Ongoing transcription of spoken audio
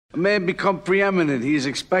A man become preeminent, he is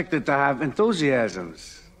expected to have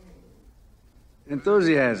enthusiasms.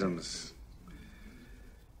 Enthusiasms.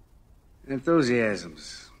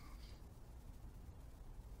 Enthusiasms.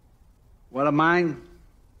 What are mine?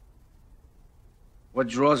 What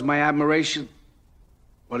draws my admiration?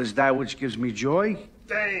 What is that which gives me joy?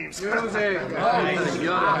 James. Music.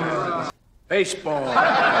 Baseball.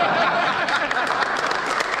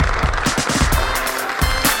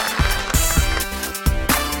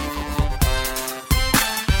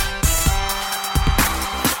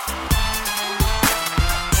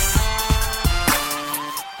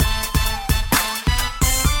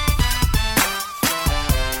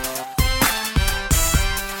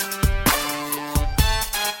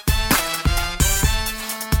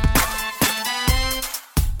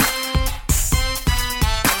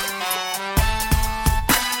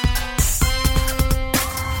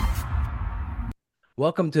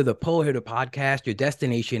 Welcome to the Pull Hitter Podcast, your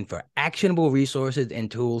destination for actionable resources and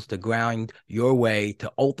tools to grind your way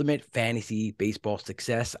to ultimate fantasy baseball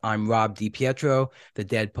success. I'm Rob DiPietro, the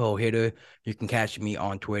Dead Pull Hitter. You can catch me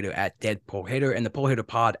on Twitter at Dead Pull Hitter and the Pull Hitter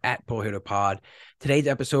Pod at Pull Hitter Pod. Today's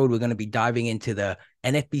episode, we're going to be diving into the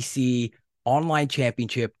NFBC Online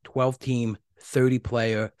Championship 12-team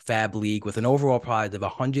 30-player Fab League with an overall prize of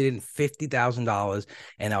 $150,000,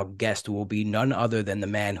 and our guest will be none other than the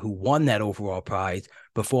man who won that overall prize.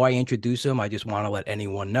 Before I introduce him, I just want to let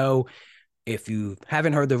anyone know, if you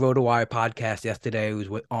haven't heard the RotoWire podcast yesterday, I was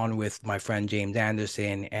on with my friend James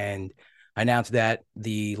Anderson, and I announced that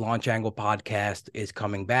the Launch Angle podcast is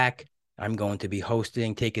coming back. I'm going to be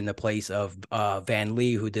hosting, taking the place of Van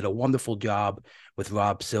Lee, who did a wonderful job with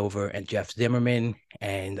Rob Silver and Jeff Zimmerman.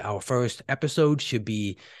 And our first episode should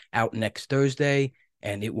be out next Thursday,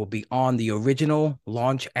 and it will be on the original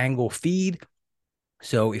Launch Angle feed.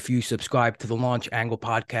 So if you subscribe to the Launch Angle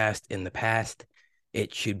podcast in the past,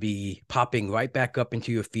 it should be popping right back up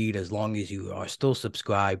into your feed as long as you are still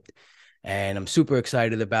subscribed. And I'm super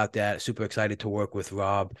excited about that. Super excited to work with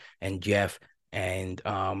Rob and Jeff, and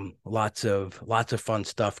lots of fun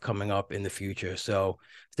stuff coming up in the future. So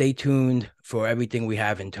stay tuned for everything we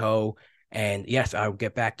have in tow. And yes, I'll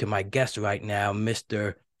get back to my guest right now,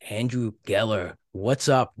 Mr. Andrew Geller. What's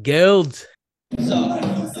up, Guild?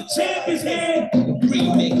 The champ is here.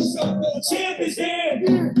 Remix. The champ is here.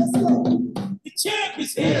 The champ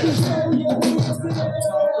is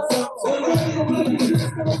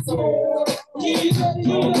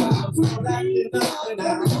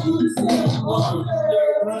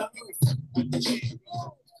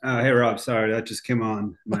Hey, Rob. Sorry, that just came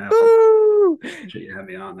on my Apple. You had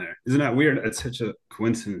me on there. Isn't that weird? It's such a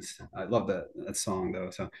coincidence. I love that song, though.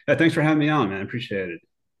 So, yeah, thanks for having me on, man. Appreciate it.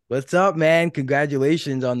 What's up, man?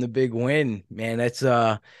 Congratulations on the big win, man. That's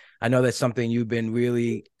I know that's something you've been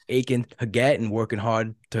really aching to get and working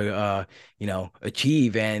hard to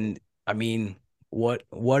achieve. And I mean, what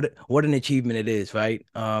an achievement it is, right?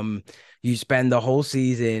 You spend the whole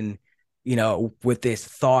season, with this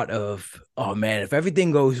thought of, oh man, if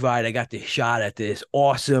everything goes right, I got this shot at this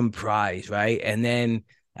awesome prize, right? And then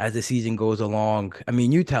as the season goes along, I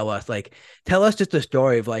mean, you tell us just the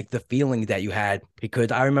story of like the feelings that you had,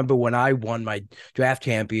 because I remember when I won my draft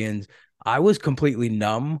champions, I was completely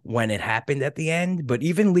numb when it happened at the end. But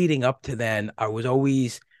even leading up to then, I was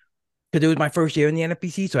always, because it was my first year in the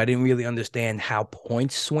NFBC, so I didn't really understand how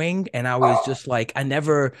points swing. And I was just like, I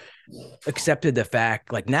never accepted the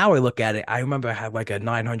fact, like now I look at it, I remember I had like a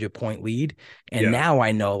 900-point lead. And now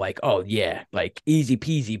I know like, oh yeah, like easy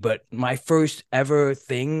peasy. But my first ever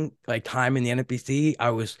thing, like time in the NFBC, I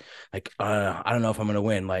was like, I don't know if I'm going to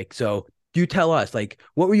win. Like, so you tell us, like,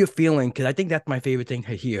 what were you feeling? Because I think that's my favorite thing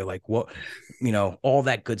to hear, like what, all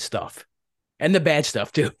that good stuff and the bad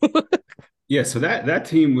stuff too. Yeah, so that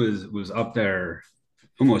team was up there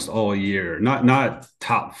almost all year. Not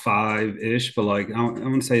top 5-ish, but like I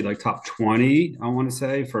want to say like top 20, I want to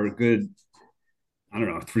say, for a good, I don't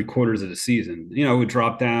know, 3/4 of the season. It would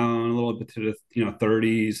drop down a little bit to the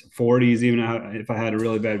 30s, 40s, even if I had a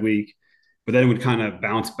really bad week. But then it would kind of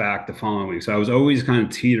bounce back the following week. So I was always kind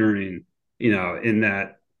of teetering, in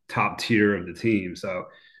that top tier of the team. So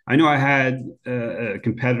I know I had a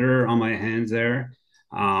competitor on my hands there.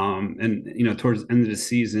 And towards the end of the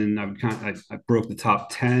season, I broke the top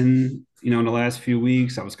 10, in the last few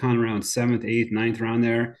weeks. I was kind of around 7th, 8th, 9th, around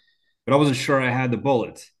there, but I wasn't sure I had the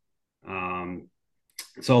bullets.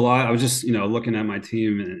 So I was just, looking at my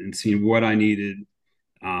team and seeing what I needed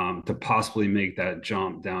to possibly make that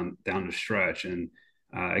jump down the stretch. And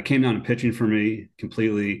it came down to pitching for me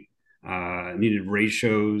completely. I needed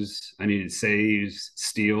ratios, I needed saves,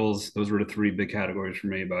 steals. Those were the 3 big categories for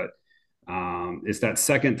me. But it's that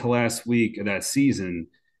second to last week of that season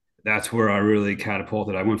that's where I really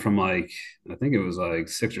catapulted. I went from like, I think it was like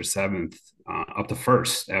sixth or seventh up to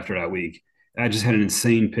first after that week. I just had an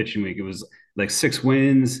insane pitching week. It was like 6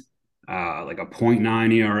 wins, like a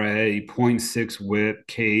 .9 ERA, .6 WHIP,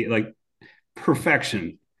 K, like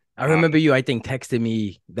perfection. I Uh, remember you, I think, texted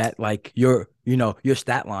me that like your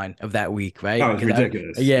stat line of that week, right? that was 'Cause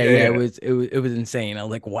ridiculous. yeah, Yeah, yeah, yeah. it was insane. I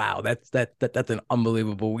was like, wow, that's an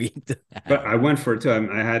unbelievable week to But have. I went for it too.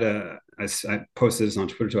 I had I posted this on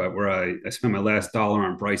Twitter too, where I spent my last dollar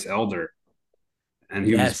on Bryce Elder, and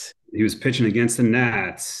Yes. he was pitching against the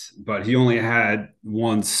Nats, but he only had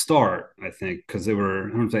one start, I think, because they were, I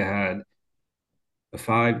don't know if they had a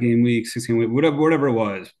 5 game week, 16 week, whatever it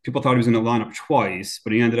was. People thought he was going to line up twice,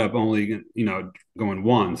 but he ended up only, going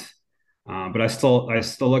once. But I still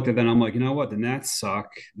looked at that and I'm like, you know what? The Nats suck.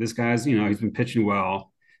 This guy's, he's been pitching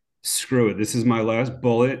well. Screw it. This is my last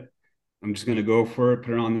bullet. I'm just going to go for it,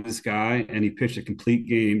 put it on this guy. And he pitched a complete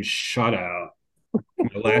game shutout,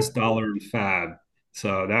 my last dollar in fab.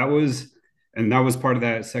 So that was part of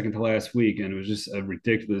that second to last week. And it was just a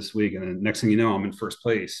ridiculous week. And then next thing you know, I'm in first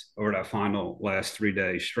place over that final last 3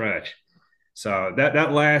 day stretch. So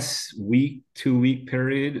that last week, 2 week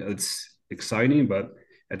period, it's exciting, but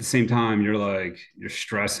at the same time, you're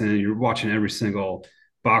stressing, you're watching every single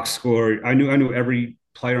box score. I knew every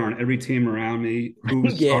player on every team around me, who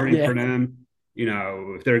was Yeah, starting yeah. for them.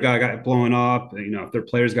 If their guy got blown up, if their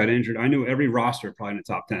players got injured, I knew every roster probably in the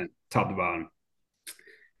top 10, top to bottom.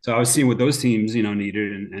 So I was seeing what those teams,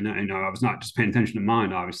 needed, and I was not just paying attention to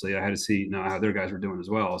mine. Obviously, I had to see, how their guys were doing as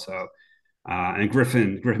well. So, and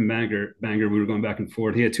Griffin Banger, we were going back and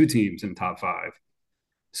forth. He had two teams in the top five.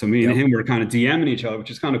 So me and Yep. him were kind of DMing each other, which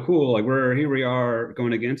is kind of cool. Like here we are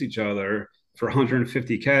going against each other for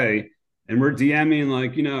 150K, and we're DMing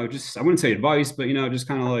like, just I wouldn't say advice, but just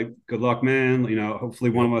kind of like good luck, man. Hopefully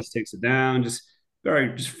one Yep. of us takes it down. Just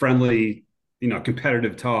very just friendly,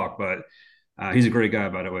 competitive talk. But he's a great guy,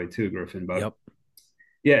 by the way, too, Griffin. But Yep.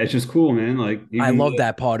 yeah, it's just cool, man. Like I even love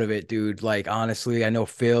that part of it, dude. Like, honestly, I know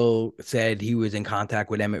Phil said he was in contact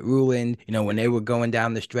with Emmett Ruland, when they were going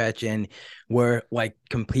down the stretch and were like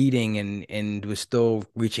competing and was still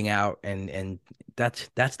reaching out. And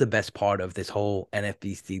that's the best part of this whole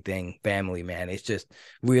NFBC thing, family, man. It's just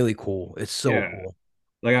really cool. It's so yeah. cool.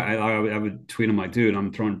 Like I would tweet him like, dude,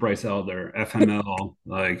 I'm throwing Bryce Elder, FML,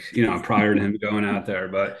 like, prior to him going out there.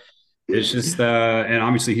 But it's just and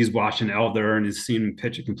obviously he's watching Elder and he's seen him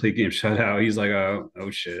pitch a complete game shutout. He's like, oh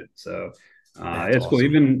shit. So That's it's cool.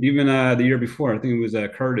 awesome. Even the year before, I think it was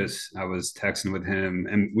Curtis. I was texting with him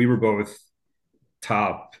and we were both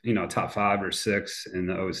top 5 or 6 in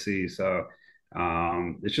the OC. So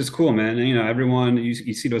it's just cool, man. And, everyone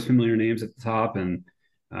you see those familiar names at the top and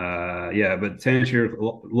yeah, but to answer your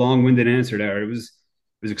long-winded answer there, it was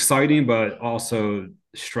exciting, but also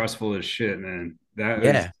stressful as shit, man. That was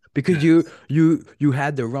Yeah, because intense. you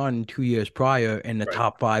had the run 2 years prior in the Right.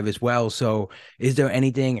 top five as well. So is there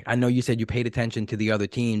anything, I know you said you paid attention to the other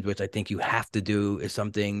teams, which I think you have to do, is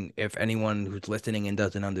something if anyone who's listening and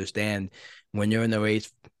doesn't understand, when you're in the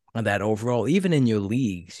race on that overall, even in your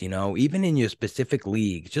leagues, even in your specific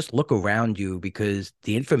leagues, just look around you because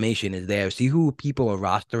the information is there. See who people are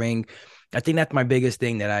rostering. I think that's my biggest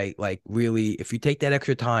thing that I like really, if you take that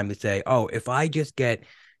extra time to say, oh, if I just get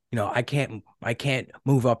I can't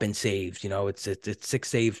move up in saves. It's 6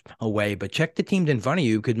 saves away, but check the teams in front of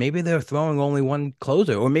you because maybe they're throwing only one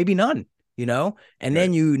closer or maybe none, and Right.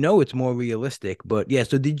 then it's more realistic. But yeah,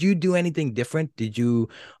 so did you do anything different? Did you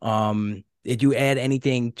add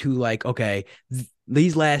anything to like, okay,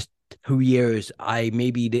 these last 2 years I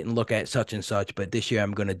maybe didn't look at such and such, but this year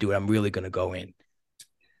I'm gonna do it. I'm really gonna go in.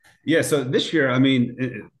 Yeah. So this year, I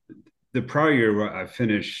mean, the prior year where I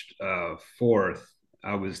finished fourth,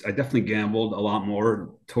 I definitely gambled a lot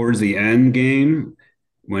more towards the end game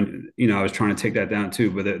when I was trying to take that down too.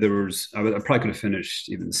 But I probably could have finished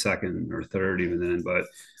even second or third even then. But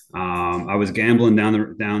I was gambling down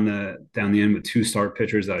the end with 2 start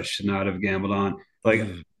pitchers that I should not have gambled on. Like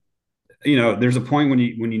Mm, there's a point when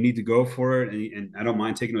you need to go for it, and I don't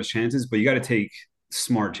mind taking those chances, but you got to take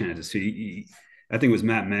smart chances. So I think it was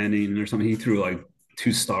Matt Manning or something. He threw like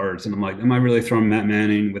 2 starts, and I'm like, am I really throwing Matt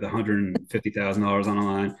Manning with $150,000 on the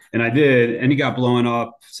line? And I did, and he got blown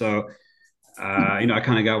up. So I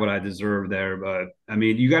kind of got what I deserved there. But I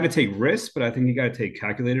mean, you got to take risks, but I think you got to take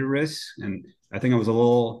calculated risks. And I think I was a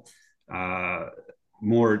little uh,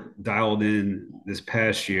 more dialed in this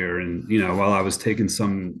past year. And while I was taking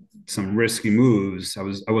some risky moves,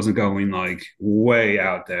 I wasn't going like way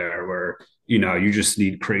out there where you just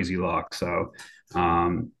need crazy luck. So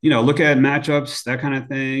look at matchups, that kind of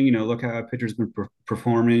thing. Look how a pitcher's been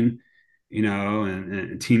performing.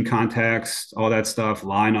 and team contacts, all that stuff,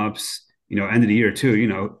 lineups, end of the year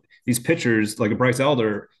too. These pitchers like a Bryce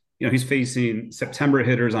Elder, he's facing September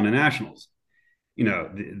hitters on the Nationals.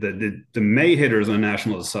 The May hitters on the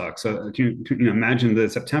Nationals suck. So can you imagine the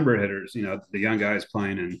September hitters, the young guys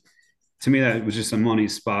playing. And to me, that was just a money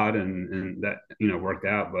spot, and that worked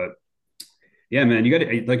out. But yeah, man, you got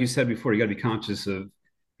to, like you said before, you got to be conscious of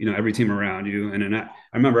every team around you. And then I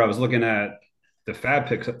remember I was looking at the fab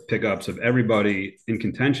pickups of everybody in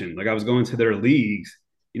contention. Like I was going to their leagues,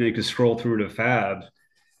 you could scroll through the fab,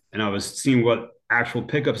 and I was seeing what actual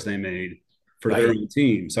pickups they made for their own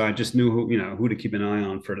team. So I just knew who to keep an eye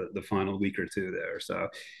on for the final week or two there. So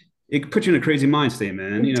it puts you in a crazy mind state,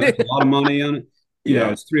 man. It's a lot of money on it.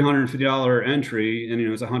 It's $350 entry, and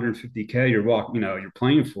it's 150K you're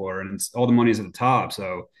playing for, and it's all the money's at the top.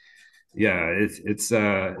 So yeah, it's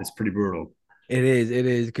pretty brutal. It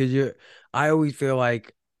is because I always feel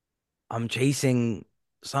like I'm chasing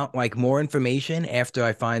some like more information after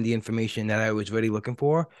I find the information that I was really looking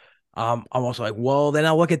for. I'm also like, well, then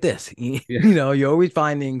I'll look at this. You're always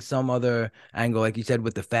finding some other angle, like you said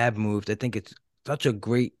with the fab moves. I think it's such a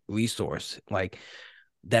great resource, like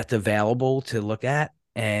that's available to look at,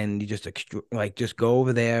 and you just go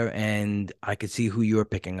over there, and I could see who you're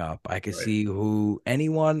picking up. I could see who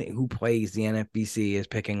anyone who plays the NFBC is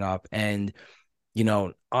picking up, and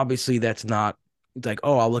obviously that's not like,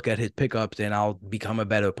 oh, I'll look at his pickups and I'll become a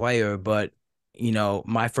better player, but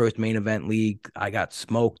my first main event league, I got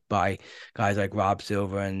smoked by guys like Rob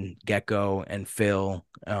Silver and Gecko and Phil.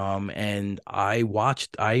 And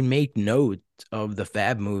I made notes of the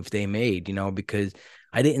fab moves they made, because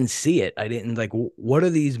I didn't see it. I didn't like, what are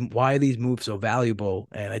these? Why are these moves so valuable?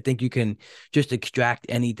 And I think you can just extract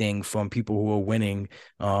anything from people who are winning,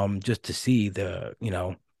 just to see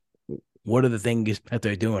what are the things that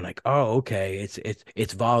they're doing? Like, oh, okay,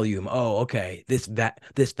 it's volume. Oh, okay, this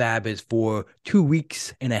fab is for 2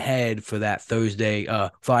 weeks in ahead for that Thursday,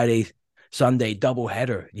 Friday, Sunday double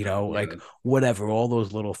header. Like whatever, all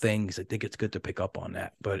those little things. I think it's good to pick up on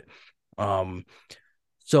that. But,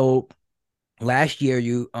 so last year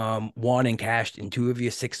you won and cashed in 2 of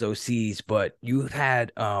your 6 OCs, but you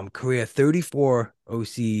had career 34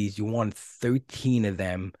 OCs. You won 13 of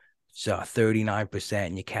them. So 39%,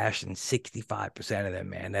 and you cashed in 65% of them,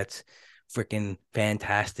 man. That's freaking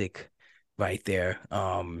fantastic right there.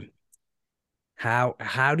 How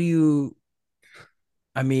do you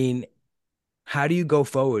go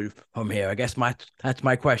forward from here? I guess that's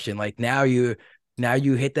my question. Like now you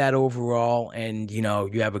hit that overall, and you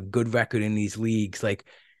have a good record in these leagues. Like,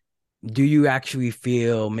 do you actually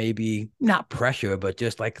feel maybe not pressure, but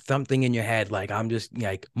just like something in your head, like I'm just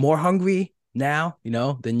like more hungry now,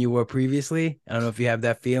 than you were previously? I don't know if you have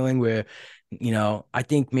that feeling where, I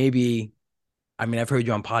think maybe, I've heard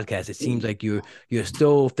you on podcasts. It seems like you're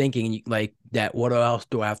still thinking like that. What else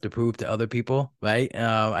do I have to prove to other people? Right.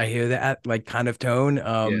 I hear that like kind of tone.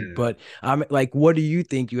 But I'm like, what do you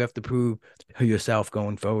think you have to prove to yourself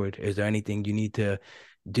going forward? Is there anything you need to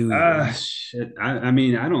do? Shit. I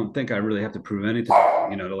don't think I really have to prove anything.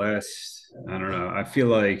 I don't know. I feel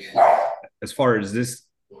like as far as this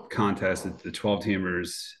contest, the 12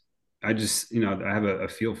 teamers, I just I have a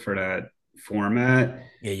feel for that format.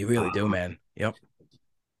 Yeah, you really do, man. Yep.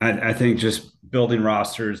 I think just building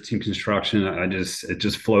rosters, team construction, it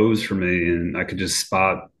just flows for me, and I could just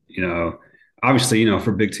spot, obviously,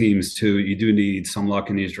 for big teams too, you do need some luck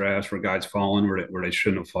in these drafts where guys fallen where they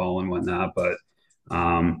shouldn't have fallen, whatnot. But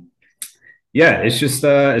yeah, it's just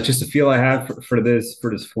a feel I have for this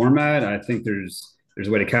format. I think there's a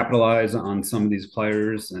way to capitalize on some of these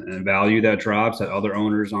players and value that drops that other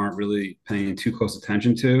owners aren't really paying too close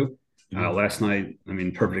attention to. Last night,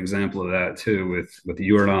 perfect example of that too, with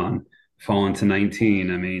Jordan falling to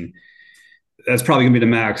 19. That's probably gonna be the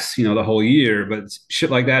max, the whole year. But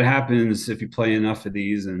shit like that happens if you play enough of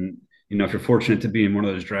these, and if you're fortunate to be in one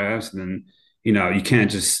of those drafts, then you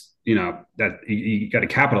can't just that you got to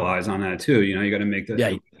capitalize on that too. You got to make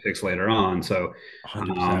the picks later on. So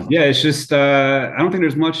yeah, it's just I don't think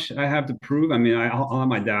there's much I have to prove. I'll have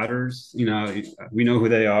my doubters. We know who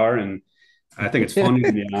they are, and I think it's funny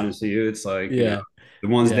to be honest with you. It's like the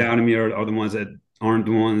ones down to me are the ones that aren't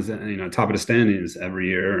the ones that, top of the standings every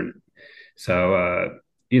year. And so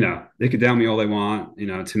they could doubt me all they want.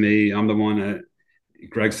 To me, I'm the one that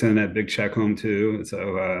Greg sent that big check home to.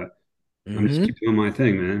 So I'm just keep doing my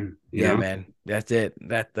thing, man. You know? Man. That's it.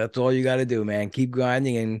 That's all you got to do, man. Keep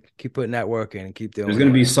grinding and keep putting that work in and keep doing. There's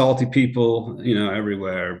going to be salty people,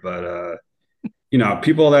 everywhere, but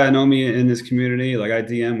people that know me in this community, like I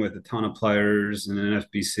DM with a ton of players in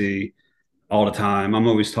NFBC all the time. I'm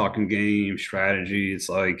always talking game strategy. It's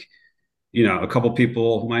like, a couple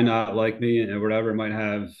people might not like me and whatever, might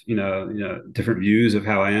have, different views of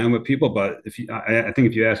how I am with people. But I think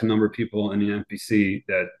if you ask a number of people in the NPC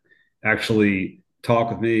that actually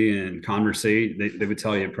talk with me and conversate, they would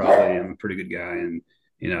tell you probably I'm a pretty good guy. And,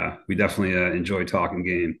 we definitely enjoy talking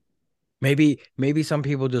game. Maybe some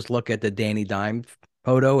people just look at the Danny Dimes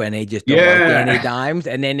photo and they just don't like Danny Yeah, Dimes,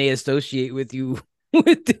 and then they associate with you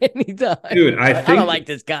with Danny Dimes. dude, I I don't think like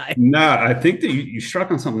this guy. no, I think that you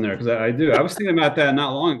struck on something there because I do. I was thinking about that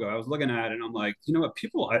not long ago. I was looking at it and I'm like, you know what?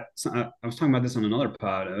 I was talking about this on another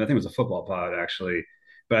pod. I think it was a football pod actually,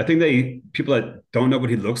 but I think people that don't know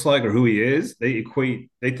what he looks like or who he is, they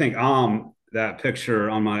think that picture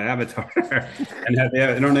on my avatar, and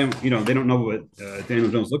they don't know what Daniel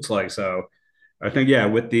Jones looks like. So I think yeah,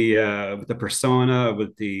 with the persona,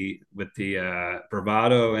 with the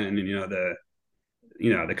bravado, and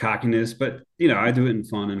the cockiness, but I do it in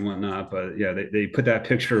fun and whatnot. But yeah, they put that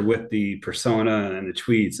picture with the persona and the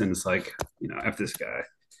tweets, and it's like, F this guy.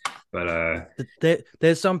 But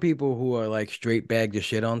There's some people who are like straight bags of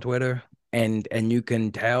shit on Twitter, and you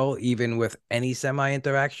can tell even with any semi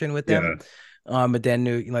interaction with them. yeah, But then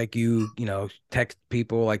like text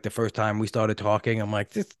people like the first time we started talking, I'm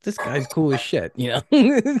like, this guy's cool as shit,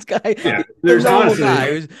 this guy, yeah. the There's normal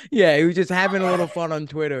honestly, guy he was just having a little fun on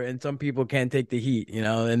Twitter, and some people can't take the heat,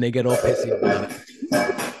 and they get all pissy about it.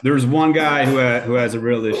 there's one guy who has a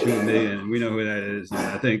real issue with me, and we know who that is. And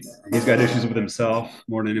I think he's got issues with himself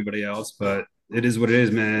more than anybody else. But it is what it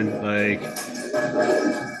is, man. Like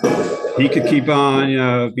he could keep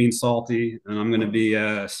on, being salty, and I'm gonna be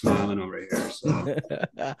smiling over here. So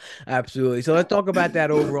Absolutely. So let's talk about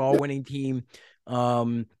that overall winning team.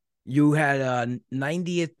 You had a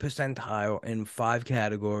 90th percentile in 5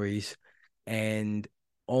 categories and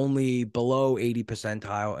only below 80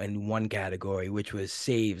 percentile in one category, which was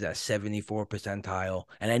saves at 74 percentile.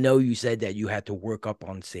 And I know you said that you had to work up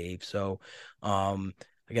on saves. So I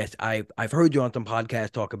guess I've heard you on some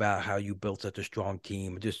podcasts talk about how you built such a strong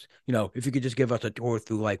team. Just, if you could just give us a tour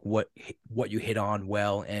through like what you hit on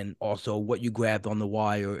well, and also what you grabbed on the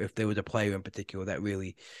wire, if there was a player in particular that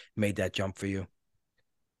really made that jump for you.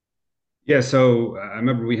 yeah, so I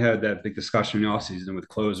remember we had that big discussion in the offseason with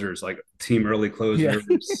closers, like team early Yeah.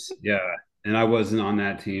 closers. Yeah. And I wasn't on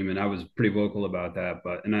that team, and I was pretty vocal about that.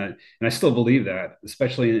 But and I still believe that,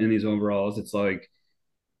 especially in these overalls. It's like,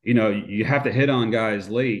 you have to hit on guys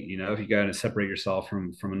late, if you got to separate yourself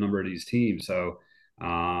from a number of these teams. So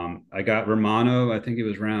I got Romano, I think it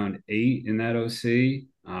was round 8 in that OC.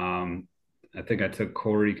 I think I took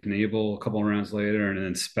Corey Knable a couple of rounds later, and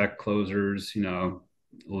then spec closers,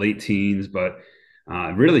 late teens. But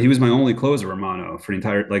really, he was my only closer, Romano, for the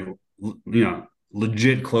entire, like,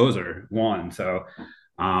 legit closer one. So,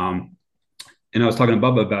 and I was talking to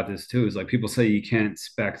Bubba about this too. Is like people say you can't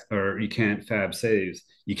spec or you can't fab saves.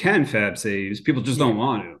 You can fab saves. People just don't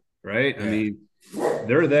want to, right? Yeah. I mean,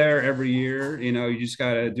 they're there every year. You just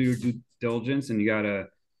got to do your due diligence, and you got to.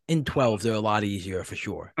 In 12, they're a lot easier for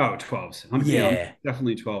sure. Oh, 12s. Yeah.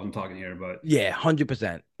 Definitely 12. I'm talking here, but Yeah,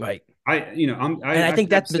 100%. Right. I think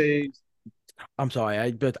that's saves. I'm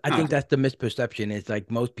sorry, but I think that's the misperception. Is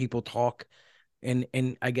like most people talk in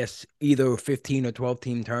I guess either 15 or 12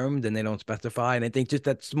 team terms, and they don't specify. And I think just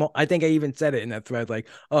that small, I think I even said it in that thread, like,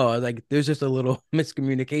 oh, like there's just a little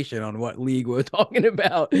miscommunication on what league we're talking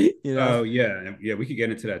about, Oh yeah, we could get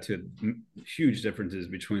into that too. Huge differences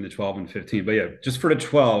between the 12 and 15. But yeah, just for the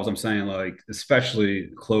 12s, I'm saying, like, especially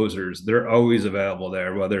closers, they're always available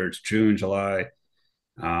there, whether it's June, July.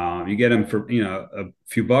 You get them for a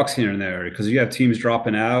few bucks here and there because you have teams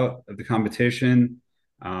dropping out of the competition.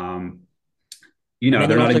 And then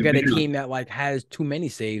They're you not also even get a bidding on. team that like has too many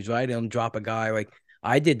saves, right? And drop a guy. Like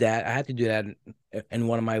I did that. I had to do that in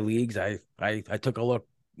one of my leagues. I took a look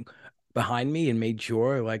behind me and made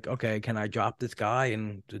sure, like, okay, can I drop this guy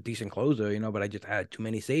and it's a decent closer, but I just had too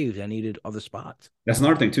many saves. I needed other spots. That's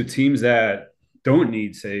another thing too. Teams that don't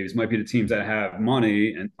need saves might be the teams that have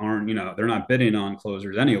money and aren't, they're not bidding on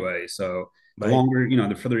closers anyway. So the Right. longer,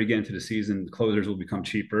 the further you get into the season, closers will become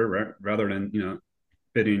cheaper, rather than,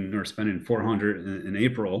 bidding or spending 400 in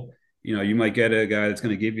April. You might get a guy that's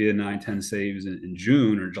going to give you 9, 10 saves in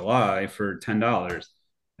June or July for $10.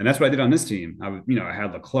 And that's what I did on this team. I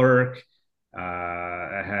had Leclerc,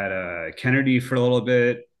 I had Kennedy for a little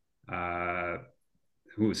bit.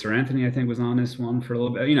 Who Sir Anthony, I think, was on this one for a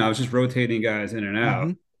little bit. I was just rotating guys in and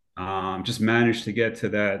out. Mm-hmm. Just managed to get to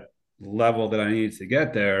that level that I needed to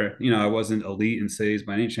get there. I wasn't elite in saves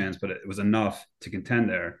by any chance, but it was enough to contend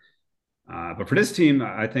there. But for this team,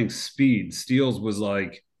 I think steals was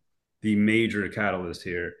like the major catalyst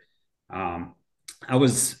here. I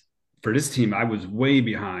was for this team, I was way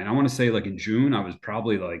behind. I want to say like in June, I was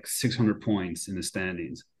probably like 600 points in the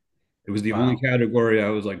standings. It was the only Wow. category I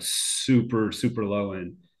was like super, super low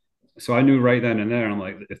in. So I knew right then and there, I'm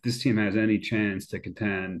like, if this team has any chance to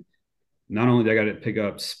contend, not only do I got to pick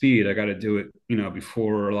up speed, I got to do it,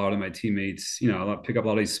 before a lot of my teammates, I'll pick up a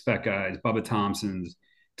lot of these spec guys, Bubba Thompson's,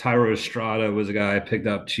 Tyro Estrada was a guy I picked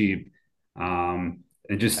up cheap. And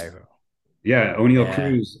just, Tyro. yeah, O'Neal Yeah.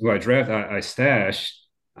 Cruz, who I stashed,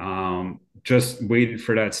 just waited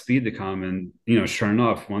for that speed to come. And, sure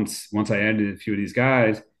enough, once I added a few of these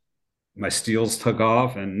guys, my steals took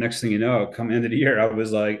off, and next thing you know, come end of the year, I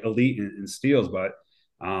was like elite in steals. But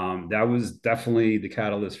that was definitely the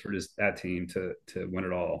catalyst for that team to win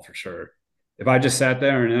it all for sure. If I just sat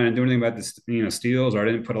there and I didn't do anything about this, steals, or I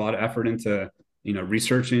didn't put a lot of effort into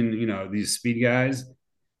researching these speed guys,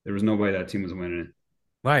 there was no way that team was winning it.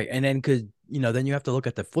 Right. And then because, then you have to look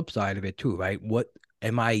at the flip side of it too, right? What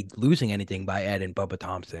am I losing anything by adding Bubba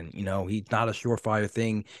Thompson? He's not a surefire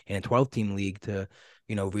thing in a 12-team league to,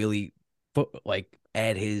 really like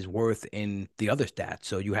add his worth in the other stats.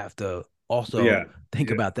 So you have to But yeah, also think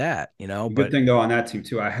yeah. about that, The good but thing though on that team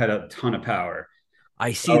too, I had a ton of power.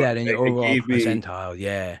 I see So that in your it overall gave me percentile.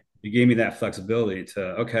 Yeah. that flexibility to,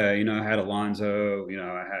 okay, I had Alonzo,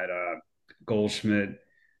 I had Goldschmidt,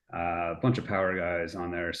 a bunch of power guys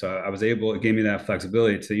on there. So I was able, it gave me that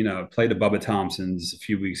flexibility to, play the Bubba Thompsons a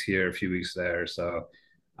few weeks here, a few weeks there. So,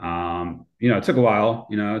 it took a while,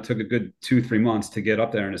 it took a good 2, 3 months to get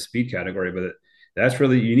up there in the speed category, but that's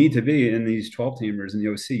really, you need to be in these 12 teamers in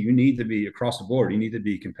the OC. You need to be across the board. You need to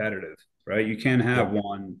be competitive, right? You can't have Yep.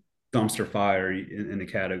 one dumpster fire in the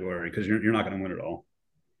category because you're not going to win it all.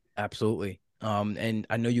 Absolutely. And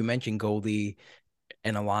I know you mentioned Goldie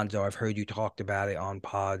and Alonzo. I've heard you talked about it on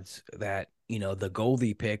pods that, the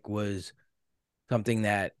Goldie pick was something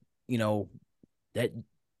that, you know, that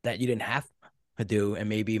you didn't have to do, and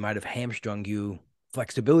maybe might have hamstrung you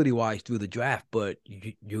flexibility wise through the draft, but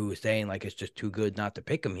you were saying like it's just too good not to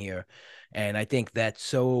pick him here. And I think that's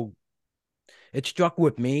so it struck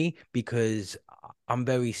with me because I'm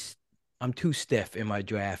very I'm too stiff in my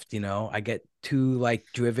draft, I get too like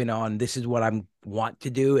driven on this is what I'm want to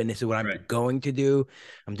do and this is what I'm Right. going to do.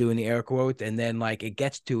 I'm doing the air quotes, and then like it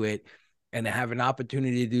gets to it and I have an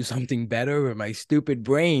opportunity to do something better, and my stupid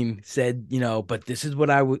brain said, but this is what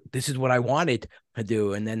this is what I wanted to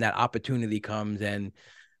do, and then that opportunity comes, and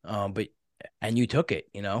but and you took it,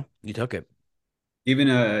 you took it. Even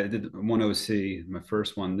I did one OC, my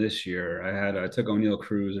first one this year. I took O'Neal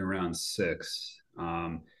Cruz in round 6.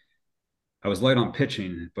 I was light on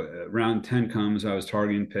pitching, but round 10 comes, I was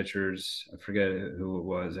targeting pitchers. I forget who it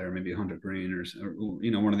was there, maybe Hunter Green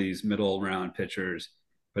or one of these middle round pitchers.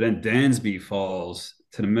 But then Dansby falls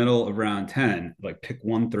to the middle of round 10, like pick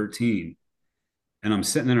 113. And I'm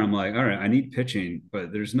sitting there, I'm like, all right, I need pitching,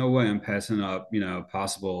 but there's no way I'm passing up,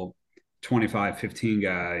 possible 25-15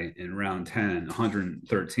 guy in round 10,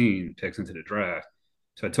 113 picks into the draft.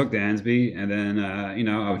 So I took Dansby, and then,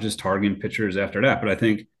 I was just targeting pitchers after that. But I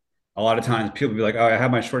think a lot of times people be like, oh, I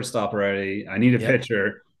have my shortstop already. I need a Yep.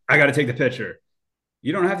 pitcher. I got to take the pitcher.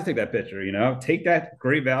 You don't have to take that pitcher, take that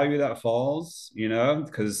great value that falls,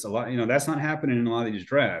 because a lot, that's not happening in a lot of these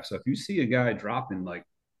drafts. So if you see a guy dropping like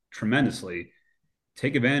tremendously,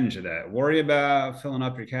 take advantage of that. Worry about filling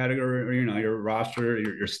up your category or your roster,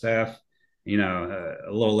 your staff, a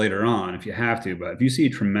little later on if you have to. But if you see a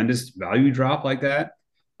tremendous value drop like that,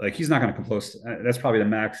 like he's not going to come close. That's probably the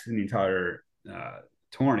max in the entire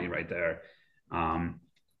tourney right there.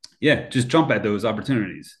 Yeah, just jump at those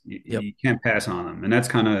opportunities. Yep. You can't pass on them, and that's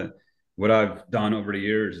kind of what I've done over the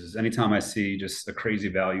years. Is anytime I see just a crazy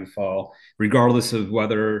value fall, regardless of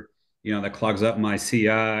whether that clogs up my CI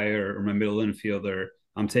or my middle infielder,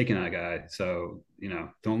 I'm taking that guy. So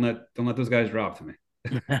don't let those guys drop to me.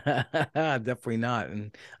 Definitely not.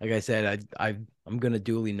 And like I said, I'm gonna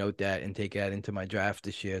duly note that and take that into my draft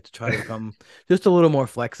this year to try to become just a little more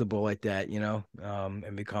flexible like that,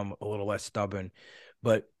 and become a little less stubborn.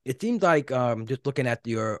 But it seems like just looking at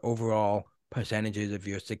your overall percentages of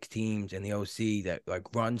your 6 teams in the OC, that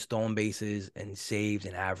like runs, stolen bases, and saves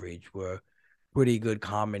and average were pretty good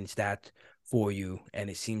common stats for you. And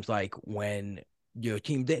it seems like when your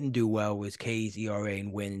team didn't do well was K's, ERA,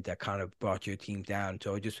 and wins that kind of brought your team down.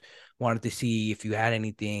 So I just wanted to see if you had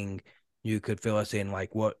anything you could fill us in.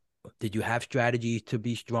 Like, what did you have strategies to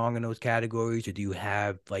be strong in those categories, or do you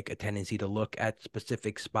have like a tendency to look at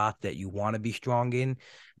specific spots that you want to be strong in?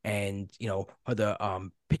 And for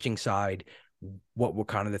the pitching side, what were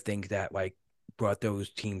kind of the things that like brought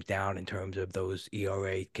those teams down in terms of those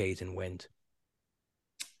ERA, K's, and wins?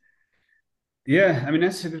 Yeah, I mean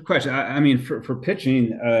that's a good question. I mean for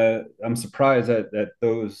pitching, I'm surprised that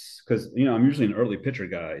those because I'm usually an early pitcher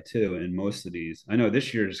guy too in most of these. I know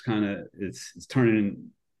this year is kind of it's turning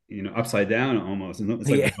upside down almost. It's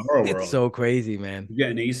like Yeah, bizarre it's world. so crazy, man. You're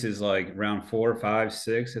getting aces like round 4, 5,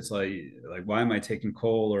 6. It's like why am I taking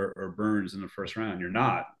Cole or Burns in the first round? You're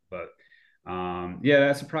not. But yeah,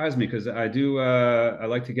 that surprised me because I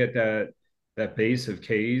like to get that base of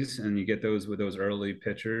K's and you get those with those early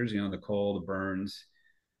pitchers, the Cole, the Burns.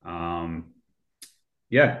 Um,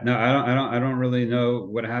 yeah, no, I don't really know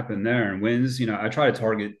what happened there. And wins, I try to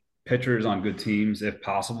target pitchers on good teams if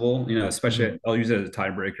possible, Mhm. especially I'll use it as a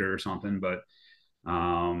tiebreaker or something. But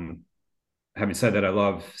um, having said that, I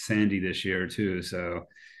love Sandy this year too, so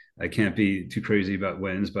I can't be too crazy about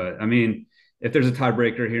wins. But I mean, if there's a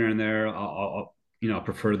tiebreaker here and there, I'll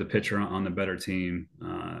prefer the pitcher on the better team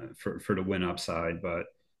for the win upside. But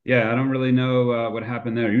yeah, I don't really know what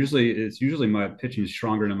happened there. It's usually my pitching is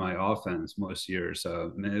stronger than my offense most years.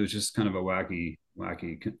 So I mean, it was just kind of a wacky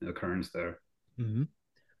occurrence there. Mhm.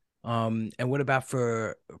 And what about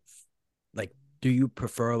like, do you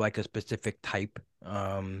prefer like a specific type?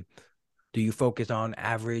 Do you focus on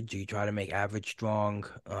average? Do you try to make average strong?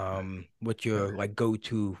 What's your like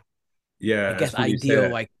go-to, I Yeah, it's guess, funny you say ideal,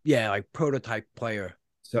 that. like, yeah, like prototype player?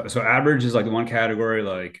 So average is like the one category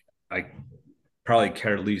like I probably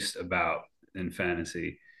care least about in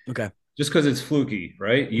fantasy, Okay. just because it's fluky,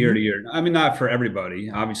 right? Year Hmm. to year. I mean, not for everybody.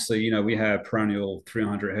 Obviously, we have perennial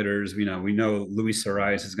 300 hitters. We know Luis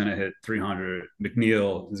Arias is going to hit 300.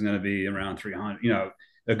 McNeil is going to be around 300.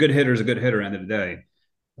 A good hitter is a good hitter end of the day.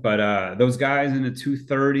 But those guys in the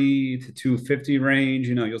 230 to 250 range,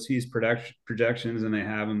 you'll see these projections and they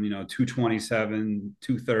have them, 227,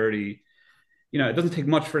 230. It doesn't take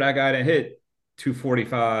much for that guy to hit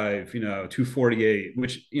 245, 248,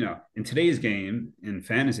 which, in today's game in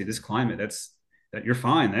fantasy, this climate, that you're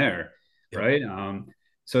fine there. Yep. Right.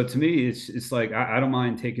 So to me, it's like I don't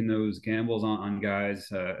mind taking those gambles on guys.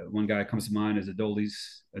 One guy comes to mind is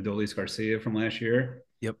Adolis Garcia from last year.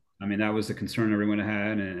 Yep. I mean, that was the concern everyone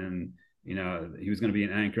had, and he was going to be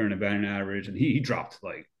an anchor and a batting average, and he dropped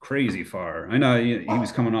like crazy far. I know he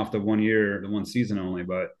was coming off the one season only,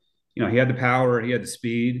 but he had the power, he had the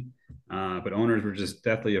speed, but owners were just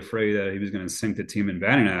deathly afraid that he was going to sink the team in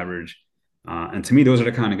batting average. And to me, those are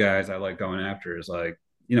the kind of guys I like going after. Is like,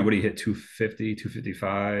 what do you hit 250,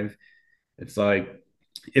 255? It's like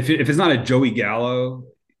if it's not a Joey Gallo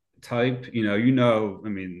type, I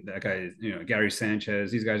mean, that guy, Gary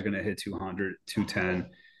Sanchez, these guys are going to hit 200,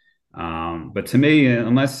 210. But to me,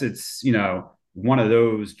 unless it's, one of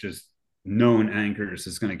those just known anchors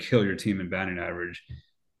that's going to kill your team in batting average,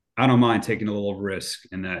 I don't mind taking a little risk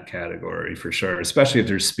in that category for sure, especially if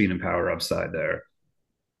there's speed and power upside there.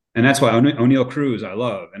 And that's why O'Neill Cruz I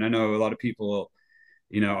love. And I know a lot of people,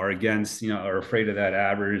 are against, are afraid of that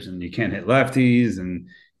average and you can't hit lefties. And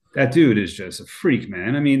that dude is just a freak,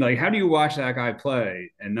 man. I mean, like, how do you watch that guy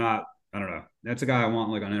play and not, I don't know. That's a guy I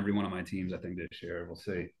want like on every one of my teams, I think this year. We'll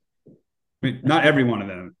see. I mean, not every one of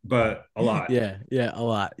them, but a lot. Yeah. Yeah. A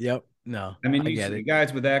lot. Yep. No, I mean, I you get see it.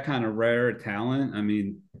 guys with that kind of rare talent. I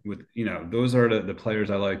mean, those are the players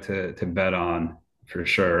I like to bet on for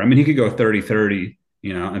sure. I mean, he could go 30-30,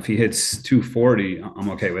 if he hits 240, I'm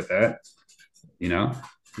okay with that, you know.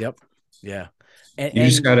 Yep. Yeah. And You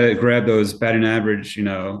just and got to grab those batting average,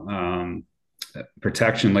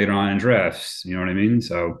 protection later on in drafts. You know what I mean?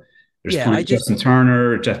 So there's yeah, plenty I of just Justin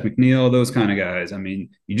Turner, Jeff McNeil, those kind of guys. I mean,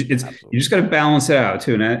 you absolutely. just got to balance it out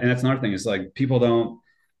too. And that's another thing. It's like people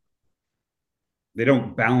they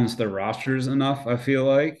don't balance their rosters enough. I feel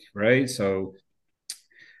like, right? So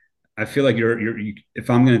I feel like if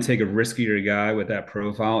I'm going to take a riskier guy with that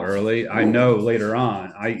profile early, I know later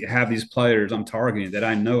on I have these players I'm targeting that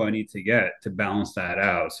I know I need to get to balance that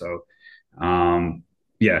out. So,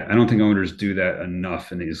 yeah, I don't think owners do that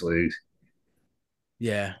enough in these leagues.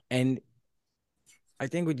 Yeah. And I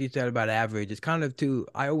think what you said about average is kind of too,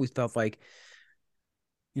 I always felt like,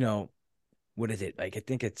 you know, what is it? Like, I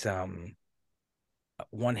think it's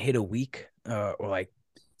one hit a week, or like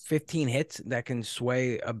 15 hits that can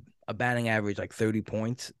sway a batting average like 30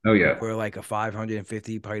 points Oh yeah, over like a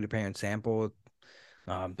 550 plate appearance sample.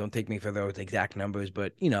 Don't take me for those exact numbers,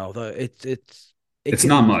 but it it's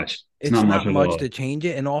not can, much. It's it's not not much at much all. to change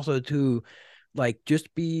it. And also to like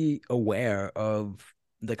just be aware of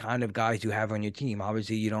the kind of guys you have on your team.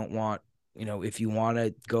 Obviously, you don't want, if you want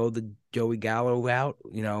to go the Joey Gallo route,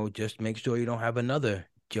 just make sure you don't have another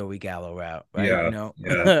Joey Gallo route, right? Yeah,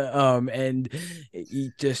 yeah, And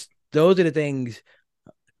just those are the things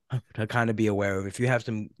to kind of be aware of. If you have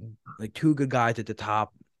some like two good guys at the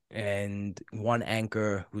top, and one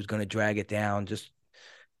anchor who's going to drag it down.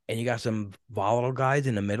 And you got some volatile guys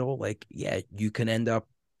in the middle. Like, yeah, you can end up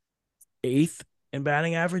eighth in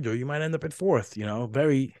batting average, or you might end up at fourth. Very,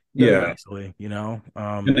 very Yeah. easily.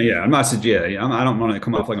 Yeah, I'm not suggesting. I don't want to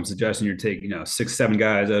come off like I'm suggesting you're taking 6, 7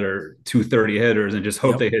 guys that are 230 hitters and just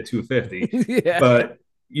hope Yep. they hit 250. Yeah. But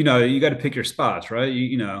you got to pick your spots, right?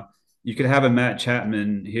 You could have a Matt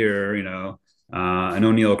Chapman here, an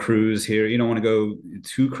O'Neill Cruz here. You don't want to go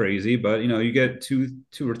too crazy, but you get two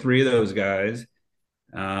or three of those guys,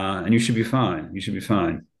 and you should be fine. You should be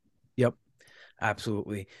fine. Yep.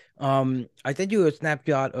 Absolutely. I sent you a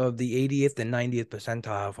snapshot of the 80th and 90th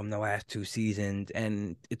percentile from the last two seasons,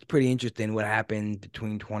 and it's pretty interesting what happened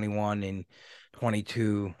between 21 and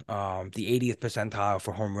 22. The 80th percentile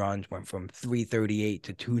for home runs went from 338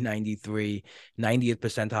 to 293. 90th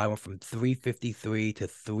percentile went from 353 to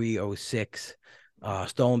 306.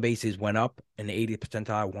 Stolen bases went up in the 80th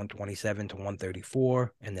percentile, 127 to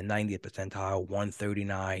 134, and the 90th percentile,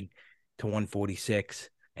 139 to 146.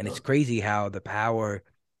 And it's crazy how the power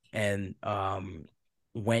and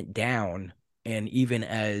went down, and even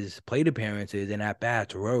as plate appearances and at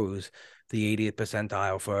bats rose, the 80th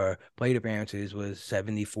percentile for plate appearances was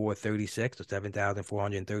 7,436 or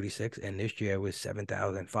 7,436, and this year was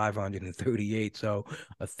 7,538. So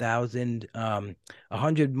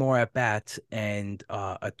 100 more at bats and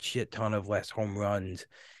a shit ton of less home runs.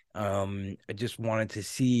 I just wanted to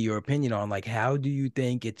see your opinion on, like, how do you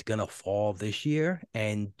think it's gonna fall this year,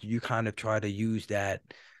 and do you kind of try to use that,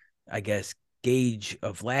 I guess, gauge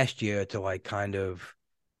of last year to like kind of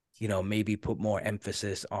maybe put more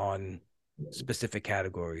emphasis on specific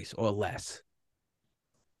categories or less?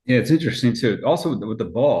 Yeah, it's interesting too. Also with the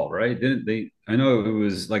ball, right? Didn't they? I know it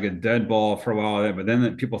was like a dead ball for a while there, but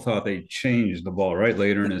then people thought they changed the ball right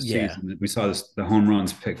later in the Yeah, season. We saw the home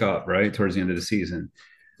runs pick up right towards the end of the season.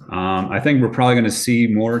 I think we're probably going to see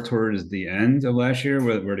more towards the end of last year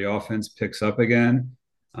where the offense picks up again.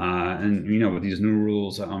 And with these new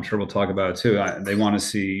rules, I'm sure we'll talk about it too. They want to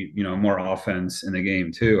see more offense in the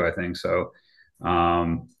game too. I think so.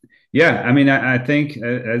 Yeah, I mean, I think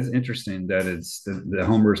it's interesting that it's the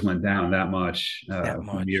homers went down that much that from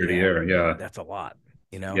much. year to Yeah, year. Yeah, that's a lot.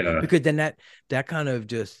 yeah, Because then that kind of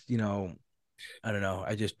just I don't know.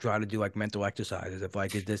 I just try to do like mental exercises of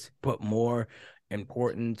like, is this put more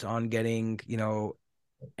importance on getting,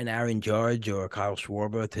 an Aaron Judge or Kyle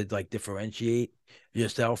Schwarber to like differentiate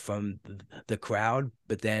yourself from the crowd,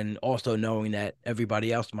 but then also knowing that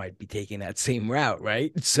everybody else might be taking that same route,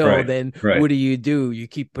 right? So right, then right. what do? You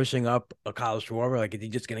keep pushing up a Kyle Schwarber, like, is he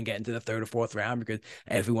just going to get into the third or fourth round because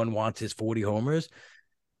everyone wants his 40 homers?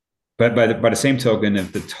 But by the same token,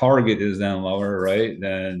 if the target is then lower, right,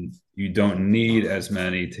 then you don't need as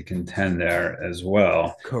many to contend there as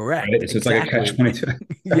well, Correct. right? So it's like a catch Exactly. 22.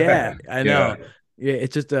 Yeah, I Yeah, know. Yeah,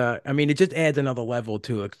 it's just I mean, it just adds another level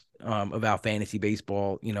to it of our fantasy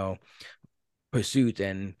baseball, pursuits.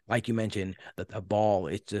 And like you mentioned, that the ball,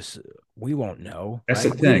 it's just, we won't know, that's the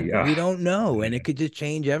right? we thing. we Yeah, don't know, and it could just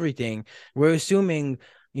change everything. We're assuming,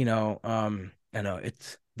 I know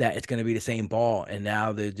it's going to be the same ball, and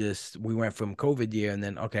now we went from COVID year, and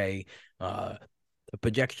then okay, the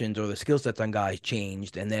projections or the skill sets on guys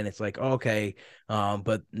changed, and then it's like, okay,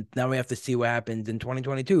 but now we have to see what happens in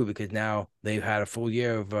 2022, because now they've had a full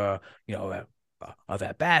year of of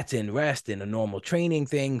at bats and rest and a normal training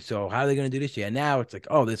thing. So how are they going to do this year? And now it's like,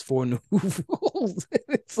 oh, there's 4 new rules.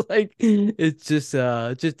 It's like, it's just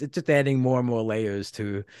adding more and more layers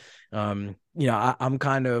to, I'm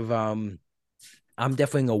kind of, I'm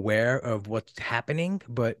definitely aware of what's happening,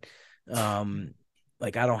 but,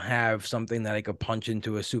 like, I don't have something that I could punch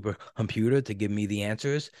into a super computer to give me the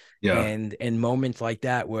answers. yeah. And in moments like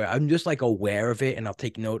that where I'm just like aware of it, and I'll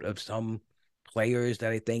take note of some players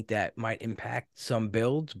that I think that might impact some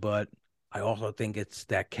builds, but I also think it's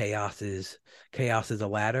that chaos is a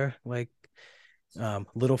ladder, like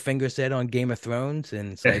Littlefinger said on Game of Thrones.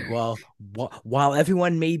 And it's like, well, while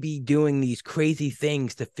everyone may be doing these crazy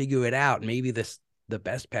things to figure it out, maybe the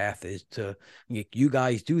best path is to you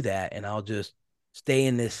guys do that, and I'll just stay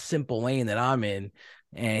in this simple lane that I'm in.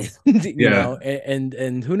 And Yeah.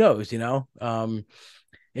 and who knows,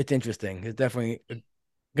 it's interesting. It's definitely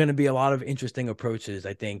going to be a lot of interesting approaches,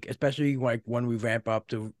 I think, especially like when we ramp up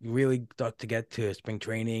to really start to get to spring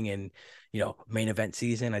training and, main event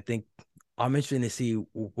season. I think I'm interested to see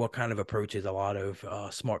what kind of approaches a lot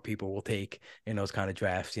of smart people will take in those kind of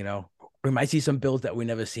drafts. We might see some builds that we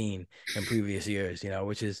never seen in previous years,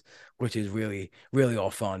 which is really, really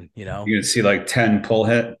all fun. You're gonna see like 10 pull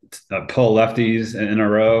lefties in a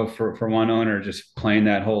row for one owner just playing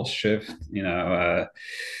that whole shift.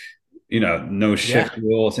 no Yeah. shift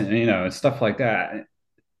rules and, and stuff like that.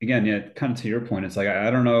 Again, yeah, kind of to your point, it's like, I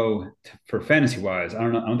don't know for fantasy wise, I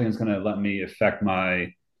don't think it's going to let me affect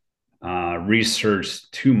my research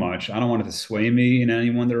too much. I don't want it to sway me in any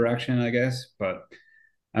one direction, I guess. But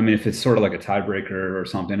I mean, if it's sort of like a tiebreaker or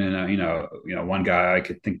something, and one guy I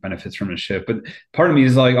could think benefits from a shift, but part of me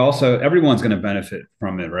is like, also everyone's going to benefit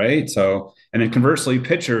from it, right? So, and then conversely,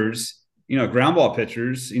 pitchers, ground ball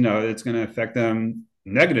pitchers, it's going to affect them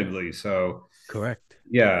negatively. So, Correct.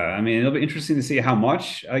 yeah, I mean, it'll be interesting to see how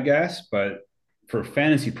much, I guess, but for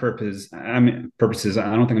fantasy purposes, I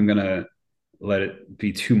don't think I'm going to let it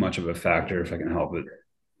be too much of a factor if I can help it.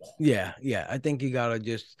 Yeah. Yeah. I think you gotta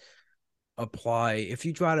just if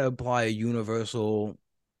you try to apply a universal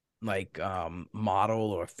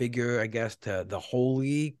model or figure, I guess, to the whole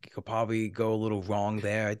league, you could probably go a little wrong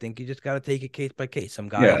there. I think you just got to take it case by case. Some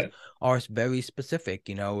guys Yeah, are very specific,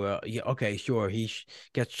 yeah, okay, sure,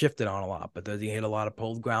 gets shifted on a lot, but does he hit a lot of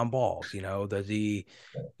pulled ground balls? Does he,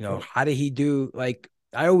 how did he do? Like,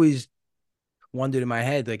 I always wondered in my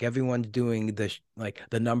head, like, everyone's doing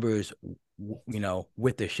the numbers,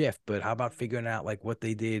 with the shift, but how about figuring out like what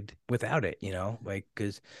they did without it, like,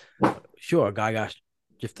 because sure, a guy got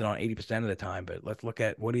shifted on 80% of the time, but let's look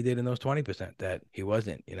at what he did in those 20% that he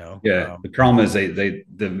wasn't, yeah. The problem is the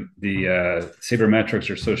sabermetrics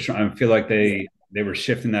are so strong. I feel like yeah, they were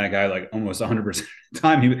shifting that guy like almost 100% of the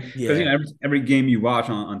time. Because yeah. every game you watch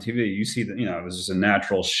on TV, you see that it was just a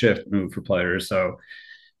natural shift move for players. So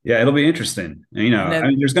yeah, it'll be interesting. And, And I then,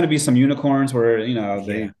 mean, there's going to be some unicorns where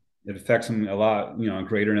yeah, it affects them a lot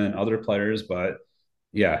greater than other players. But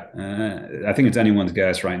yeah, I think it's anyone's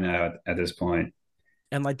guess right now at this point.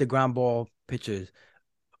 and like the ground ball pitchers,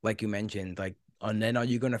 like you mentioned, like, and then are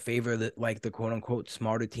you going to favor the quote unquote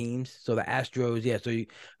smarter teams? So the Astros, yeah. So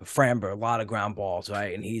Framber, a lot of ground balls,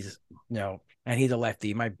 right? And and he's a lefty.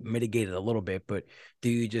 He might mitigate it a little bit, but do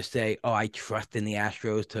you just say, "Oh, I trust in the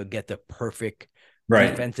Astros to get the perfect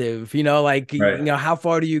Right. defensive," Right. how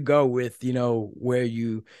far do you go with, where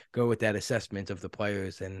you go with that assessment of the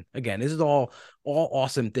players? And again, this is all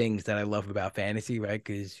awesome things that I love about fantasy, right?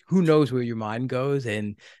 Because who knows where your mind goes,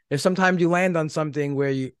 and if sometimes you land on something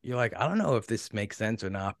where you're like, I don't know if this makes sense or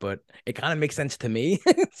not, but it kind of makes sense to me.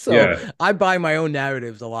 So Yeah. I buy my own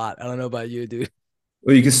narratives a lot. I don't know about you, dude.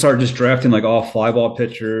 Well, you can start just drafting like all fly ball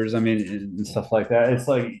pitchers. I mean, and stuff like that. It's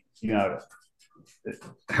like,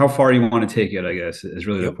 how far you want to take it, I guess, is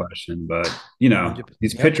really the Yep. question. But, 100%.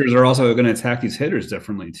 these Yep. pitchers are also going to attack these hitters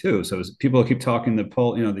differently too. So as people keep talking the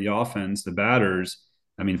pull, the offense, the batters,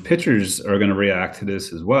 I mean, pitchers are going to react to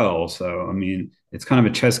this as well. So, I mean, it's kind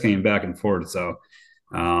of a chess game back and forth. So,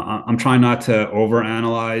 I'm trying not to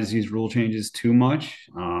overanalyze these rule changes too much.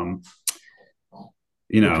 You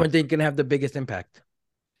Which know, one think can have the biggest impact?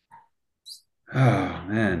 oh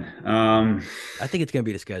man. I think it's going to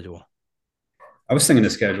be the schedule. I was thinking the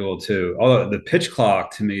schedule too. Although the pitch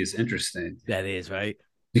clock to me is interesting That is right.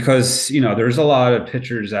 because there's a lot of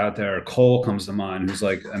pitchers out there. Cole comes to mind, who's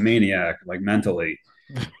like a maniac, like mentally.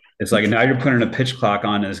 It's like now you're putting a pitch clock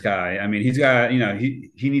on this guy. I mean, he's got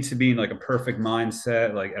he needs to be in like a perfect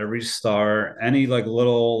mindset. Like every start, any like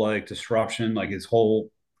little like disruption, like his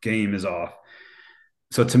whole game is off.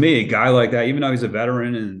 So to me, a guy like that, even though he's a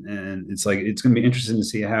veteran, and it's like it's going to be interesting to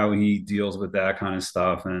see how he deals with that kind of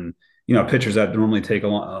stuff. And pitchers that normally take a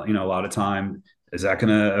lot of time, is that going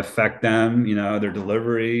to affect them? Their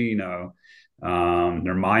delivery, their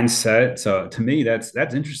mindset. So to me, that's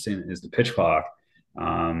interesting. Is the pitch clock.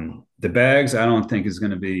 The bags, I don't think is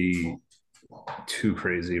going to be too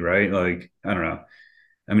crazy, right? Like I don't know.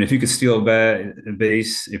 I mean, if you could steal a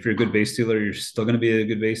base, if you're a good base stealer, you're still going to be a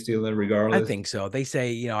good base stealer I regardless. think so. They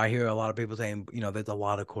say, I hear a lot of people saying, there's a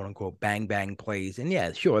lot of quote unquote bang bang plays. And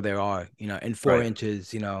yeah, sure there are, in 4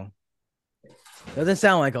 inches, doesn't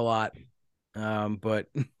sound like a lot. But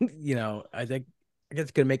I think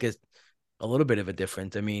it's gonna make a little bit of a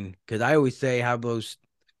difference. I mean, because I always say how those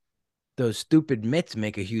stupid mitts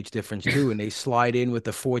make a huge difference too. And they slide in with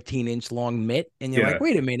the 14-inch long mitt, and you're like, Yeah,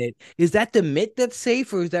 wait a minute, is that the mitt that's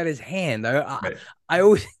safe or is that his hand? right. I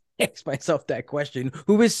always ask myself that question: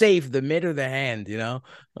 who is safe, the mitt or the hand?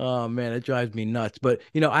 Oh man, it drives me nuts. But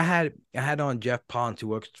I had on Jeff Ponce, who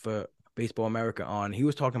works for Baseball America, on. He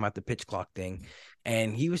was talking about the pitch clock thing,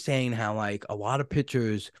 and he was saying how like a lot of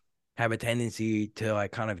pitchers have a tendency to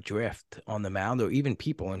like kind of drift on the mound, or even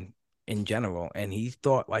people in general. And he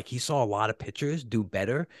thought like he saw a lot of pitchers do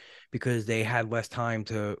better because they had less time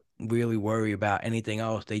to really worry about anything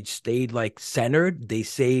else. They stayed like centered. They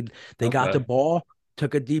got the Okay. ball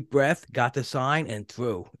took a deep breath, got the sign, and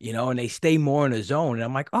threw, and they stay more in the zone. And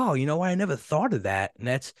I'm like, oh, you know what? I never thought of that. And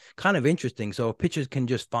that's kind of interesting. So pitchers can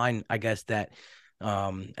just find, I guess, that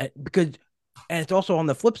because, and it's also on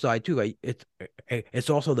the flip side too. Like it's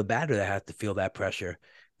also the batter that has to feel that pressure.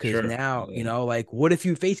 Because now, like, what if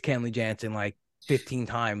you face Kenley Jansen like 15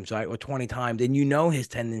 times, right, or 20 times, and his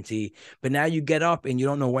tendency, but now you get up and you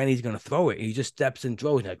don't know when he's going to throw it. He just steps and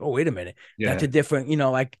throws. Like, oh, wait a minute, that's a different,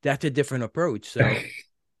 that's a different approach. So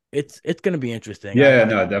it's going to be interesting. Yeah,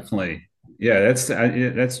 no, definitely. Yeah,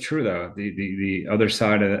 that's true though. The other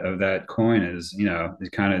side of that coin is,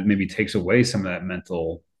 it kind of maybe takes away some of that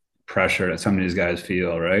mental pressure that some of these guys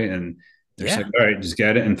feel, right? And they're saying, all right, just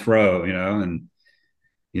get it and throw, and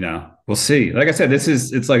we'll see. Like I said,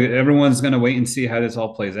 it's like everyone's going to wait and see how this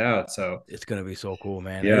all plays out. So it's going to be so cool,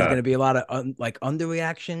 man. Yeah. There's going to be a lot of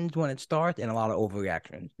underreactions when it starts and a lot of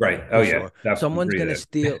overreactions. Right. Oh, yeah. Someone's going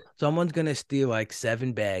to steal like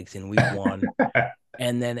 7 bags in week 1.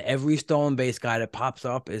 And then every stolen base guy that pops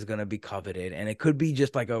up is going to be coveted. And it could be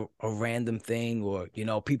just like a random thing or,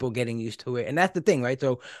 people getting used to it. And that's the thing, right?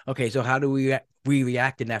 So, okay, so how do we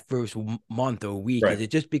react in that first month or week? Right. Is it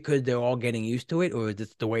just because they're all getting used to it, or is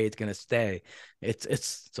it the way it's going to stay?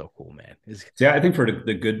 It's so cool, man. Yeah, I think for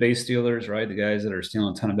the good base stealers, right, the guys that are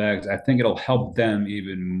stealing a ton of bags, I think it'll help them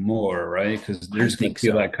even more, right? Because they're just going to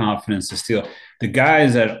feel that confidence to steal. The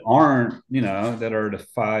guys that aren't, that are the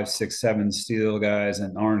 5, 6, 7 steal guys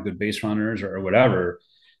and aren't good base runners or whatever,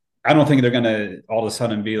 I don't think they're going to all of a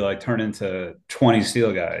sudden be like turn into 20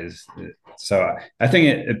 steal guys. So I think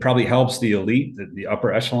it probably helps the elite, the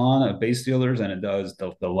upper echelon of base stealers, than it does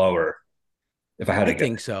the lower. If I had to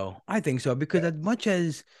think so. I think so, because as much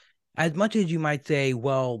as you might say,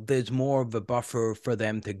 well, there's more of a buffer for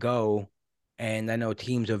them to go. And I know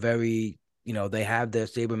teams are very, they have their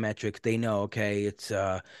sabermetrics. They know, okay, it's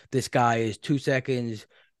this guy is 2 seconds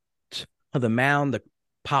of the mound. The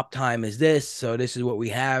pop time is this. So this is what we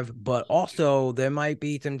have. But also there might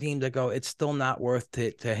be some teams that go, it's still not worth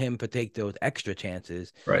it to him to take those extra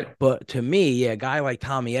chances. Right. But to me, a guy like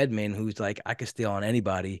Tommy Edman, who's like, I could steal on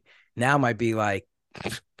anybody, now might be like,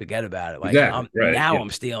 forget about it. Like I'm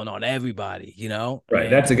stealing on everybody, Right.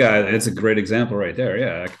 And that's a guy. It's a great example right there.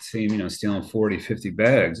 Yeah. I could see him, stealing 40, 50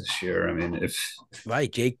 bags this year. I mean,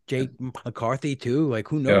 Jake McCarthy too. Like,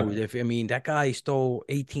 who knows? That guy stole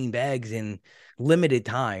 18 bags in limited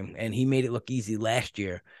time, and he made it look easy last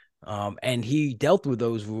year. And he dealt with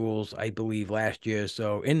those rules, I believe, last year.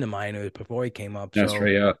 So in the minors before he came up. That's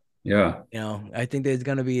right. Yeah. I think there's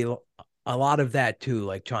going to be a lot of that too,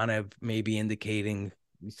 like trying to maybe indicating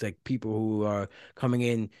it's like people who are coming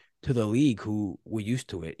in to the league who were used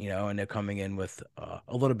to it, and they're coming in with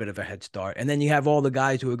a little bit of a head start. And then you have all the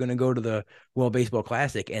guys who are going to go to the World Baseball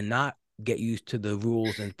Classic and not get used to the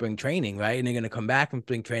rules in spring training, right? And they're going to come back from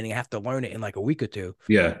spring training, have to learn it in like a week or two.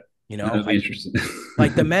 Yeah. Interesting.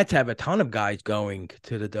 Like the Mets have a ton of guys going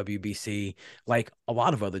to the WBC, like a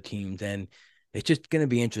lot of other teams. And it's just going to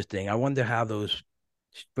be interesting. I wonder how those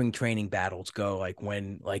spring training battles go, like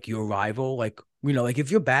when like your rival, like like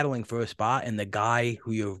if you're battling for a spot and the guy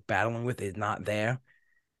who you're battling with is not there,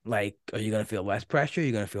 like, are you gonna feel less pressure?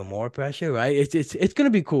 You're gonna feel more pressure, right? It's gonna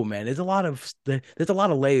be cool, man. There's a lot of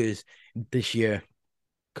layers this year,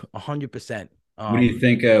 100%. What do you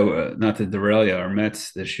think? Not to derail you, our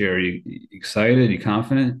Mets this year. Are you excited? Are you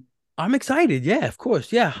confident? I'm excited. Yeah, of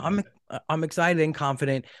course. Yeah, I'm excited and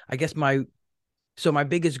confident. I guess my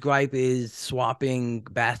biggest gripe is swapping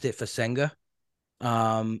Bassett for Senga.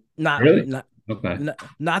 Not really.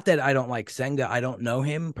 Not that I don't like Senga. I don't know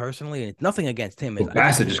him personally, and it's nothing against him. Well,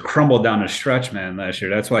 Bassett just crumbled down the stretch, man, last year.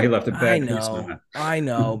 That's why he left it back. I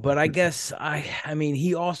know, but I guess I mean,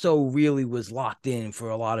 he also really was locked in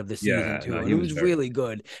for a lot of the season too. He was really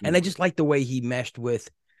good, and I just like the way he meshed with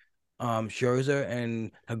Scherzer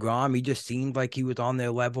and DeGrom. He just seemed like he was on their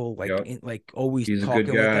level, like always. He's talking a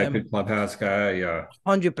good guy, with them. good clubhouse guy, yeah,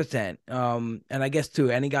 100%. And I guess too,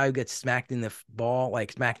 any guy who gets smacked in the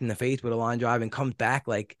face with a line drive and comes back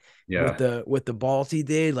with the balls he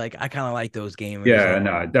did, like I kind of like those gamers. Yeah,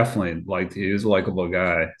 no, I definitely liked. He was a likable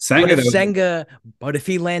guy. But if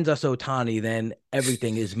he lands us Ohtani, then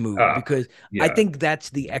everything is moot because I think that's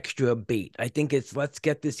the extra bait. I think it's let's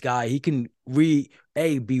get this guy. He can be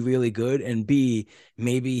really good, and B,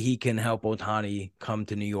 maybe he can help Ohtani come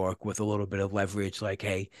to New York with a little bit of leverage. Like,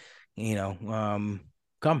 hey, come,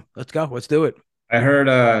 let's go, let's do it. I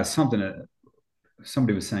heard something that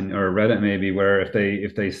somebody was saying, or Reddit maybe, where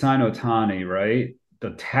if they sign Ohtani, right,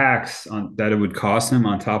 the tax on that it would cost him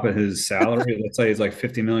on top of his salary, let's say it's like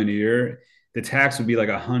 $50 million a year, the tax would be like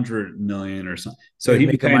 $100 million or something. So he'd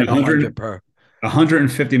be paying 100 per.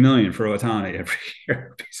 150 million for Otani every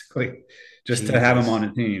year, basically, just to have him on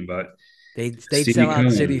Jesus. the team. But They'd sell Stevie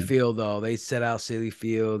out City Cohen, Field though. They set out City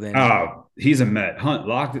Field and oh, he's a Met. Hunt,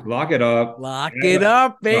 lock it up. lock it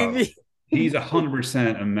up, Oh, baby. he's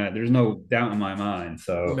 100% a Met. There's no doubt in my mind.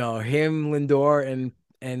 So, No, him, Lindor,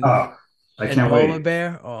 and oh, I and can't Polar wait.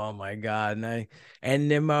 Bear. Oh my God. And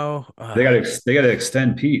Nimmo. They got to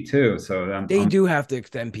extend Pete too. So They do have to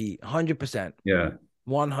extend Pete. 100%. yeah.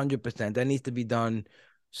 100%. That needs to be done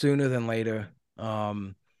sooner than later.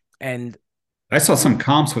 And I saw some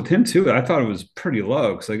comps with him too. I thought it was pretty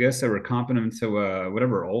low because I guess they were comping him to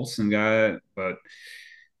whatever Olsen got. But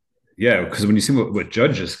yeah, because when you see what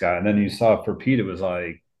Judge just got, and then you saw for Pete, it was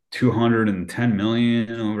like 210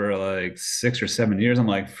 million over like 6 or 7 years. I'm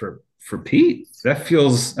like, for Pete, that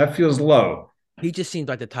feels low. he just seems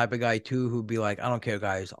like the type of guy too who'd be like, I don't care,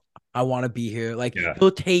 guys. I want to be here. Like Yeah.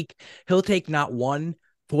 he'll take not one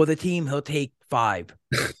for the team, he'll take five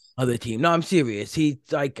of the team. No, I'm serious. He's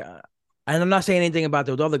like, and I'm not saying anything about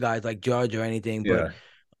those other guys like Judge or anything, but Yeah.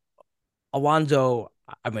 Alonso,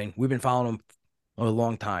 I mean, we've been following him for a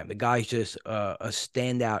long time. The guy's just a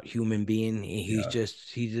standout human being. Yeah.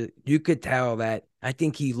 You could tell that I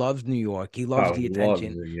think he loves New York. He loves Oh, the loves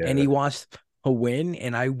attention it. and Yeah. he wants to win.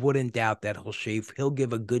 And I wouldn't doubt that he'll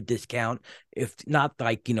give a good discount, if not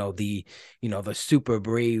like, the super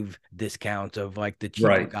brave discounts of like the cheaper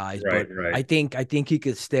Right. guys. Right. But Right. I think he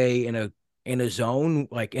could stay in a zone,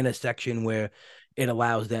 like in a section where it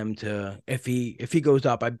allows them to, if he goes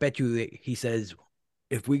up, I bet you that he says,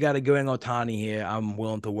 if we got to go in Otani here, I'm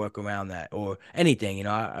willing to work around that or anything.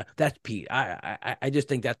 That's Pete. I just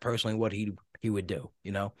think that's personally what he would do.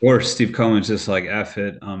 Or Steve Cohen's just like F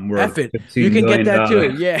it. We're F it. You $15 can get billion. that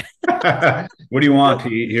too. Yeah, What do you want,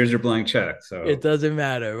 Pete? Here's your blank check. it So doesn't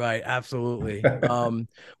matter, right? Absolutely.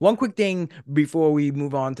 One quick thing before we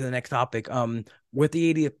move on to the next topic. With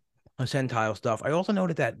the 80th percentile stuff, I also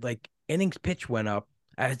noted that like innings pitch went up,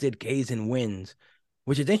 as did Ks and wins,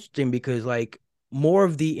 which is interesting because like more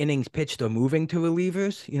of the innings pitched are moving to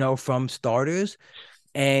relievers, from starters.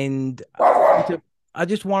 And I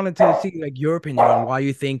just wanted to see like your opinion on why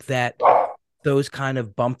you think that those kind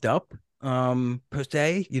of bumped up, per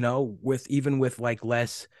se, with like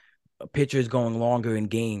less pitchers going longer in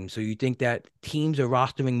games. So you think that teams are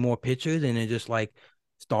rostering more pitchers and they're just like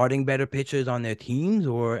starting better pitchers on their teams?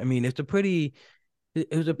 Or I mean, it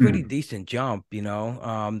was a pretty hmm. decent jump,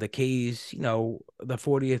 the K's, the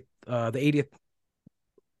 40th, the 80th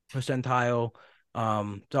percentile.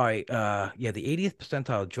 Yeah, the 80th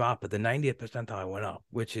percentile dropped, but the 90th percentile went up,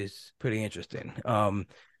 which is pretty interesting.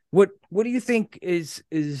 What do you think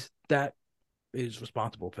that is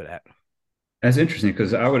responsible for that? That's interesting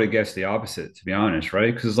because I would have guessed the opposite, to be honest,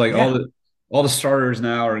 right? Because like Yeah, all the starters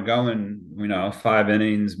now are going, 5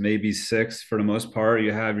 innings, maybe six for the most part.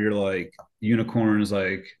 You have your like unicorns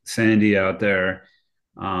like Sandy out there.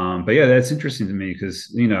 But yeah, that's interesting to me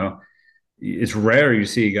because it's rare you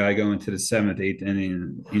see a guy go into the seventh, eighth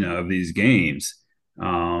inning, of these games. The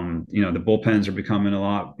bullpens are becoming a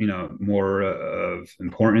lot, more of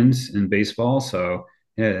importance in baseball. So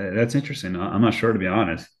yeah, that's interesting. I'm not sure, to be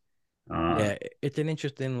honest. Uh, yeah, it's an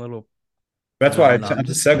interesting little that's why phenomenon. not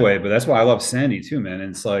to segue, but that's why I love Sandy too, man.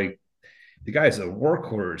 It's like the guy's a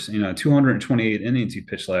workhorse. 228 innings he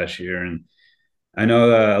pitched last year, and I know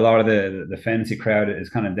a lot of the fantasy crowd is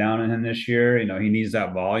kind of down on him this year. He needs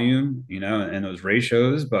that volume, and those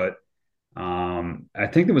ratios. But I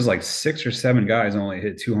think there was like 6 or 7 guys only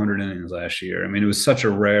hit 200 innings last year. I mean, it was such a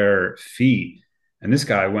rare feat, and this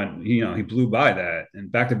guy went, he blew by that,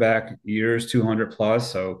 and back to back years 200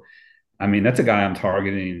 plus. So I mean, that's a guy I'm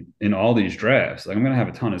targeting in all these drafts. Like, I'm going to have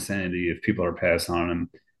a ton of sanity if people are passing on him.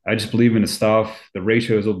 I just believe in the stuff. The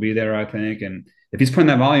ratios will be there, I think. And if he's putting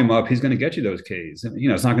that volume up, he's going to get you those Ks.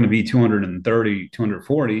 It's not going to be 230,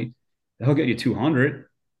 240. He'll get you 200,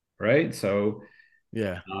 right? So,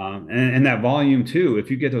 Yeah, and that volume too.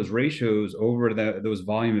 If you get those ratios over those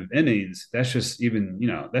volume of innings, that's just even,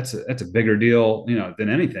 that's a bigger deal, than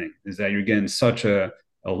anything. Is that you're getting such a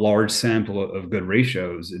large sample of good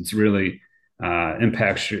ratios. It's really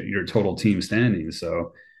impacts your total team standings.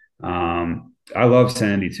 So I love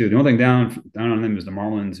Sandy too. The only thing down on them is the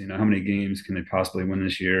Marlins. How many games can they possibly win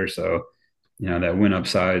this year? So that win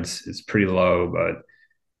upsides is pretty low, but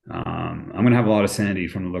I'm gonna have a lot of Sandy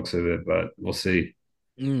from the looks of it, but we'll see.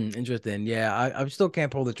 interesting. Yeah, I still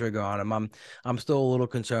can't pull the trigger on him. I'm still a little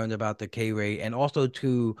concerned about the K rate, and also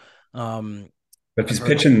too, But if I've he's heard,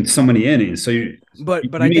 pitching so many innings, so but you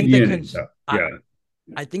I need think the innings. So, yeah,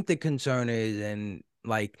 I think the concern is, and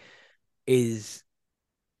like, is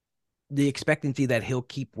the expectancy that he'll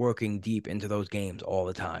keep working deep into those games all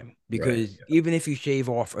the time. Because Right. even if you shave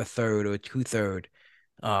off a third or two-third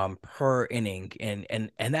per inning,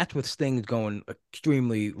 and that's with Sting's going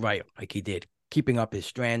extremely right, like he did, keeping up his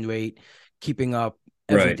strand rate, keeping up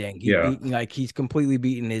Right. everything. Yeah. He's completely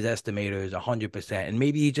beaten his estimators 100%. And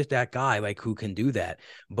maybe he's just that guy like who can do that.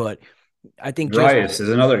 But I think just Rice is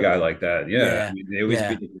another guy like that. Yeah. I yeah, mean, they always yeah.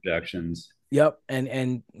 beat the projections. Yep,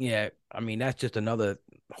 and yeah, I mean that's just another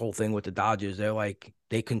whole thing with the Dodgers. They're like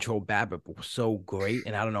they control BABIP so great,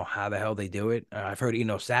 and I don't know how the hell they do it. I've heard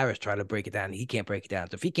Saris try to break it down. He can't break it down.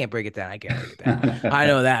 So if he can't break it down, I can't break it down. I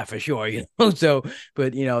know that for sure. So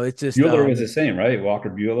but it's just Bueller was the same, right? Walker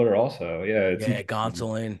Bueller also. Yeah. It's yeah, interesting.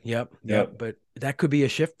 Gonsolin. Yep. Yep. But that could be a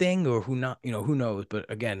shift thing, or who not? Who knows?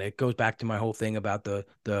 But again, it goes back to my whole thing about the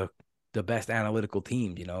best analytical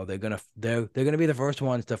teams. They're gonna be the first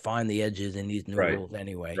ones to find the edges in these new Right. rules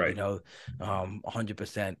anyway. Right.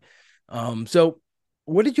 100%. So,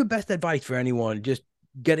 what is your best advice for anyone just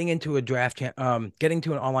getting into a getting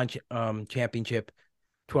to an online championship,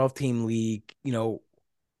 12-team league?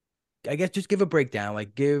 I guess just give a breakdown.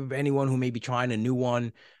 Like give anyone who may be trying a new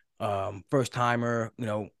one, first timer,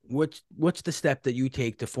 what's the step that you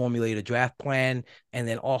take to formulate a draft plan, and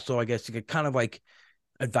then also I guess you could kind of like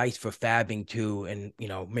advice for fabbing too, and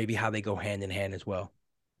maybe how they go hand in hand as well.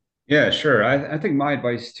 Yeah, sure. I think my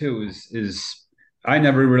advice too is I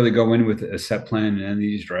never really go in with a set plan in any of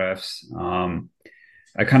these drafts.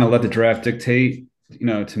 I kind of let the draft dictate,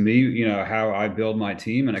 to me, how I build my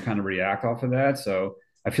team, and I kind of react off of that. So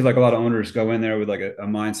I feel like a lot of owners go in there with like a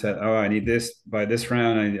mindset, oh, I need this by this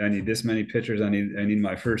round, I need this many pitchers, I need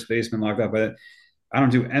my first baseman locked up. But I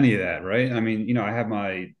don't do any of that, right? I mean, I have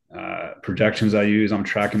my projections I use. I'm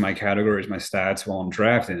tracking my categories, my stats while I'm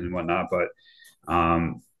drafting and whatnot. But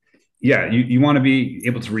yeah, you want to be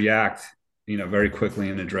able to react, very quickly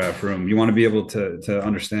in the draft room. You want to be able to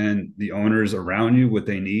understand the owners around you, what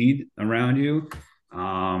they need around you.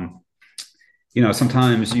 Um,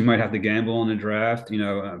 sometimes you might have to gamble in the draft,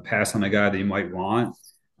 pass on a guy that you might want,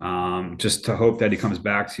 just to hope that he comes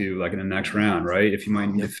back to you like in the next round, right? If you might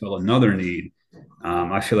need to fill another need.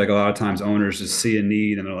 I feel like a lot of times owners just see a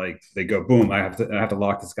need and they go, boom, I have to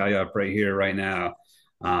lock this guy up right here, right now.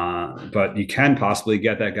 But you can possibly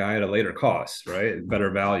get that guy at a later cost, right?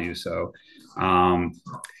 Better value. So,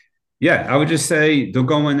 yeah, I would just say don't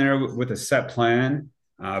go in there with a set plan.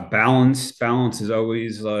 Balance is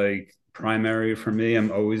always like primary for me.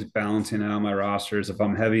 I'm always balancing out my rosters. If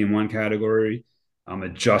I'm heavy in one category, I'm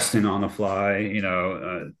adjusting on the fly,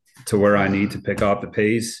 to where I need to pick up the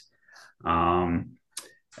pace. Um,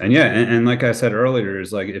 and yeah, and like I said earlier,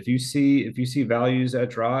 is like if you see values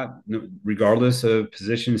that drop, regardless of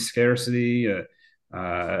position scarcity,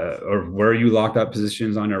 or where you locked up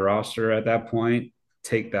positions on your roster at that point,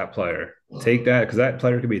 take that player, take that because that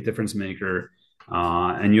player could be a difference maker,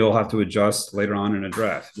 and you'll have to adjust later on in a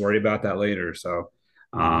draft. Worry about that later. So,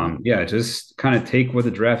 yeah, just kind of take what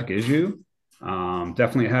the draft gives you.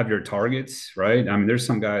 Definitely have your targets, right? I mean, there's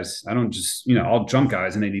some guys I don't just, I'll jump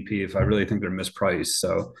guys in ADP if I really think they're mispriced.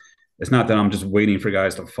 So it's not that I'm just waiting for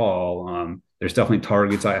guys to fall. There's definitely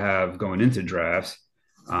targets I have going into drafts.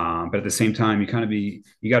 But at the same time, you got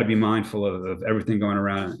to be mindful of everything going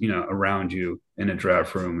around, around you in a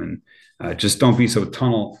draft room, and just don't be so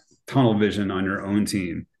tunnel vision on your own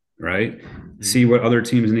team, right? Mm-hmm. See what other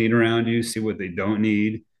teams need around you, see what they don't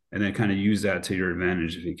need, and then kind of use that to your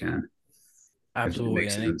advantage if you can. Absolutely.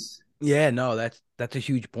 Yeah, no, that's a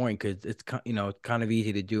huge point because it's kind of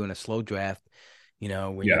easy to do in a slow draft.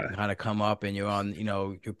 When you kind of come up and you're on,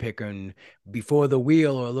 you're picking before the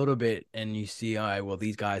wheel or a little bit, and you see, all right, well,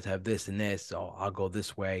 these guys have this and this, so I'll go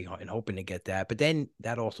this way and hoping to get that. But then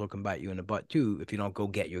that also can bite you in the butt too if you don't go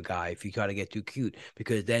get your guy, if you try to get too cute,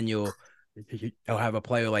 because then you'll have a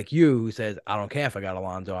player like you who says, I don't care if I got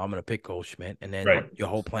Alonso, I'm going to pick Goldschmidt. And then your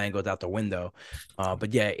whole plan goes out the window.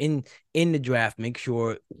 But yeah, in the draft, make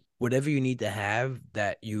sure whatever you need to have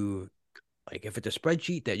that you, like if it's a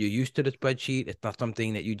spreadsheet that you're used to the spreadsheet, it's not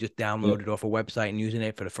something that you just downloaded off a website and using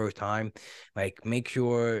it for the first time. Like make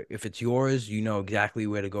sure if it's yours, you know exactly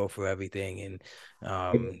where to go for everything,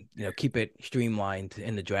 and keep it streamlined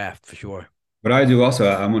in the draft for sure. But I do also,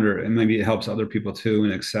 I wonder, and maybe it helps other people too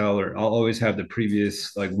in Excel, or I'll always have the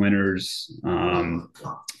previous like winners,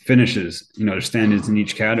 finishes, their standings in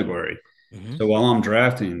each category. Mm-hmm. So while I'm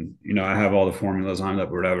drafting, I have all the formulas lined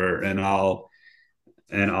up or whatever, and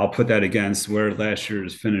I'll put that against where last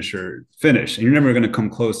year's finished. And you're never going to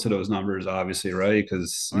come close to those numbers, obviously, right?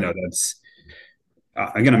 Because,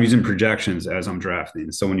 again, I'm using projections as I'm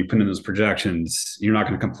drafting. So when you put in those projections, you're not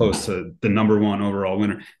going to come close to the number one overall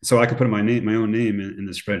winner. So I could put my own name in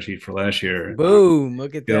the spreadsheet for last year. Boom!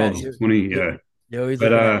 Look at that. Fields 20, yeah. You're always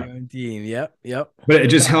But looking at your own team. Yep, yep. but it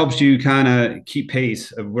just helps you kind of keep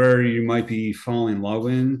pace of where you might be falling low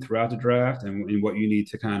in throughout the draft and what you need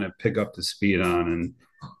to kind of pick up the speed on.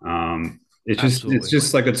 And it's Absolutely.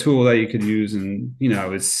 just like a tool that you could use, and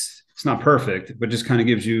it's not perfect, but just kind of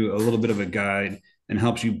gives you a little bit of a guide and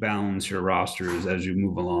helps you balance your rosters as you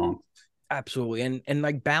move along. Absolutely. And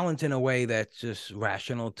like balance in a way that's just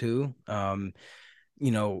rational too. And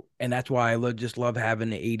that's why I just love having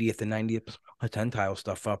the 80th and 90th percentile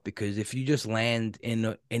stuff up, because if you just land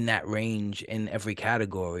in that range in every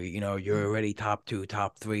category, you're already top 2,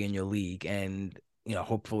 top 3 in your league, and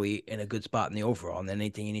hopefully in a good spot in the overall. And then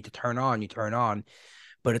anything you need to turn on, you turn on.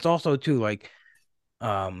 But it's also too like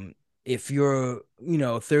if you're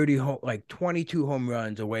 22 home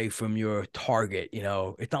runs away from your target,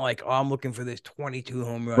 it's not like, oh, I'm looking for this 22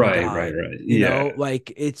 home run guy. Right. Yeah.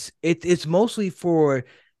 Like it's mostly for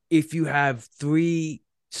if you have 3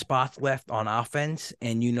 spots left on offense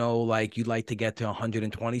and like you'd like to get to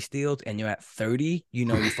 120 steals and you're at 30,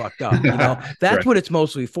 you fucked up. That's right. What it's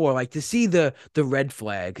mostly for. Like to see the red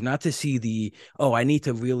flag, not to see the, oh, I need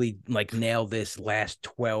to really like nail this last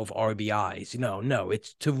 12 RBIs. No,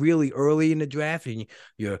 it's to really early in the draft and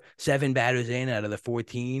you're 7 batters in out of the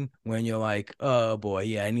 14 when you're like, oh boy,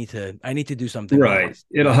 yeah, I need to do something. Right.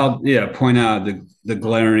 It'll help, point out the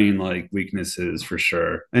glaring like weaknesses for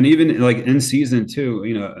sure. And even like in season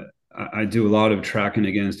 2, I do a lot of tracking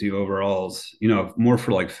against the overalls, more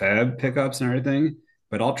for like fab pickups and everything,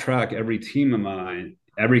 but I'll track every team of mine,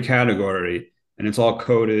 every category, and it's all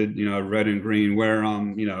coded, red and green, where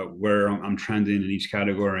I'm trending in each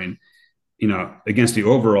category and, against the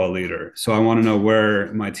overall leader. So I want to know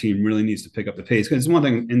where my team really needs to pick up the pace. Because it's one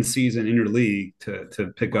thing in season in your league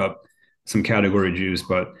to pick up some category juice,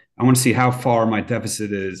 but I want to see how far my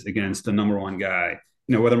deficit is against the number one guy.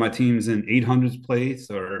 Whether my team's in 800th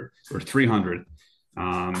place or 300,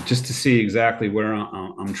 just to see exactly where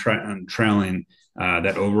I'm trailing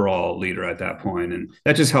that overall leader at that point. And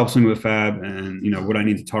that just helps me with fab and, what I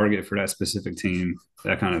need to target for that specific team,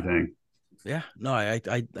 that kind of thing. Yeah, no, I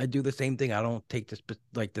do the same thing. I don't take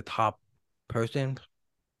like the top person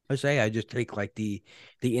per se. I just take like the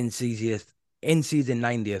in season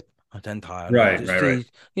 90th percentile. Right.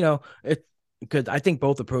 It because I think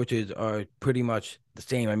both approaches are pretty much the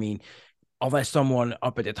same. I mean, unless someone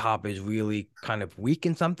up at the top is really kind of weak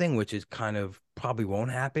in something, which is kind of probably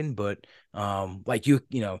won't happen. But like you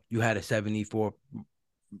had a 74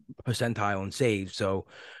 percentile in saves, so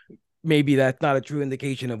maybe that's not a true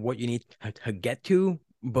indication of what you need to get to.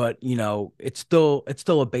 But it's still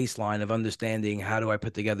a baseline of understanding how do I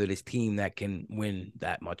put together this team that can win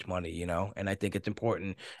that much money, and I think it's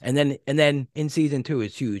important. And then in season 2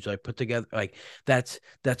 it's huge. Like put together like that's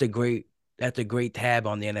a great tab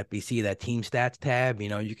on the NFBC, that team stats tab.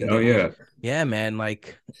 You can yeah, man.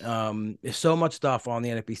 Like there's so much stuff on the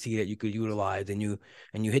NFBC that you could utilize, and you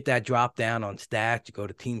hit that drop down on stats, you go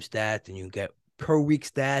to team stats and you get per week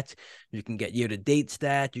stats, you can get year-to-date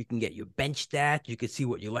stats, you can get your bench stats, you can see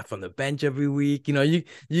what you left on the bench every week.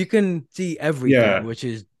 You can see everything, which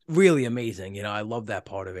is really amazing. I love that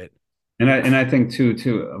part of it. And I think too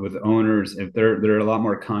with owners, if they're a lot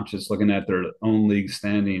more conscious looking at their own league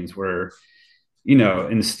standings, where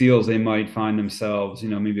in steals they might find themselves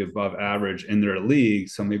maybe above average in their league,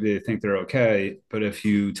 so maybe they think they're okay. But if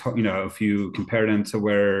you compare them to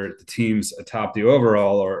where the teams atop the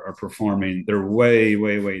overall are performing, they're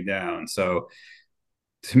way down. So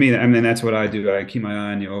to me, I mean, that's what I do. I keep my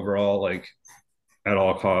eye on the overall, like at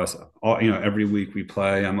all costs. Every week we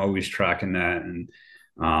play, I'm always tracking that. And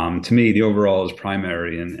to me, the overall is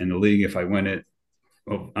primary. And in the league, if I win it,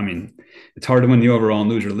 well, I mean, it's hard to win the overall and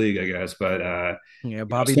lose your league, I guess. But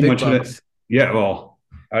Bobby Big Bucks. Well,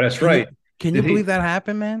 that's right. Can you believe that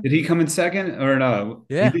happened, man? Did he come in second or no?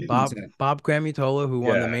 Yeah, Bob Gramutola, who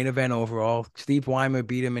won the main event overall. Steve Weimer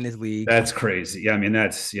beat him in his league. That's crazy. Yeah, I mean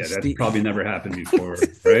that's probably never happened before,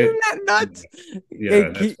 right? Isn't that nuts? Yeah,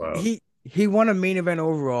 that's wild. He won a main event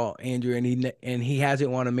overall, Andrew, and he hasn't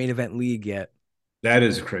won a main event league yet. That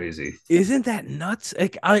is crazy. Isn't that nuts?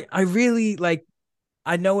 Like I really like.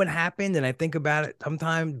 I know it happened and I think about it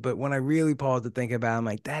sometimes, but when I really pause to think about it, I'm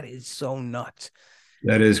like, that is so nuts.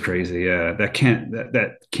 That is crazy. Yeah. That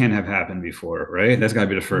can't have happened before, right? That's gotta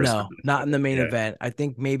be the first. No, not in the main event. I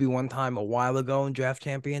think maybe one time a while ago in Draft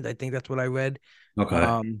Champions. I think that's what I read.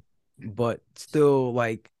 Okay. But still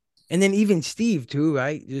like, and then even Steve too,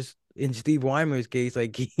 right? Just in Steve Weimer's case,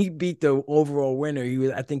 like he beat the overall winner. He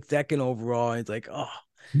was, I think, second overall. And it's like, oh,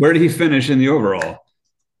 Where did he finish in the overall?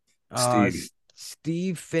 Steve.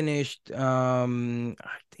 Steve finished, I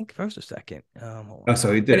think first or second. Hold Oh, on.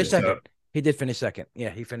 so he Finished did. second. He did finish second. Yeah,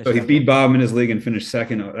 he finished So he second. beat Bob in his league and finished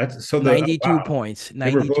second. That's so the 92 wow. points. They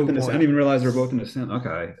were 92 both in the. I points. didn't even realize they were both in the same.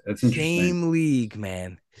 Okay, that's interesting. Same league,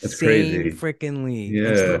 man. That's Same crazy. freaking league.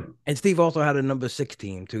 Yeah, And Steve also had a number 6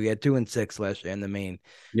 team too. He had 2 and 6 last year in the main.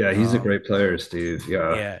 yeah, he's a great player, Steve.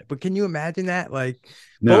 Yeah, Yeah, but can you imagine that? Like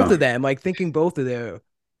no, both of them, like thinking both of their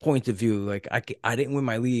points of view. Like I didn't win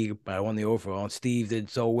my league, but I won the overall. And Steve did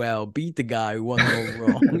so well, beat the guy who won the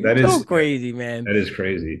overall. that So is crazy, man. that is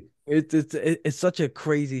crazy. It's such a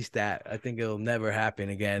crazy stat. I think it'll never happen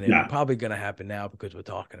again. Nah. It's probably gonna happen now because we're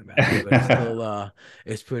talking about it. But it's still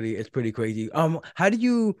it's pretty crazy. How do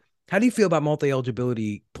you feel about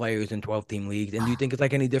multi-eligibility players in 12-team leagues? And do you think it's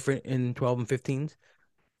like any different in 12 and 15s?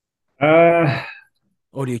 Uh,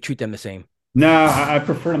 Or do you treat them the same? no, I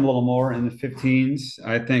prefer him a little more in the 15s.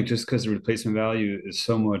 I think just because the replacement value is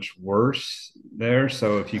so much worse there.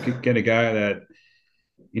 So if you could get a guy that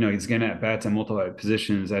he's getting at bats in multiple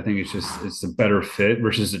positions, I think it's a better fit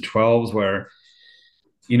versus the 12s where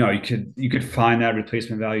you could find that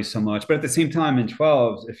replacement value so much. But at the same time, in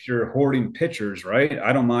 12s, if you're hoarding pitchers, right,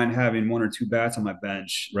 I don't mind having 1 or 2 bats on my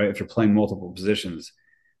bench, right, if you're playing multiple positions.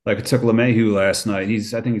 Like it took LeMahieu last night.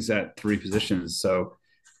 I think he's at 3 positions. So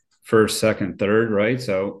first, second, third, right?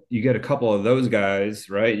 So you get a couple of those guys,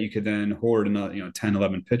 right? You could then hoard another, 10,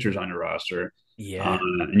 11 pitchers on your roster. Yeah.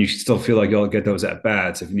 And you still feel like you'll get those at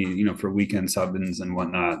bats if you need, for weekend sub-ins and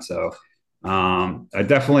whatnot. So I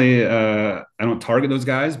definitely, I don't target those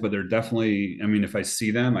guys, but they're definitely, I mean, if I see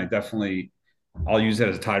them, I'll use that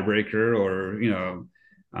as a tiebreaker or,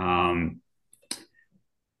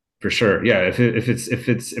 for sure. Yeah. If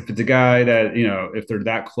it's a guy that, if they're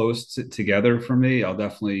that close together for me, I'll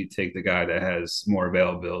definitely take the guy that has more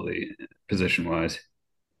availability position wise.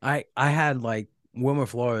 I had like Wilmer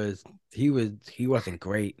Flores, he wasn't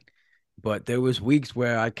great, but there was weeks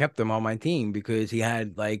where I kept him on my team because he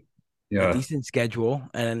had like a decent schedule.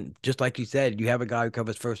 And just like you said, you have a guy who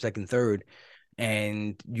covers first, second, third,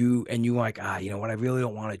 and you like, you know what, I really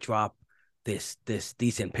don't want to drop this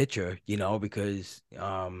decent pitcher, because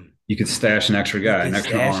you could stash an extra guy, an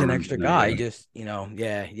extra guy. Just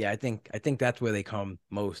yeah. I think that's where they come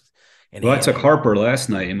most. Well, I took Harper last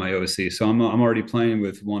night in my OC, so I'm already playing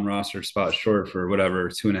with 1 roster spot short for whatever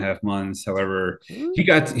 2.5 months. However,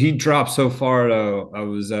 he dropped so far though. I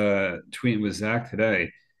was tweeting with Zach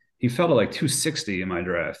today. He fell to like 260 in my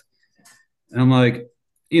draft, and I'm like,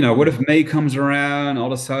 what if May comes around all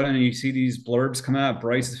of a sudden and you see these blurbs come out?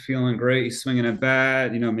 Bryce is feeling great. He's swinging at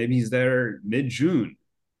bat. Maybe he's there mid-June.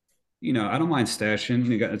 I don't mind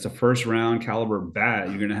stashing. It's a first round caliber bat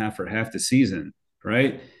you're going to have for half the season,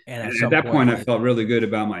 right? And at that point, I felt really good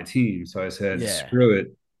about my team. So I said, screw it.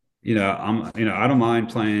 I don't mind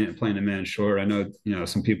playing a man short. I know,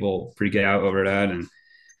 some people freak out over that and,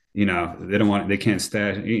 they can't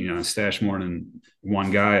stash more than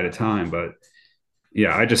 1 guy at a time. But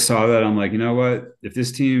yeah, I just saw that. I'm like, you know what? If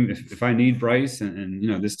this team, if I need Bryce and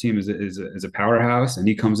this team is a powerhouse and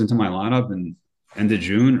he comes into my lineup in end of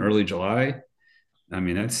June, early July, I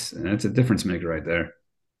mean, that's a difference maker right there.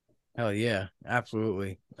 Hell yeah,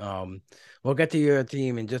 absolutely. We'll get to your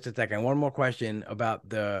team in just a second. One more question about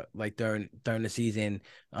during the season.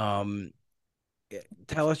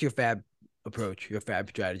 Tell us your fab approach, your fab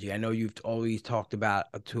strategy. I know you've always talked about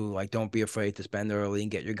don't be afraid to spend early and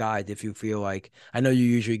get your guys if you feel like. I know you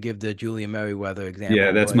usually give the Julian Merriweather example.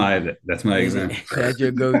 Yeah, that's my example. That's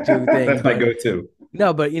your go-to thing. That's my go-to.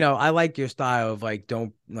 No, but I like your style of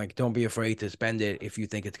don't be afraid to spend it if you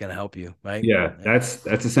think it's gonna help you, right? Yeah, that's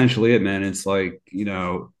essentially it, man. It's like,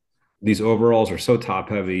 these overalls are so top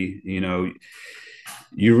heavy, you're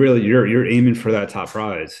aiming for that top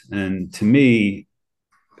prize. And to me,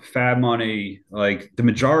 fab money, like the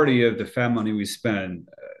majority of the fab money we spend,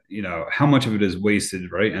 how much of it is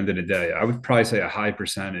wasted, right? End of the day, I would probably say a high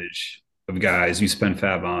percentage of guys you spend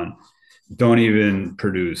fab on don't even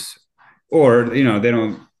produce, or they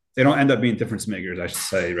don't end up being difference makers, I should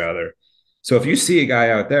say, rather. So if you see a guy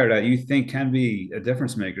out there that you think can be a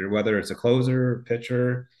difference maker, whether it's a closer,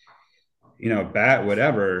 pitcher, bat,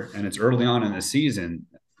 whatever, and it's early on in the season,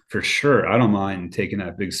 for sure, I don't mind taking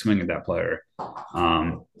that big swing at that player.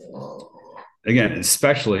 Again,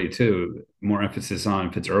 especially too, more emphasis on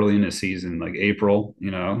if it's early in the season, like April,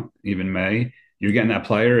 even May, you're getting that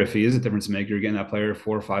player. If he is a difference maker, you're getting that player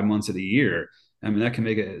 4 or 5 months of the year. I mean, that can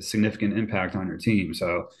make a significant impact on your team.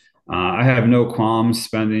 So I have no qualms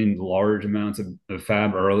spending large amounts of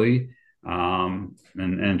fab early.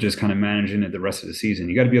 and just kind of managing it the rest of the season.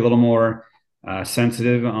 You got to be a little more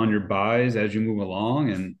sensitive on your buys as you move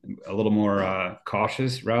along, and a little more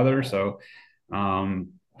cautious rather. So,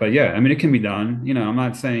 but yeah, I mean, it can be done. I'm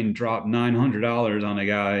not saying drop $900 on a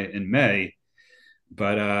guy in May,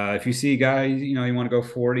 but if you see a guy, you want to go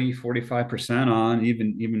 40, 45% on,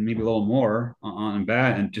 even maybe a little more on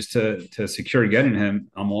bat, and just to secure getting him,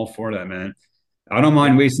 I'm all for that, man. I don't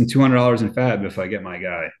mind wasting $200 in fab if I get my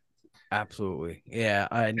guy. Absolutely. Yeah.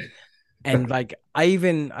 And like I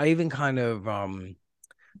even kind of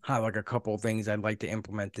have like a couple of things I'd like to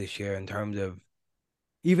implement this year in terms of,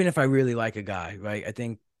 even if I really like a guy, right? I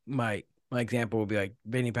think my example would be like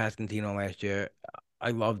Vinny Pasquantino last year.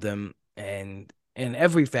 I loved him, and in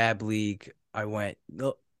every fab league I went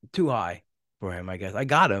too high for him. I guess I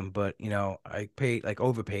got him, but I paid, like,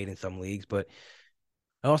 overpaid in some leagues. But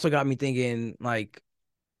it also got me thinking, like,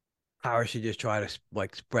 how I should just try to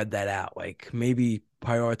like spread that out. Like, maybe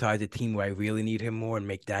prioritize a team where I really need him more and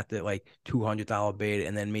make that the like $200 bid,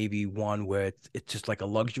 and then maybe one where it's just like a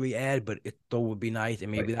luxury ad, but it still would be nice,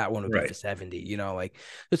 and maybe that one would be for 70. Like,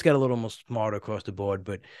 just get a little more smarter across the board.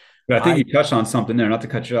 But I think you touched on something there, not to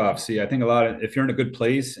cut you off. See, I think if you're in a good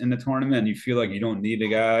place in the tournament and you feel like you don't need a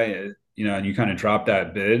guy, and you kind of drop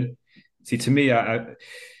that bid. See, to me,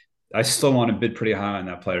 I still want to bid pretty high on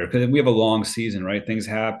that player, because we have a long season, right? Things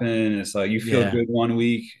happen. It's like you feel good one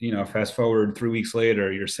week, fast forward 3 weeks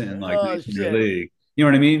later, you're sitting like ninth in your league. You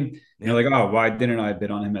know what I mean? You're like, oh, why didn't I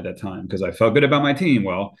bid on him at that time? Because I felt good about my team.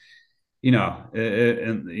 Well,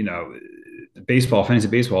 baseball, fantasy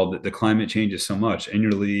baseball, the climate changes so much in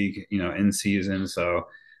your league, in season. So,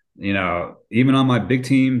 even on my big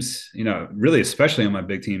teams, really, especially on my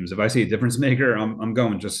big teams, if I see a difference maker, I'm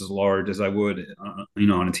going just as large as I would,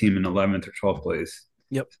 on a team in 11th or 12th place.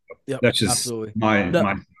 Yep. That's just absolutely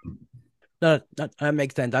my. No, that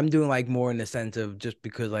makes sense. I'm doing like more in the sense of, just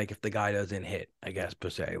because, like, if the guy doesn't hit, I guess, per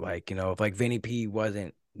se, like, if like Vinny P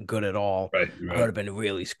wasn't good at all, Right. I would have been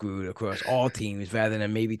really screwed across all teams, rather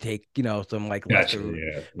than maybe take, some like Gotcha,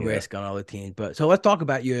 lesser risk on other teams. But so let's talk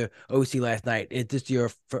about your OC last night. Is this your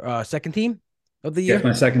second team of the year? Yeah,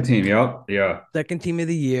 my second team. Yep. Yeah. Second team of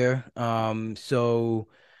the year. So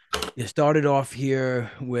you started off here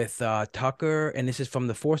with Tucker, and this is from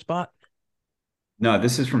the 4 spot. No,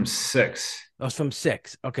 this is from 6. Oh, it's from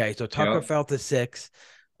 6. Okay, so Tucker fell to 6.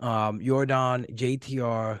 Jordan,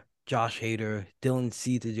 JTR, Josh Hader, Dylan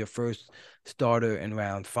Cease is your first starter in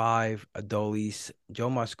round 5. Adolis,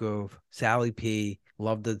 Joe Musgrove, Sally P.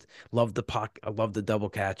 Love the puck. I love the double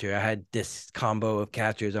catcher. I had this combo of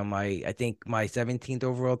catchers on I think my 17th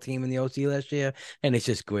overall team in the OC last year, and it's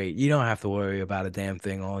just great. You don't have to worry about a damn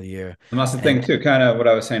thing all year. And that's the thing too, kind of what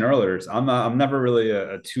I was saying earlier, is I'm never really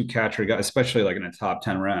a 2 catcher guy, especially like in the top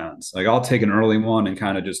 10 rounds. Like, I'll take an early one and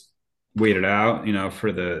kind of just wait it out,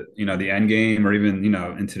 for the end game, or even,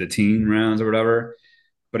 into the teen rounds or whatever.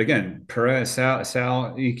 But again, Perez,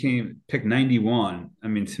 Sal, he pick 91. I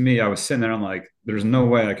mean, to me, I was sitting there, I'm like, there's no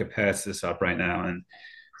way I could pass this up right now.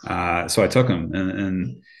 And so I took him,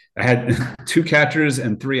 and I had 2 catchers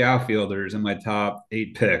and 3 outfielders in my top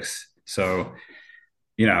 8 picks. So,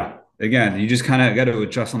 again, you just kind of got to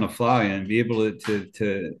adjust on the fly and be able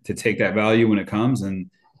to take that value when it comes, and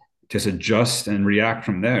just adjust and react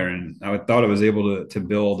from there. And I thought I was able to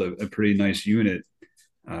build a pretty nice unit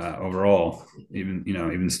overall,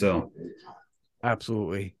 even still.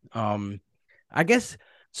 Absolutely. I guess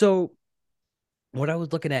so. What I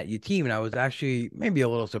was looking at your team, and I was actually maybe a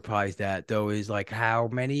little surprised at, though, is like how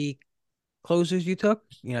many closers you took.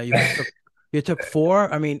 You took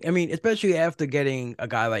 4. I mean, especially after getting a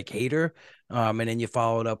guy like Hader, and then you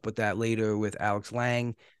followed up with that later with Alex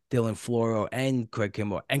Lang, Dylan Floro, and Craig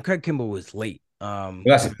Kimbrell. And Craig Kimbrell was late. Well,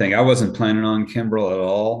 that's the thing. I wasn't planning on Kimbrell at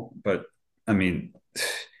all, but I mean,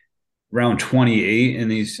 round 28 in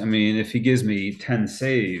these. I mean, if he gives me 10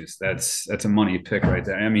 saves, that's a money pick right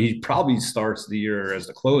there. I mean, he probably starts the year as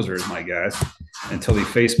the closer, is my guess, until he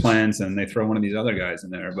face plants and they throw one of these other guys in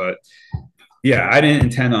there. But yeah, I didn't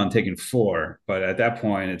intend on taking 4, but at that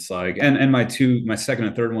point, it's like, and my second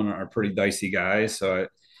and third one are pretty dicey guys. So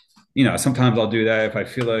sometimes I'll do that if I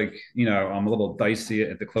feel like, I'm a little dicey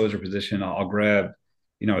at the closer position. I'll grab,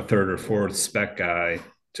 a third or fourth spec guy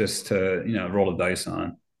just to, roll the dice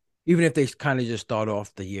on. Even if they kind of just start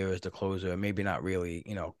off the year as the closer, maybe not really,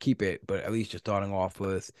 keep it, but at least you're starting off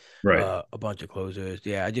with a bunch of closers.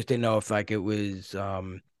 Yeah, I just didn't know if like it was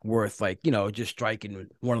worth like, just striking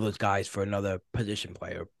one of those guys for another position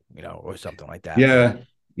player, or something like that.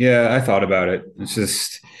 Yeah, I thought about it. It's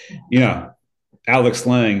just, Alex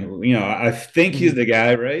Lang, I think he's the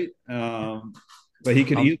guy, right? but he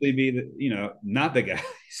could I'm easily be not the guy.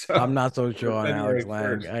 I'm So not so sure for on Alex February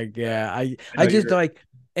Lang. 1st, I I know just you're like,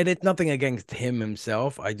 and it's nothing against him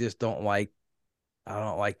himself. I don't like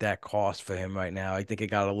that cost for him right now. I think it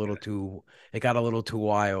got a little too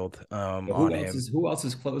wild but on him. who else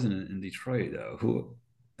is closing in Detroit though?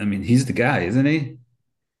 I mean, he's the guy, isn't he?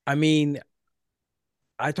 I mean,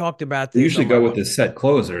 I talked about They this usually on my go with the set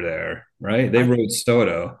closer there, right? They I rode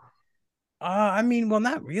Soto. I mean, well,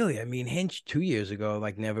 not really. I mean, Hinch 2 years ago,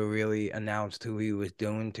 like, never really announced who he was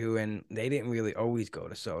doing to, and they didn't really always go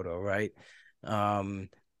to Soto, right? Um,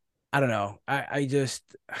 I don't know. I just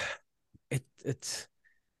it's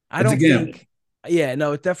I It's a don't gamble. think, yeah,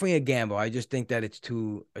 no, it's definitely a gamble. I just think that it's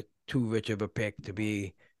too rich of a pick to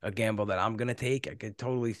be a gamble that I'm gonna take. I could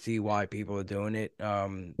totally see why people are doing it. But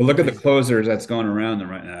look at the Because closers that's going around them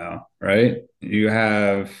right now, right? You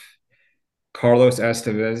have Carlos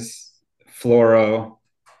Estevez, Floro,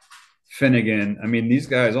 Finnegan. I mean, these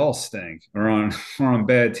guys all stink or on are on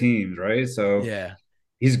bad teams, right? So yeah.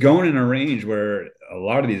 he's going in a range where a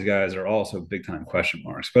lot of these guys are also big time question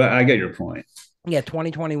marks. But I get your point. Yeah,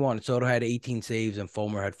 2021, Soto had 18 saves and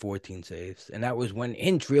Fulmer had 14 saves. And that was when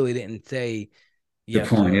Hinch really didn't say Good yes,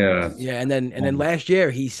 point. sir. Yeah. Yeah, and then last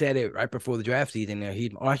year he said it right before the draft season.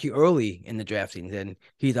 Actually early in the draft season, and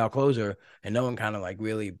he's our closer, and no one kind of like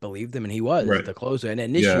really believed him, and he was Right. the closer. And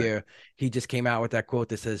then this Yeah. year he just came out with that quote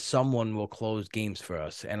that says someone will close games for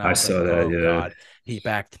us. And I I was like, saw that. oh Yeah. God, he's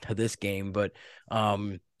back to this game. But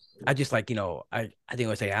I just like, I think I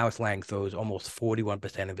would say Alex Lang throws almost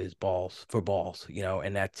 41% of his balls,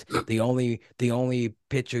 and that's the only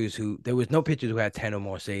pitchers who there was no pitchers who had 10 or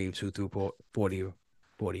more saves who threw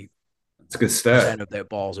 40% It's a good stat. of their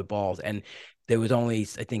balls are balls. And there was only,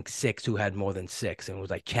 I think, six who had more than six. And it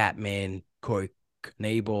was like Chapman, Corey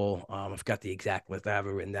Knable. I forgot the exact list. I have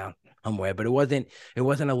it written down somewhere, but it wasn't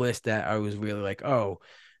a list that I was really like, oh,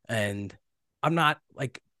 and I'm not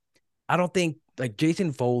like, I don't think like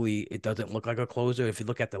Jason Foley, it doesn't look like a closer. If you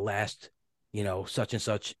look at the last, such and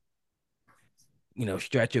such,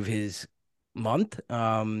 stretch of his month,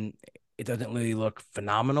 it doesn't really look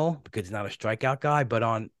phenomenal because he's not a strikeout guy.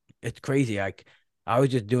 But it's crazy. I was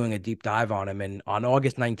just doing a deep dive on him, and on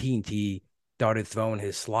August 19th, he started throwing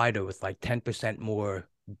his slider with like 10% more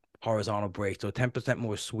horizontal break, so 10%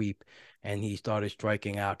 more sweep, and he started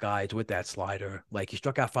striking out guys with that slider. Like, he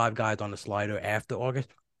struck out 5 guys on the slider after August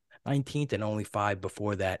 19th and only 5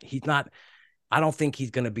 before that. I don't think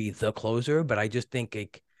he's going to be the closer, but I just think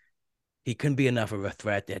he couldn't be enough of a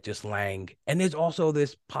threat that just Lang. And there's also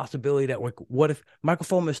this possibility that, like, what if Michael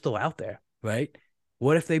Fulmer is still out there, right?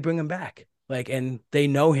 What if they bring him back? Like, and they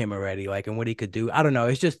know him already, like, and what he could do. I don't know.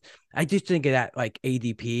 I just think of that, like,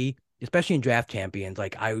 ADP, especially in draft champions.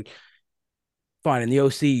 Like, fine, in the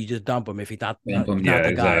OC, you just dump him if he's not, Bump 'em. not Yeah.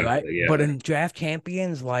 the guy, right? Exactly. But Yeah. in draft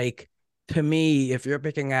champions, like, to me, if you're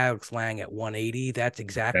picking Alex Lang at 180, that's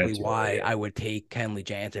exactly That's why right. I would take Kenley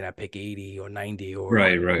Jansen at pick 80 or 90, or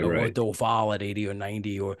Right. Right. or Right. Doval at 80 or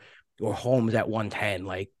 90, or Holmes at 110.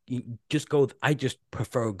 Like, you just go. I just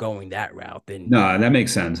prefer going that route than, No, that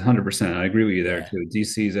makes sense. 100%. I agree with you there yeah. too.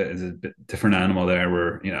 DC is a bit different animal there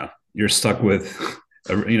where, you're stuck with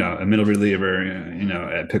a middle reliever,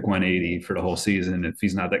 at pick 180 for the whole season if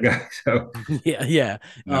he's not that guy. So, Yeah, yeah.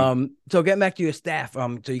 you know, So getting back to your staff,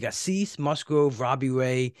 so you got Cease, Musgrove, Robbie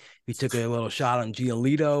Ray. We took a little shot on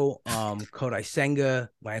Giolito, Kodai Senga,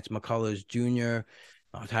 Lance McCullers Jr.,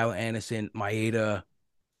 Tyler Anderson, Maeda,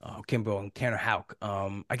 Kimbrel, and Tanner Houck.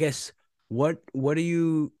 I guess what are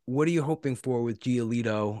you hoping for with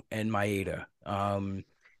Giolito and Maeda?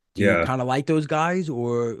 Do you yeah, kind of like those guys,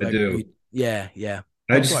 or I like, do. yeah, yeah.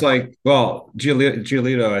 I Oh, just good. like, well,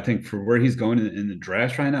 Giolito, I think for where he's going in the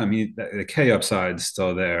draft right now, I mean, the K upside's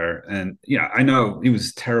still there. And yeah, I know he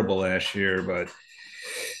was terrible last year, but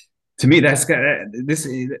to me,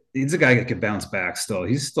 he's a guy that could bounce back still.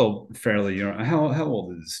 He's still fairly young. How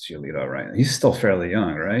old is Giolito, right? He's still fairly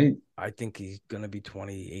young, right? I think he's gonna be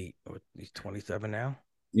 28, or he's 27 now.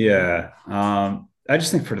 Yeah. I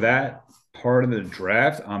just think for that part of the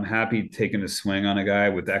draft, I'm happy taking a swing on a guy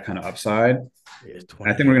with that kind of upside. Yeah, it's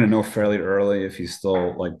I think we're 28. going to know fairly early if he's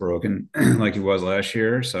still like broken like he was last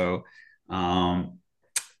year. So, um,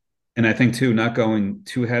 and I think too, not going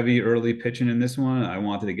too heavy early pitching in this one. I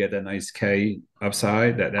wanted to get that nice K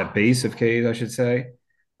upside, that base of Ks, I should say.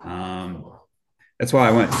 Um, that's why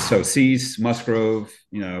I went. So Cease, Musgrove,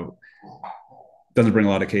 doesn't bring a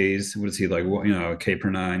lot of Ks. What is he like? A K per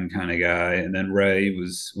nine kind of guy. And then Ray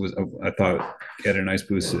was I thought had a nice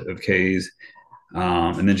boost of Ks.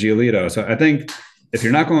 And then Giolito. So I think if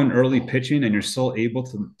you're not going early pitching and you're still able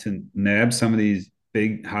to nab some of these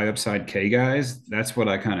big high upside K guys, that's what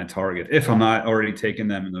I kind of target if I'm not already taking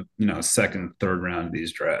them in the second, third round of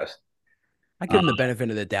these drafts. I give him the benefit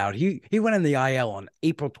of the doubt. He went in the IL on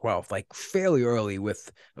April 12th, like fairly early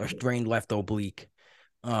with a strained left oblique.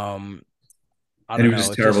 I And he don't was know.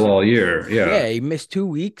 just It's just terrible all year. yeah, Yeah. he missed 2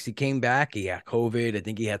 weeks. He came back. He had COVID. I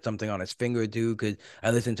think he had something on his finger too. Because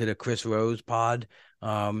I listened to the Chris Rose pod,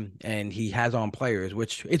 and he has on players,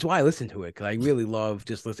 which it's why I listen to it because I really love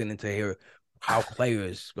just listening to hear how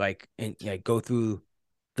players go through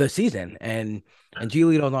the season. And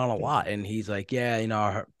Giolito's on a lot, and he's like, yeah,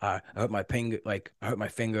 I hurt my finger, I hurt my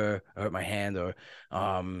finger, I hurt my hand, or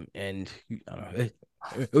and I don't know,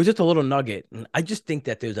 it was just a little nugget. And I just think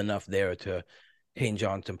that there's enough there to hinge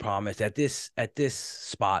on some promise at this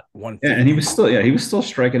spot. Yeah, and 150. he was still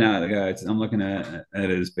striking out the guys. I'm looking at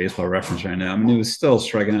his baseball reference right now. I mean, he was still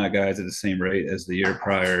striking out guys at the same rate as the year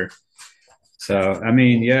prior. So, I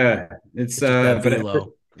mean, yeah, it's It's just that but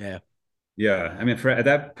velo. Yeah. yeah, I mean, for at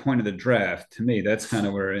that point of the draft, to me, that's kind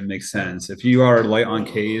of where it makes sense. If you are light on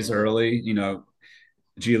K's early,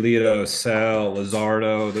 Giolito, Sell,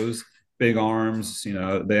 Luzardo, those big arms,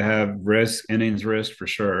 they have innings risk for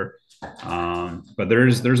sure. But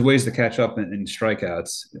there's ways to catch up in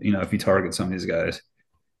strikeouts, if you target some of these guys.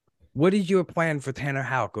 What is your plan for Tanner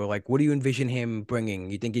Houck, or like what do you envision him bringing?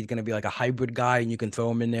 You think he's gonna be like a hybrid guy, and you can throw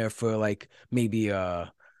him in there for like maybe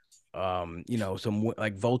some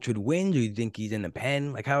like vultured wins, or you think he's in the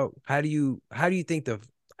pen? Like how do you think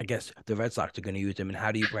I guess the Red Sox are going to use him, and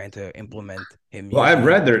how do you plan to implement him Well, I've using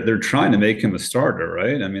read him? they're trying to make him a starter,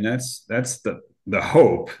 right? I mean, that's the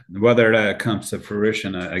hope. Whether that comes to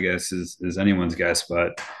fruition, I guess is anyone's guess.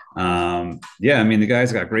 But yeah, I mean, the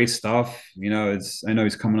guy's got great stuff. I know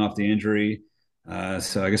he's coming off the injury,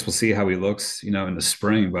 so I guess we'll see how he looks, in the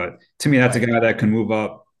spring. But to me, that's a Right. guy that can move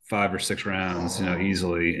up 5 or 6 rounds,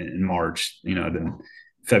 easily in March. Then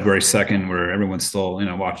February 2nd, where everyone's still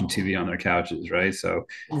watching TV on their couches, right? So.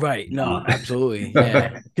 Right. No, Uh, absolutely.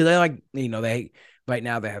 Yeah. Because I like, they right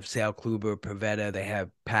now they have Sale Kluber, Pavetta, they have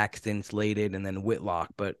Paxton slated, and then Whitlock.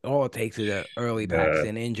 But all it takes is an early uh,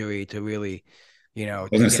 Paxton injury to really, I was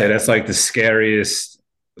gonna take it say out. that's like the scariest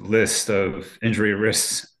list of injury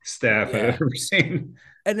risk staff I've Yeah. ever seen.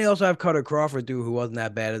 And they also have Cutter Crawford too, who wasn't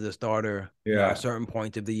that bad as a starter, at Yeah, certain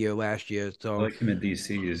points of the year last year. I So like him in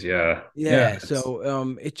DCs. Yeah, yeah. yeah,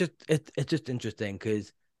 so it's just interesting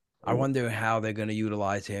because I wonder how they're going to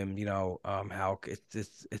utilize him. How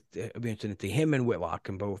it'll be interesting to see him and Whitlock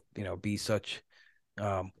can both be such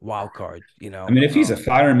wild cards. I mean, if he's a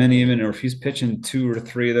fireman even, or if he's pitching 2 or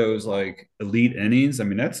 3 of those like elite innings, I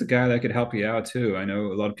mean, that's a guy that could help you out too. I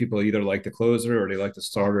know a lot of people either like the closer or they like the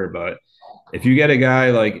starter, but if you get a guy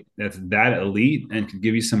like that's that elite and can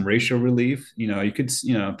give you some ratio relief, you could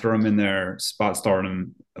throw him in there, spot start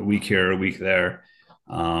him a week here, a week there.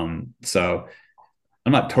 So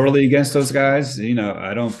I'm not totally against those guys.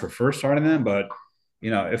 I don't prefer starting them, but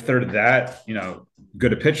if they're that,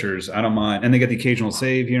 good at pitchers, I don't mind. And they get the occasional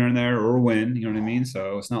save here and there or win, you know what I mean?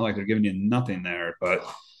 So it's not like they're giving you nothing there. But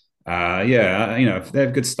yeah, if they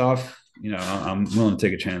have good stuff, I'm willing to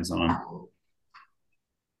take a chance on them.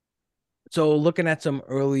 So looking at some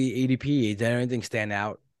early ADP, did anything stand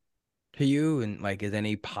out to you? And like, is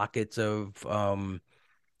any pockets of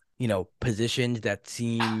positions that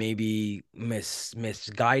seem maybe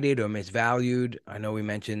misguided or misvalued? I know we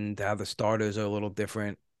mentioned how the starters are a little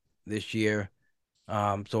different this year,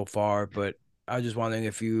 so far, but I was just wondering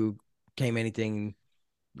if you came anything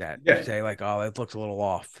that you Yeah, say like, oh, it looks a little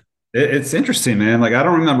off. it's interesting, man. Like I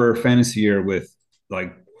don't remember a fantasy year with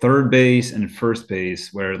like third base and first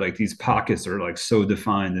base where like these pockets are like so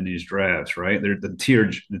defined in these drafts, right? They're the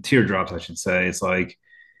teardrops, I should say. It's like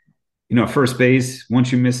first base,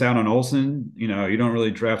 once you miss out on Olson, you don't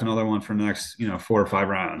really draft another one for the next, 4 or 5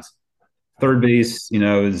 rounds. Third base,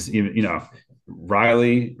 is even,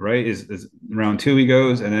 Riley, right? Is round 2 he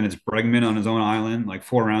goes, and then it's Bregman on his own island, like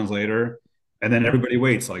 4 rounds later. And then everybody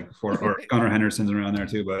waits like or Gunnar Henderson's around there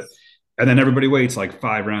too, and then everybody waits like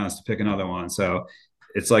 5 rounds to pick another one. So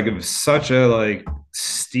it's like it was such a like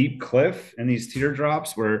steep cliff in these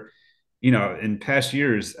teardrops where in past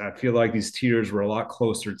years, I feel like these tiers were a lot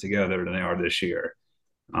closer together than they are this year.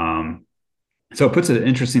 Um, so it puts an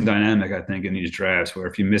interesting dynamic, I think, in these drafts where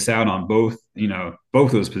if you miss out on both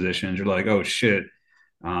those positions, you're like, oh shit.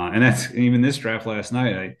 And that's even this draft last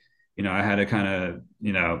night. I had to kind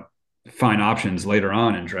of, find options later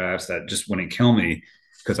on in drafts that just wouldn't kill me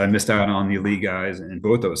because I missed out on the elite guys in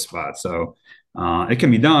both those spots. So it can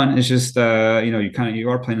be done. It's just you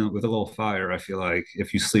are playing with a little fire. I feel like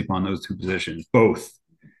if you sleep on those two positions, both,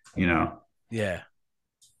 you know. Yeah,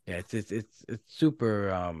 yeah, it's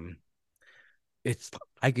super. it's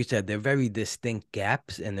like you said, they're very distinct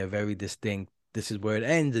gaps, and they're very distinct. This is where it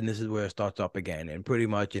ends, and this is where it starts up again. And pretty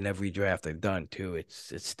much in every draft they've done too, it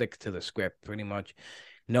sticks to the script pretty much.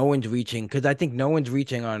 No one's reaching, because I think no one's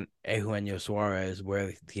reaching on Eugenio Suarez,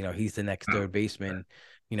 where he's the next third baseman.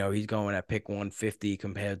 He's going at pick 150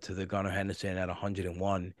 compared to the Gunnar Henderson at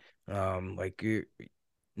 101. Like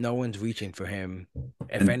no one's reaching for him.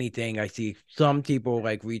 If anything, I see some people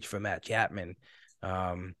like reach for Matt Chapman.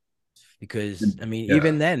 Because I mean, Yeah.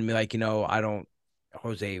 even then, like, I don't,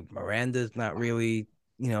 Jose Miranda's not really,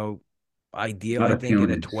 ideal. Not I think in a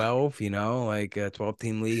appealing. 12, like a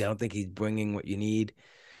 12-team league, I don't think he's bringing what you need.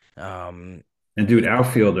 And dude,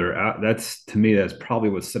 outfielder, that's to me, that's probably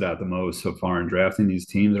what stood out the most so far in drafting these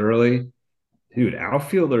teams early. Dude,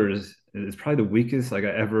 outfielder is probably the weakest like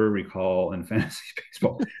I ever recall in fantasy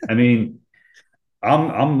baseball. I mean,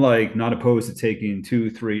 I'm like not opposed to taking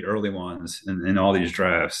 2, 3 early ones in all these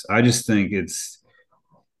drafts. I just think it's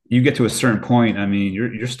you get to a certain point. I mean,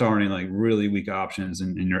 you're starting like really weak options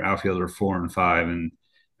in your outfielder 4 and 5. And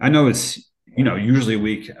I know it's usually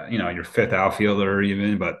weak, your fifth outfielder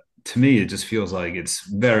even, but to me it just feels like it's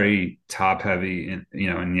very top heavy in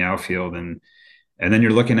the outfield. And then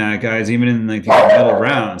you're looking at guys even in like the middle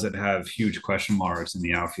rounds that have huge question marks in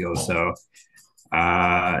the outfield. So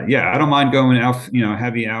yeah, I don't mind going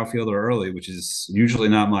heavy outfielder early, which is usually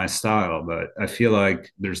not my style, but I feel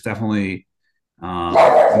like there's definitely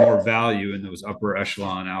more value in those upper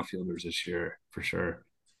echelon outfielders this year for sure.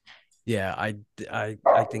 Yeah,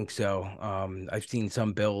 I think so. I've seen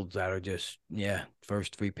some builds that are just,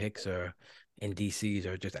 first 3 picks are in DCs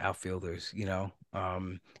are just outfielders.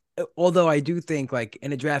 Although I do think like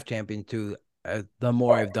in a draft champion too, the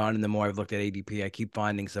more I've done and the more I've looked at ADP, I keep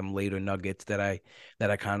finding some later nuggets that I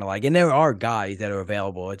kind of like. And there are guys that are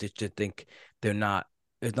available. I just think there's not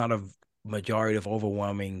a majority of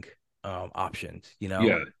overwhelming options,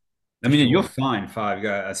 Yeah. I for mean, you'll sure. find 5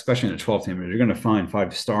 guys, especially in the 12 team. You're going to find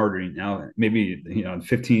 5 starting now. Maybe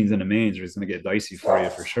 15s in the mains are just going to get dicey for you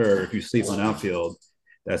for sure. If you sleep on outfield,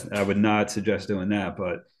 I would not suggest doing that.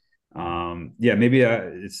 But yeah, maybe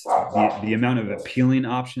it's the amount of appealing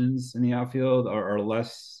options in the outfield are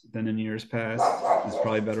less than in years past. Is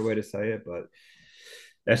probably a better way to say it. But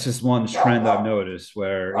that's just one trend I've noticed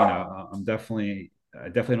where I definitely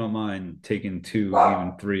don't mind taking 2,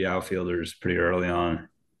 even 3 outfielders pretty early on.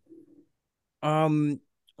 Um,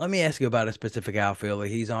 Let me ask you about a specific outfielder.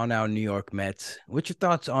 He's on our New York Mets. What's your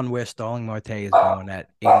thoughts on where Starling Marte is going at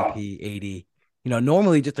ADP 80?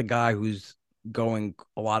 Normally just a guy who's going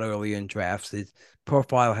a lot earlier in drafts. His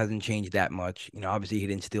profile hasn't changed that much. Obviously he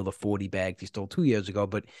didn't steal the 40 bags he stole 2 years ago,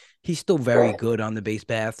 but he's still very good on the base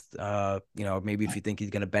path. Maybe if you think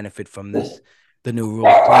he's going to benefit from the new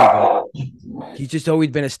rules too, but he's just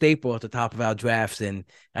always been a staple at the top of our drafts, and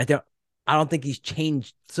I don't think he's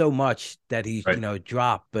changed so much that he's Right.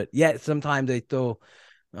 dropped. But yet sometimes they still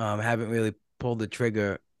haven't really pulled the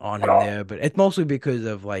trigger on him there. But it's mostly because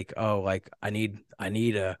of like, oh, like I need an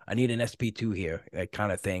SP2 here, that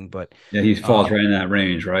kind of thing. But Yeah, he falls um right in that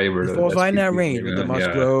range, right? Where he the falls right in that SPPs range are with the going. Yeah,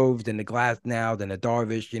 Musgroves and the Glass now, then the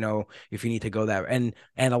Darvish, if you need to go that, and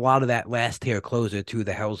a lot of that last tier closer to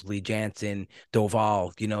the Helsley, Jansen,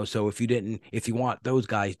 Doval. So if you want those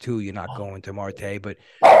guys too, you're not going to Marte. But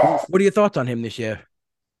what are your thoughts on him this year?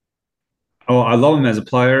 oh, I love him as a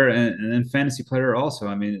player and then fantasy player also.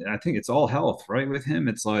 I mean, I think it's all health, right? With him,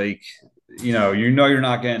 it's like you're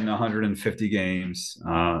not getting 150 games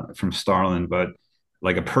from Starlin, but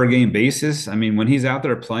like a per game basis. I mean, when he's out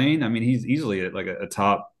there playing, I mean, he's easily like a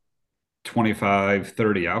top 25,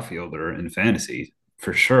 30 outfielder in fantasy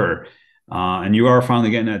for sure. And you are finally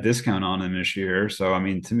getting that discount on him this year. So, I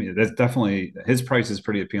mean, to me, that's definitely his price is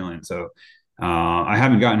pretty appealing. So, I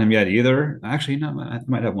haven't gotten him yet either. Actually, no, I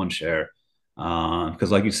might have one share.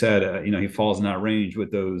 Because, like you said, he falls in that range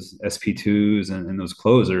with those SP2s and those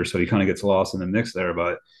closers. So he kind of gets lost in the mix there.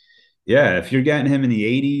 But yeah, if you're getting him in the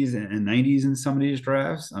 80s and 90s in some of these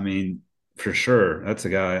drafts, I mean, for sure, that's a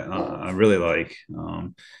guy I really like.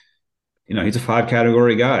 He's a 5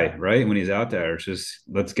 category guy, right? When he's out there, it's just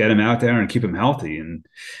let's get him out there and keep him healthy, and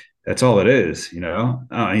that's all it is.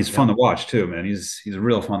 And he's fun Yep. to watch too, man. He's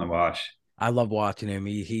real fun to watch. I love watching him.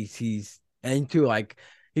 He's and too, like,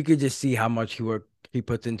 you could just see how much work he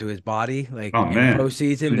puts into his body. Like Oh in the man,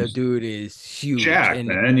 postseason, the dude's dude is huge jacked, and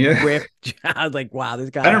man. Yeah, ripped. I was like, wow, this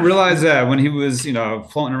I guy. didn't realize that when he was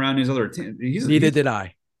floating around these other teams. Neither did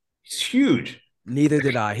I. He's huge. Neither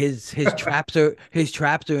did I. His traps are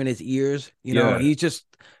in his ears. Yeah,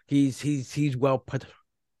 He's well put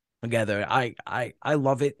together. I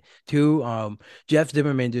love it too. Jeff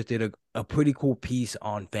Zimmerman just did a pretty cool piece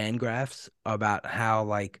on Fangraphs about how,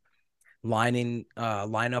 like,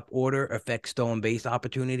 lineup order affects stolen base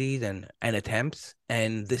opportunities and attempts.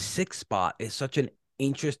 And the sixth spot is such an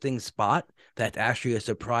interesting spot that's actually a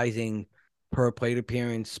surprising per plate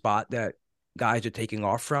appearance spot that guys are taking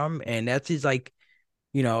off from. And that's his like,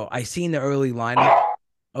 I seen the early lineup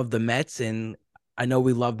of the Mets, and I know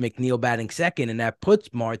we love McNeil batting second, and that puts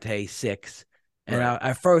Marte sixth. And Right.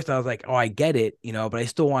 at first I was like, oh, I get it, but I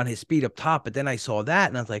still want his speed up top. But then I saw that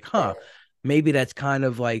and I was like, huh, maybe that's kind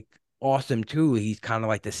of like awesome too. He's kind of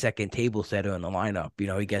like the second table setter in the lineup.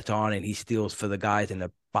 He gets on and he steals for the guys in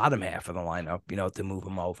the bottom half of the lineup, to move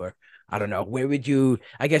him over. I don't know.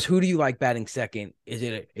 I guess, who do you like batting second? Is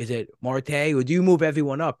it Marte, or do you move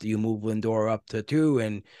everyone up? Do you move Lindor up to 2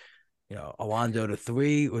 and Alonso to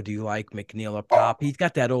 3, or do you like McNeil up top? He's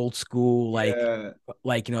got that old school, Yeah.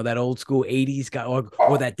 that old school 80s guy,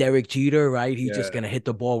 or that Derek Jeter, right? He's just Yeah. gonna hit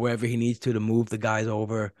the ball wherever he needs to move the guys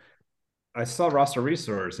over. I saw Roster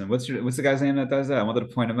Resource, and what's the guy's name that does that? I wanted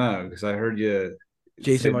to point him out because I heard you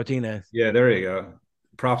Jason say, Martinez. yeah, there you go.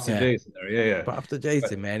 Props to Yeah. Jason there. Yeah, yeah. Props to But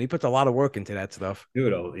Jason, man. He puts a lot of work into that stuff.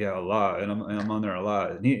 dude, yeah, a lot, and I'm on there a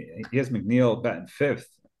lot. And he has McNeil batting fifth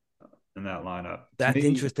in that lineup. To That's me,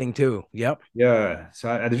 interesting too. Yep. yeah. So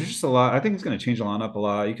there's just a lot. I think it's going to change the lineup a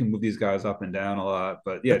lot. You can move these guys up and down a lot,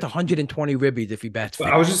 but yeah. That's 120 ribbies if he bats But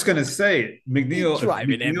I was fifth. just going to say, He's McNeil, if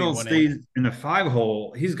driving McNeil everyone in. stays in the 5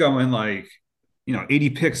 hole, he's going like 80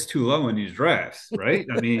 picks too low in these drafts, right?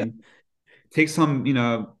 I mean, take some,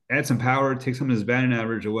 add some power, take some of his batting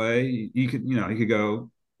average away. He could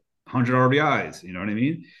go 100 RBIs. You know what I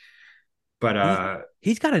mean? But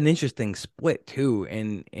He's got an interesting split too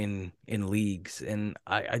in leagues, and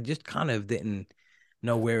I just kind of didn't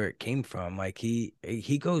know where it came from. Like he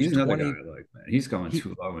goes he's another guy 20. I like, man. He's going He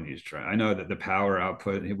too low when he's trying. I know that the power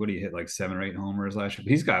output, what he hit like 7 or 8 homers last year, but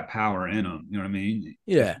he's got power in him. You know what I mean?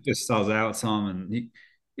 If Yeah. he just sells out some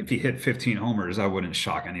if he hit 15 homers, I wouldn't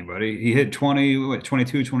shock anybody. He hit 20,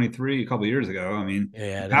 22, 23 a couple years ago. I mean, the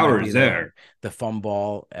Yeah, that might power be is the there. the fun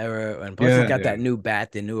ball era, and plus he's Yeah, got yeah. that new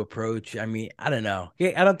bat, the new approach. I mean, I don't know.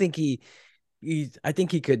 I don't think I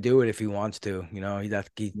think he could do it if he wants to.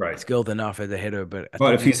 He's Right. skilled enough as a hitter, but I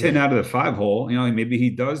But think if just he's hitting out of the 5 hole, maybe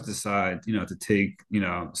he does decide, to take,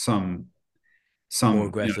 more some,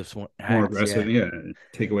 aggressive more hacks. aggressive, Yeah. yeah,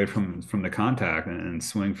 take away from the contact and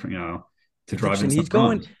swing for, to It's drive in interesting. some He's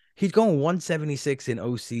going runs. he's going 176 in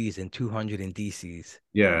OCs and 200 in DCs.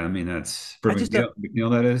 Yeah, I mean that's for I just don't.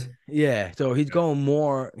 McNeil, that is. Yeah, so he's Yeah. going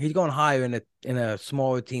more. He's going higher in a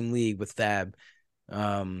smaller team league with Fab.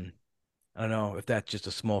 Um, I don't know if that's just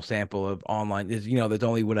a small sample of online. There's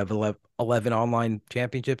only whatever 11 online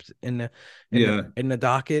championships Yeah. in the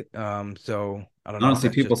docket. So I don't know if Honestly,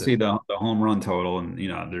 that's people just see the home run total and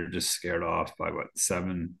they're just scared off by what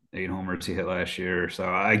 7, 8 homers he hit last year. So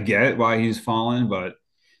I get why he's fallen, but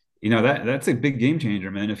that's a big game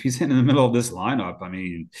changer, man. If he's hitting in the middle of this lineup, I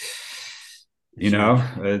mean, it's huge.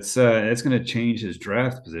 it's going to change his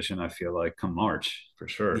draft position. I feel like come March for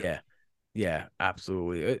sure. Yeah, yeah,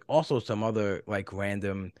 absolutely. Also, some other like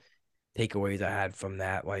random takeaways I had from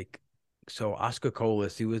that, like, so Oscar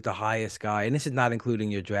Colas, he was the highest guy, and this is not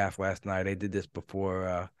including your draft last night. I did this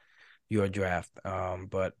before your draft.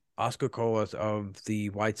 But Oscar Colas of the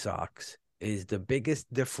White Sox is the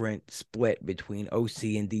biggest different split between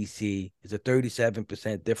OC and DC. Is a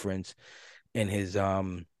 37% difference in his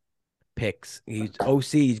picks. He's OC,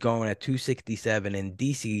 he's going at 267 and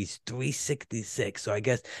DC's 366. So I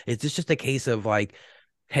guess it's just a case of like,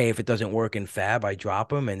 hey, if it doesn't work in Fab, I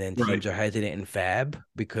drop him, and then Right. teams are hesitant in Fab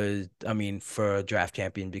because, I mean, for a draft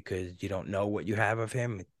champion, because you don't know what you have of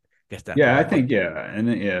him. I guess that's Yeah, I why. But think and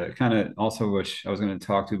then, yeah, kind of also which I was going to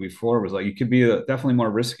talk to before was like you could be definitely more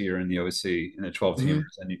riskier in the OC in the 12 teamers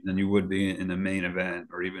Mhm. than you would be in the main event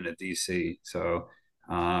or even at DC. So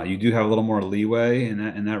you do have a little more leeway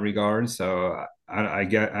in that regard. So I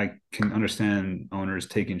can understand owners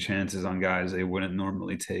taking chances on guys they wouldn't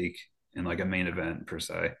normally take in like a main event per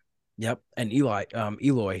se. Yep. And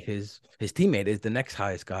Eloy, his teammate, is the next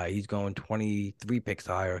highest guy. He's going 23 picks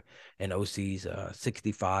higher, and OC's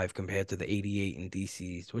 65 compared to the 88 in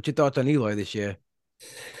DC's. What's your thoughts on Eloy this year?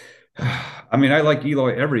 I mean, I like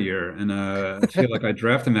Eloy every year, and I feel like I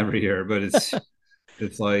draft him every year, but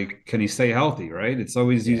it's like, can he stay healthy, right? It's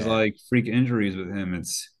always these Yeah. like freak injuries with him.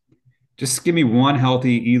 It's just give me one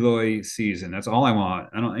healthy Eloy season. That's all I want.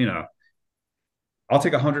 I don't, I'll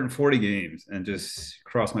take 140 games and just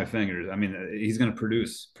cross my fingers. I mean, he's going to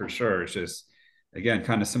produce for sure. It's just, again,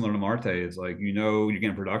 kind of similar to Marte. It's like, you're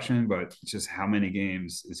getting production, but it's just how many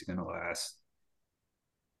games is he going to last?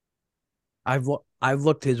 I've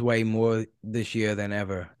looked his way more this year than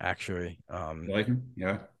ever, actually. You like him?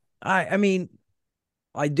 Yeah. I mean,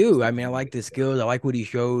 I do. I mean, I like the skills. I like what he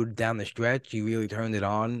showed down the stretch. He really turned it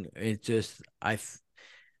on. It's just I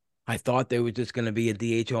thought they were just going to be a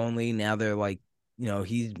DH only. Now they're like,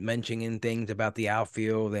 he's mentioning things about the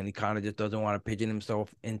outfield, and he kind of just doesn't want to pigeon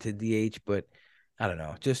himself into DH. But I don't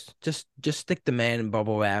know. Just stick the man in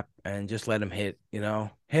bubble wrap and just let him hit.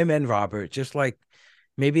 Him and Robert. Just like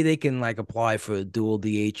maybe they can like apply for a dual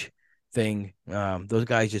DH thing. Those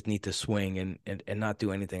guys just need to swing and not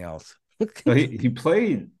do anything else. So he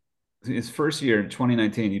played his first year in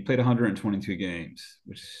 2019. He played 122 games,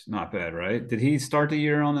 which is not bad, right? Did he start the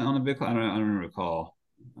year on the big? I don't recall.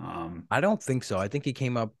 I don't think so. I think he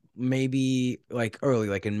came up maybe like early,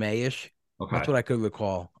 like in Mayish. That's Okay. what I could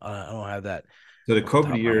recall. I don't have that So the off the top of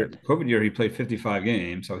my head. COVID year, he played 55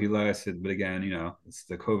 games. So he lasted, but again, it's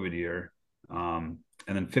the COVID year. And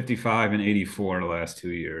then 55 and 84 in the last 2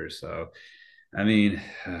 years. So, I mean,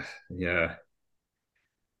 yeah,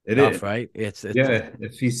 it is. Tough, right? It's Yeah,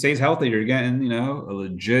 if he stays healthy, you're getting, a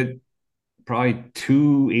legit probably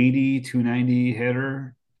 280, 290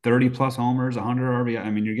 hitter, 30 plus homers, 100 RBI. I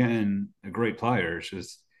mean, you're getting a great player. It's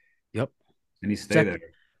just, yep. and he stay there.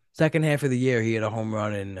 Second second half of the year, he had a home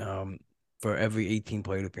run in for every 18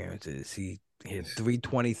 plate appearances. He hit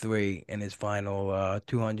 323 in his final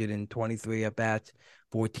 223 at bats,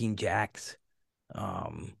 14 jacks,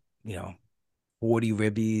 um, you know, 40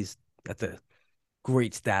 ribbies. That's a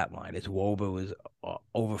great stat line. His WOBA was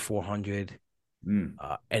over 400. Mm.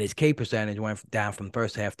 And his K percentage went down from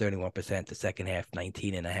first half 31% to second half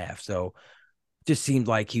 19 and a half. So just seemed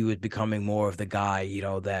like he was becoming more of the guy,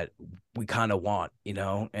 that we kind of want,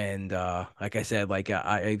 and like I said, like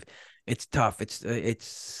it's tough.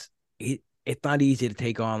 It's not easy to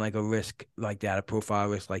take on like a risk like that, a profile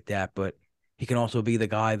risk like that, but he can also be the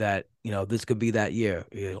guy that, this could be that year.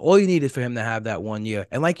 All you need is for him to have that 1 year.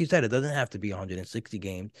 And like you said, it doesn't have to be 160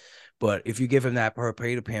 games, but if you give him that per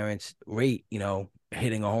plate appearance rate,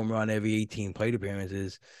 hitting a home run every 18 plate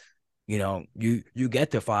appearances, you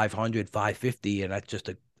get to 500, 550, and that's just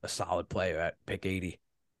a solid player at pick 80.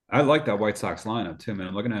 I like that White Sox lineup too, man.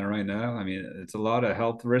 I'm looking at it right now. I mean, it's a lot of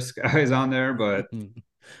health risk guys on there, but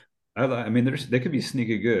I mean, they could be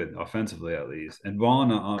sneaky good offensively at least. And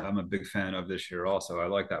Vaughn, I'm a big fan of this year also. I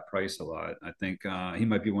like that price a lot. I think he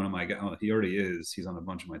might be one of my guys. Oh, he already is. He's on a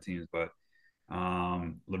bunch of my teams, but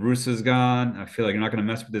La Russa's gone. I feel like you're not going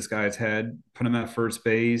to mess with this guy's head. Put him at first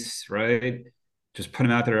base, right? Just put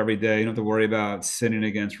him out there every day. You don't have to worry about sitting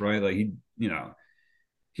against, right? Like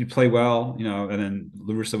he'd play well, and then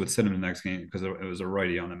La Russa would sit him in the next game because it was a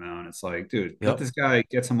righty on the mound. It's like, dude, let Yep. this guy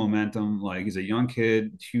get some momentum. Like he's a young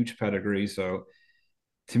kid, huge pedigree. So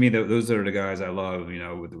to me, those are the guys I love,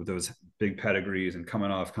 with those big pedigrees and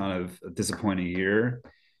coming off kind of a disappointing year.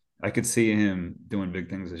 I could see him doing big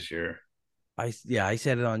things this year. I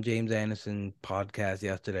said it on James Anderson podcast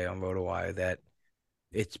yesterday on RotoWire that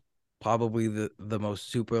it's probably the most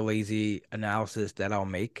super lazy analysis that I'll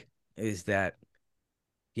make is that,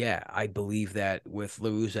 yeah, I believe that with La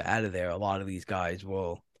Russa out of there, a lot of these guys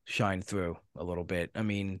will shine through a little bit. I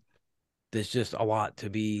mean, there's just a lot to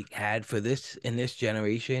be had for this in this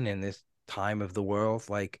generation and this time of the world.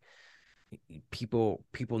 Like people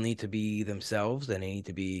need to be themselves, and they need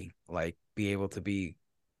to be able to be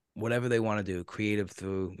whatever they want to do, creative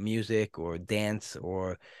through music or dance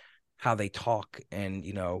or how they talk. And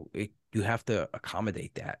you have to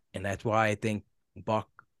accommodate that. And that's why I think Buck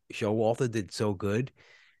Showalter did so good,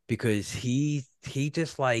 because he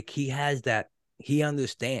just like he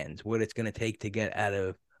understands what it's going to take to get out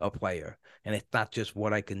of a player. And it's not just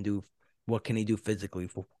what can he do physically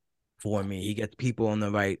for me. He gets people in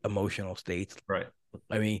the right emotional states. Right.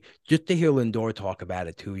 I mean, just to hear Lindor talk about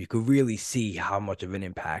it too, you could really see how much of an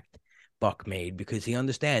impact Buck made, because he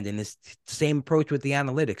understands. And it's the same approach with the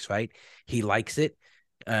analytics, right? He likes it,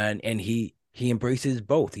 and he embraces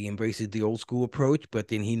both. He embraces the old school approach, but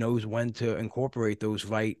then he knows when to incorporate those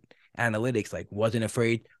right analytics. Like wasn't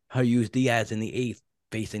afraid to use Diaz in the eighth,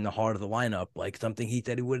 facing the heart of the lineup, like something he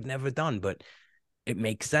said he would have never done, but it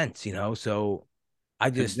makes sense, So I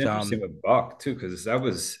It's just interesting with Buck too, because that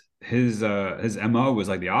was his MO was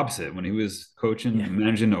like the opposite when he was yeah, coaching,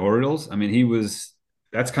 managing the Orioles. I mean,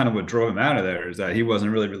 that's kind of what drove him out of there, is that he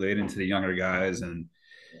wasn't really relating to the younger guys, and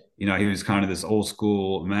he was kind of this old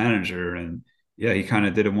school manager. And yeah, he kind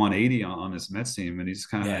of did a 180 on this Mets team, and yeah,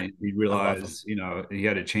 he I love him. realized he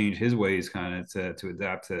had to change his ways kind of to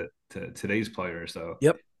adapt to today's players. So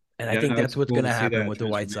Yep. And I yeah, think no, that's it's what's cool going to to see happen that with the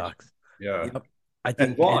White transformation. Sox. Yeah. Yep. I And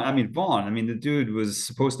think Vaughn, it, I mean, Vaughn, I mean, the dude was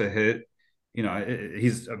supposed to hit,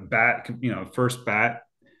 he's a bat, first bat.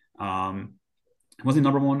 Um, Was he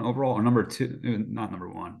number one overall or number two? Not number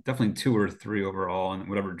one. Definitely two or three overall in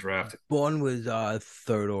whatever draft. Bourne was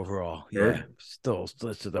third overall. Yeah, Third? still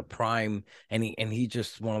this is the prime, and he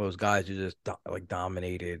just one of those guys who just like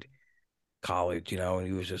dominated college, and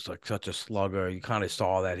he was just like such a slugger. You kind of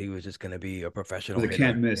saw that he was just going to be a professional Was a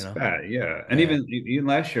can't hitter, miss bat, yeah. And Yeah. even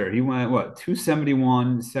last year, he went what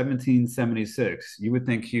 271, 1776. You would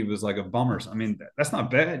think he was like a bummer. I mean, that's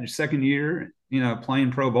not bad. Your second year,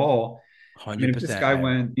 playing pro ball. I mean, if this 100%, guy man.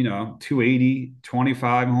 went, 280,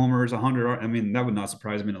 25 homers, 100, I mean, that would not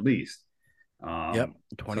surprise me in the least. Yep,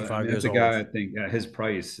 So I 25 mean, that's years a guy old. I think his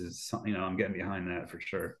price is something, I'm getting behind that for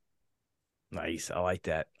sure. Nice. I like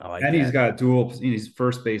that. I like And he's that. got dual, he's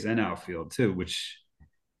first base and outfield too, which,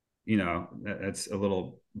 that's a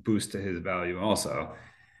little boost to his value also.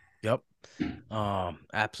 Yep.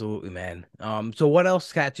 Absolutely, man. So what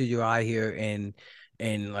else catches your eye here in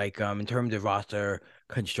like in terms of roster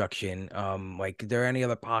construction? Like, are there any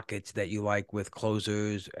other pockets that you like with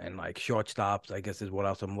closers and like shortstops? I guess is what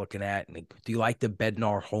else I'm looking at. Like, do you like the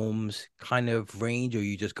Bednar Holmes kind of range, or are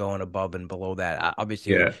you just going above and below that?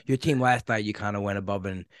 Obviously, Yeah. your team last night, you kind of went above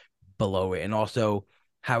and below it. And also,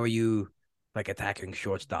 how are you like attacking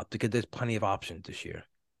shortstop? Because there's plenty of options this year.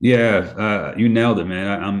 Yeah, you nailed it,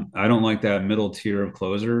 man. I don't like that middle tier of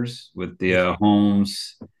closers with the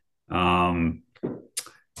Holmes. Um,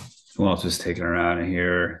 who else is taking her out of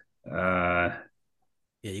here?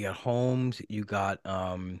 Yeah, you got Holmes, you got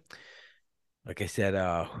like I said,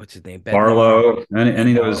 what's his name? Bednar Barlow, any and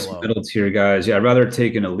of those Barlow. middle tier guys. Yeah, I'd rather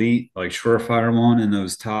take an elite, like surefire one in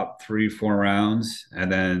those top 3, 4 rounds,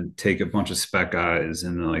 and then take a bunch of spec guys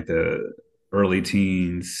in like the early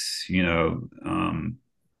teens.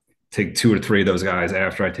 Take two or three of those guys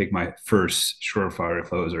after I take my first surefire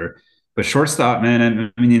closer. But shortstop,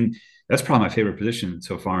 man, I mean, that's probably my favorite position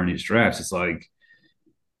so far in these drafts. It's like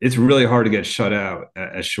it's really hard to get shut out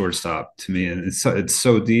at shortstop to me, and it's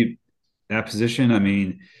so deep that position. I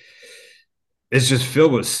mean, it's just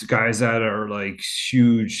filled with guys that are like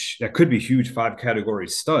huge, that could be huge five category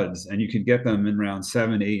studs, and you could get them in round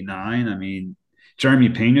 7, 8, 9. I mean, Jeremy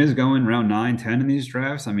Pena is going round 9, 10 in these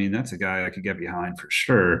drafts. I mean, that's a guy I could get behind for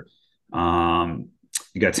sure. Um,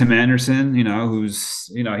 you got Tim Anderson, who's,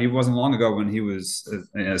 he wasn't long ago when he was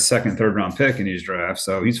a second, third round pick in these drafts.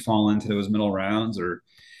 So he's fallen into those middle rounds or,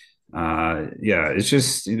 yeah, it's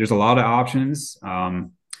just, there's a lot of options.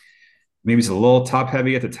 Maybe it's a little top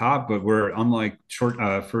heavy at the top, but we're unlike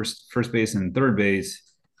first base and third base.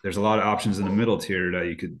 There's a lot of options in the middle tier that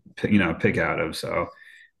you could pick out of. So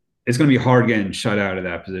it's going to be hard getting shut out of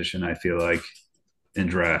that position. I feel like in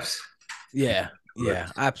drafts. Yeah,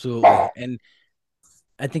 yeah, absolutely. And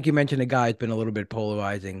I think you mentioned a guy who's been a little bit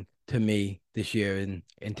polarizing to me this year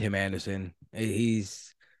in Tim Anderson.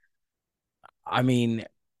 I mean,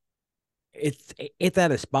 it's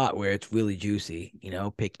at a spot where it's really juicy,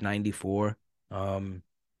 pick 94. Um,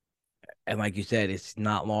 and like you said, it's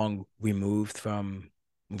not long removed from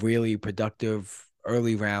really productive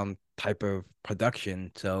early round type of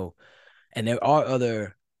production. So, and there are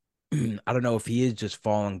other I don't know if he is just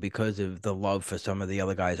falling because of the love for some of the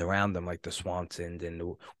other guys around him, like the Swansons and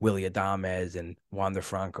the Willie Adames and Wander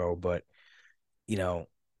Franco, but you know,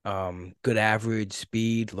 good average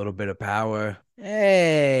speed, a little bit of power.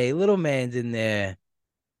 Hey, little man's in there.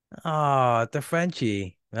 Oh, the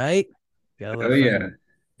Frenchie, right? Got a Oh little French. yeah.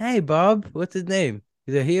 Hey, Bob, what's his name?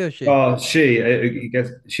 Is it he or she? Oh, she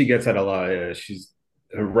gets that a lot. Yeah, she's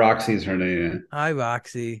Roxy's her name. Hi,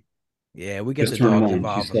 Roxy. Yeah, we get Just the turned dogs one.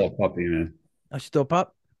 She's involved. still a puppy, man. Oh, she's still a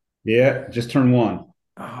pup? Yeah, just turned one.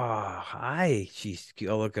 Oh, hi.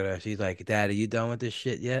 Oh, look at her. She's like, Dad, are you done with this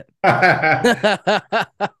shit yet?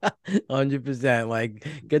 100%. Like,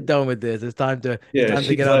 get done with this. It's Yeah, time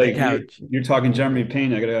to she's get on the like, couch. you're talking Jeremy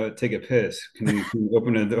Payne. I gotta take a piss. Can you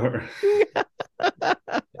open the door?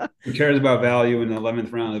 Who cares about value in the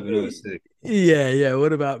 11th round of an OC? Yeah, yeah.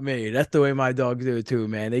 What about me? That's the way my dogs do it too,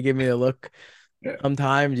 man. They give me a look Yeah,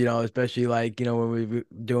 sometimes, especially like, when we were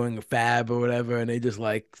doing a fab or whatever, and they just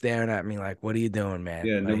like staring at me like, what are you doing,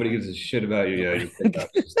 man? yeah. Like, Nobody gives a shit about you. Yeah, nobody. your pickup.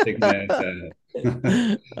 Just take my ass out.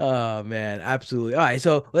 Oh man, absolutely. All right,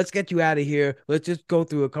 so let's get you out of here. Let's just go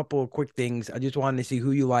through a couple of quick things. I just wanted to see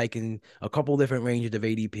who you like in a couple different ranges of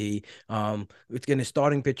ADP. It's gonna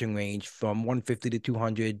starting pitching range from 150 to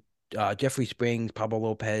 200. Jeffrey Springs, Pablo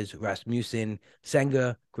Lopez, Rasmussen,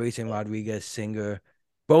 Senga, Grayson Rodriguez, Singer,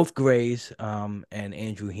 both Grays, and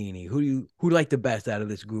Andrew Heaney. Who like the best out of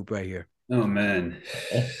this group right here? Oh man,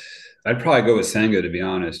 I'd probably go with Senga to be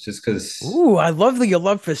honest, just because. Ooh, I love your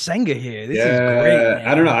love for Senga here. This is great, Yeah,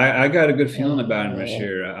 I don't know. man. I got a good feeling about him this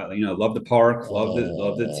year. Love the park, love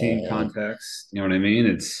the team context. You know what I mean?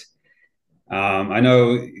 I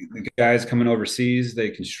know the guys coming overseas, they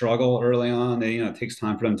can struggle early on. It takes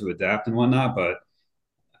time for them to adapt and whatnot, but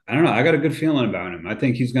I don't know. I got a good feeling about him. I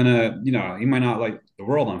think he's gonna, he might not light the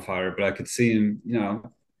world on fire, but I could see him,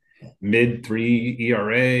 mid three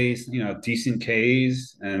ERAs, decent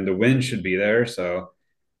Ks, and the win should be there. So,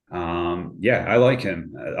 yeah, I like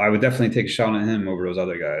him. I would definitely take a shot on him over those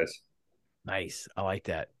other guys. Nice. I like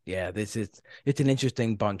that. Yeah, it's an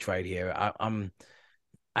interesting bunch right here.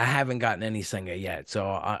 I haven't gotten any singer yet, so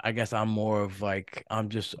I guess I'm more of like I'm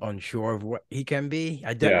just unsure of what he can be.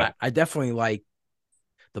 Yeah, I definitely like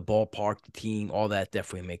the ballpark, the team, all that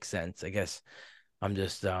definitely makes sense. I guess I'm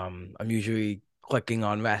usually clicking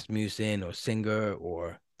on Rasmussen or Singer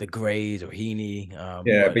or the Grays or Heaney.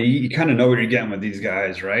 yeah, But but you kind of know what you're getting with these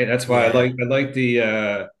guys, right? That's why yeah. I like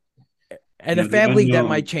the And a the Fab League that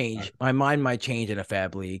might unknown. change. My mind might change in a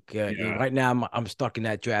Fab League. Yeah, Right now, I'm stuck in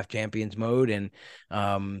that draft champions mode, and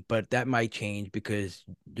but that might change because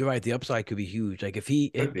you're right. The upside could be huge. Like could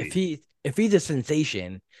be. if he's a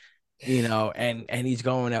sensation, and he's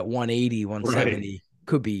going at 180, Right. 170,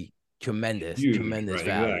 could be tremendous, Huge, tremendous right?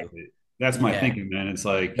 value. Exactly. That's my Yeah. thinking, man. It's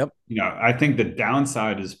like, Yep. I think the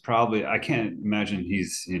downside is probably I can't imagine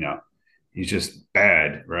he's just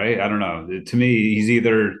bad, right? I don't know. To me, he's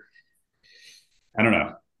either I don't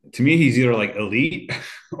know. To me, he's either like elite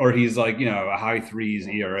or he's like, a high threes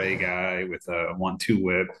ERA guy with a 1-2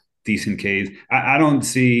 whip, decent Ks. I don't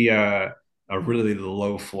see a really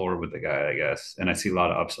low floor with the guy, I guess. And I see a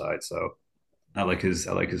lot of upside. So I like his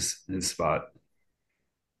spot.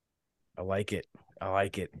 I like it. I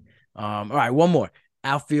like it. All right, one more.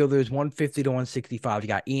 Outfielders 150 to 165. You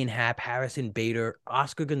got Ian Happ, Harrison Bader,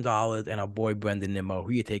 Oscar Gonzalez, and our boy Brendan Nimmo.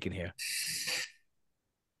 Who you taking here?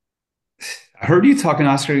 I heard you talking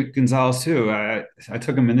Oscar Gonzalez too. I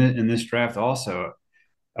took him in this draft also.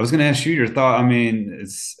 I was going to ask you your thought. I mean,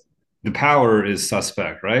 it's the power is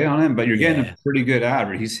suspect, right, on him, but you're getting a Yeah, pretty good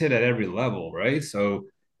average. He's hit at every level, right? So,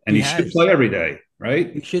 and he he should has. play every day,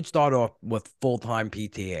 right? He should start off with full-time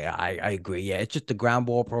PTA. I agree. Yeah, it's just the ground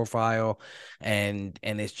ball profile, and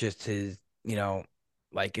it's just his,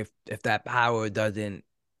 like if that power doesn't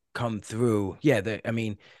come through, yeah. I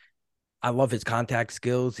mean, I love his contact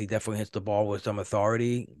skills. He definitely hits the ball with some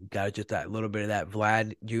authority. Got just that little bit of that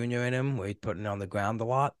Vlad Jr. in him, where he's putting it on the ground a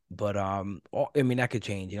lot. But I mean, that could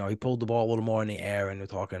change. He pulled the ball a little more in the air, and we're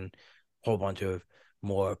talking a whole bunch of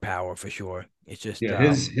more power for sure. It's just Yeah,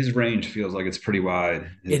 his range feels like it's pretty wide.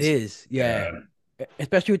 it is, yeah. Yeah,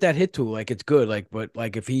 Especially with that hit tool, like it's good. But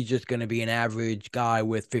like if he's just gonna be an average guy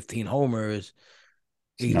with 15 homers,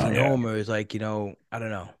 it's 18 not. Yeah, homers, like I don't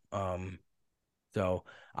know. So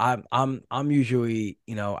I'm usually,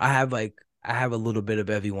 I have a little bit of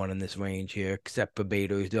everyone in this range here, except for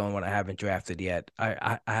Beto. He's the only one I haven't drafted yet.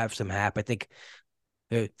 I have some Hap. I think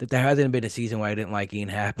there hasn't been a season where I didn't like Ian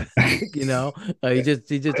Happ. He's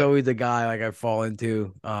just always a guy like I fall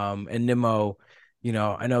into. And Nimmo,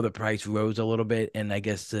 I know the price rose a little bit, and I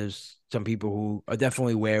guess there's some people who are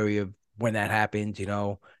definitely wary of when that happens.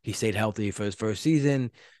 He stayed healthy for his first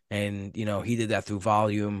season, and he did that through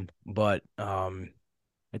volume, but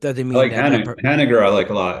it doesn't I mean like that Haniger. I like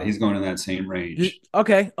a lot. He's going in that same range.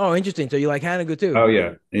 okay. Oh, interesting. So you like Haniger too? Oh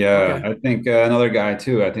yeah, yeah. Okay. I think another guy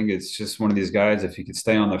too. I think it's just one of these guys. If he could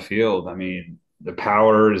stay on the field, I mean, the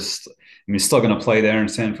power is. I mean, he's still going to play there in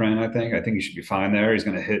San Fran. I think he should be fine there. He's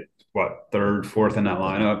going to hit what third, fourth in that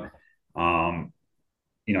lineup. Um,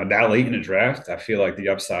 that late in the draft, I feel like the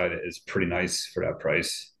upside is pretty nice for that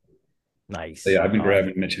price. So Nice. yeah, I've been All right.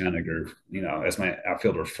 grabbing Mitch Haniger, as my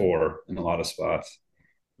outfielder 4 in a lot of spots.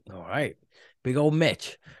 All right. Big old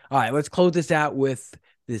Mitch. All right. Let's close this out with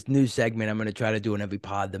this new segment I'm going to try to do in every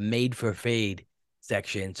pod, the made for fade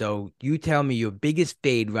section. So you tell me your biggest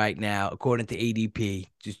fade right now, according to ADP.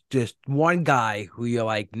 Just one guy who you're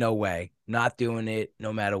like, no way, not doing it,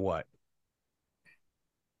 no matter what.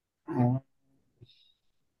 I'm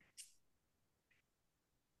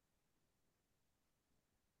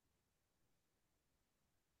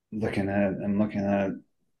looking at.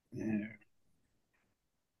 Yeah.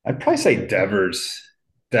 I'd probably say Devers.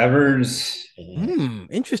 Devers,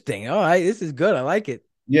 Interesting. All right. This is good. I like it.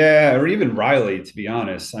 yeah, or even Riley, to be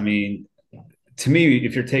honest. I mean, to me,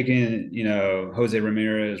 if you're taking, Jose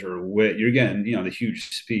Ramirez or Witt, you're getting, the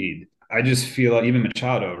huge speed. I just feel like even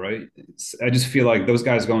Machado, right? I just feel like those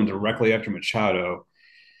guys going directly after Machado,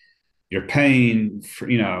 you're paying for,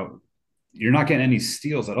 you're not getting any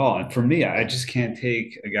steals at all. And for me, I just can't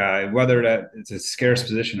take a guy, whether that it's a scarce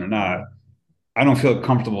position or not. I don't feel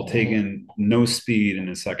comfortable taking no speed in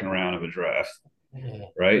the second round of a draft,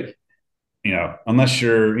 right? Unless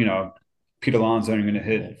you're, Pete Alonso and you're going to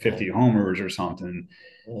hit 50 homers or something.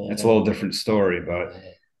 It's a little different story, but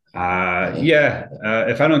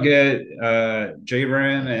if I don't get J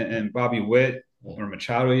Ram and Bobby Witt or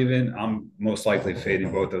Machado, even, I'm most likely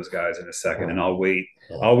fading both those guys in a second, and I'll wait.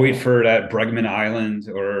 I'll wait for that Bregman Island,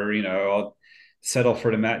 or I'll settle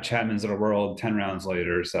for the Matt Chapmans of the world 10 rounds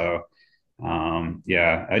later. So,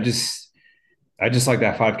 I just like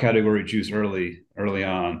that 5 category juice early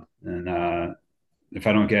on, and if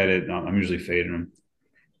I don't get it, I'm usually fading them.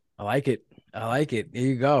 I like it. I like it. There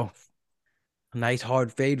you go. Nice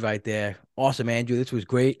hard fade right there. Awesome, Andrew. This was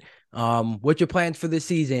great. What's your plans for this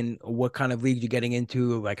season? What kind of leagues you getting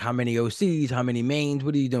into? Like how many OCs, how many mains?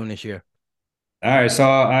 What are you doing this year? All right, so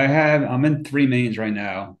I'm in 3 mains right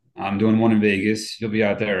now. I'm doing one in Vegas. You'll be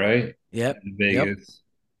out there, right? Yep. In Yep. Vegas.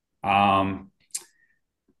 Um,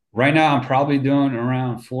 right now I'm probably doing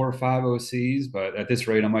around 4 or 5 OCs, but at this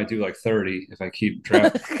rate I might do like 30 if I keep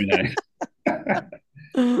drafting every day.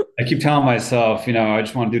 I keep telling myself, I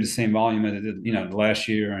just want to do the same volume as I did, the last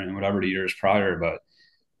year and whatever the years prior. But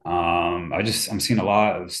I'm seeing a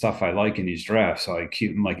lot of stuff I like in these drafts. So I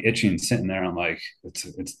keep like itching, sitting there. I'm like,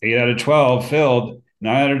 it's 8 out of 12 filled,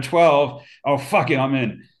 9 out of 12. Oh, fuck it, I'm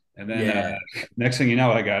in. And then Yeah. next thing you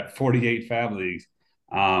know, I got 48 fab leagues.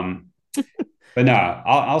 Um, but no,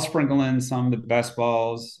 I'll sprinkle in some of the best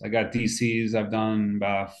balls. I got DCs. I've done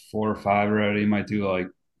about 4 or 5 already. Might do like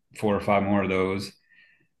 4 or 5 more of those.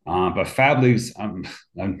 But Fab Leagues, I'm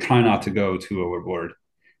trying not to go too overboard.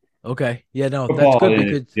 Okay. Yeah, no, that's Football, good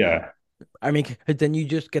because yeah, I mean, 'cause then you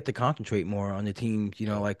just get to concentrate more on the teams,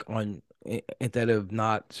 like instead of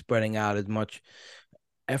not spreading out as much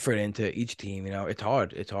effort into each team, it's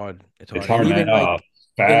hard. It's hard. It's it's hard. And hard, man. even like and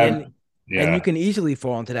Fab, and you yeah, can easily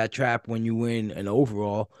fall into that trap when you win an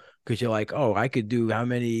overall because you're like, oh, I could do how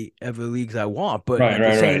many ever leagues I want, but right, at the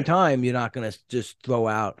right, same right. time, you're not gonna just throw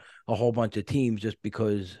out a whole bunch of teams just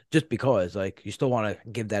because like you still want to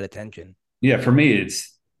give that attention. Yeah, for me,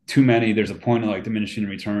 it's too many. There's a point of like diminishing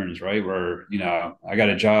returns, right? Where I got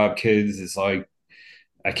a job, kids. It's like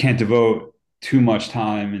I can't devote too much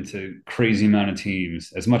time into crazy amount of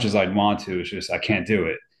teams as much as I'd want to. It's just I can't do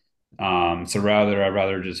it. So I'd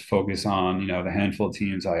rather just focus on, the handful of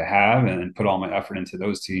teams I have and put all my effort into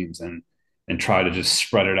those teams and try to just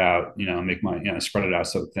spread it out, make my, spread it out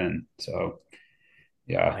so thin. So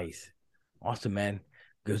yeah. Nice. Awesome, man.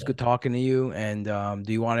 It was good talking to you. And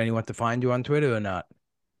do you want anyone to find you on Twitter or not?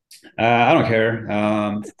 I don't care.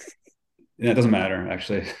 It doesn't matter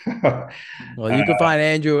actually. Well, uh, you can find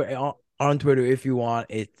Andrew on Twitter if you want.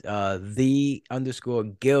 It's the_Gildz,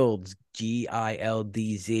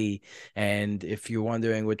 GILDZ. And if you're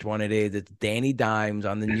wondering which one it is, it's Danny Dimes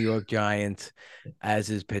on the New York Giants as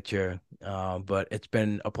his pitcher. But it's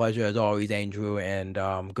been a pleasure as always, Andrew, and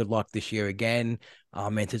good luck this year again.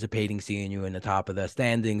 I'm anticipating seeing you in the top of the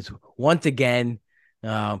standings once again,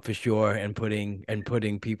 for sure, and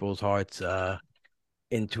putting people's hearts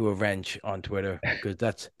into a wrench on Twitter because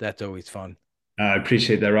that's always fun. I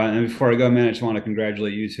appreciate that, Ryan. And before I go, man, I just want to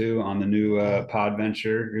congratulate you too on the new pod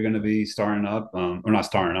venture you're going to be starting up, or not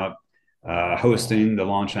starting up, hosting the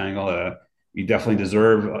launch angle. You definitely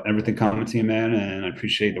deserve everything coming to you, man. And I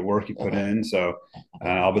appreciate the work you put in. So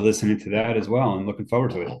I'll be listening to that as well and looking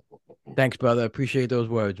forward to it. Thanks, brother. Appreciate those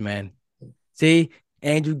words, man. See,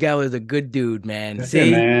 Andrew Geller's a good dude, man. That's it,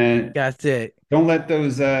 See, man. that's it. Don't let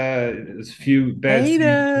those few bad seeds fool you.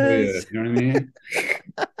 Haters. You know what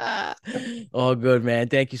I mean? All good, man.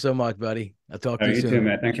 Thank you so much, buddy. I'll talk All to right, you you too, soon.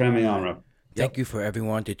 man. Thanks for having me on, Rob. Thank you for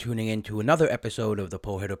everyone to tuning in to another episode of the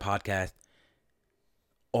Pull Hitter Podcast.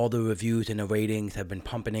 All the reviews and the ratings have been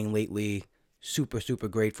pumping in lately. Super, super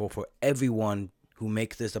grateful for everyone who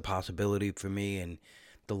makes this a possibility for me, and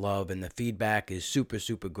the love and the feedback is super,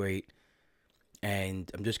 super great. And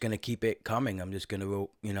I'm just going to keep it coming. I'm just going to,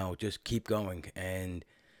 just keep going. And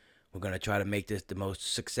we're going to try to make this the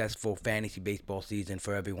most successful fantasy baseball season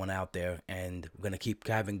for everyone out there. And we're going to keep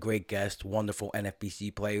having great guests, wonderful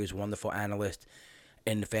NFBC players, wonderful analysts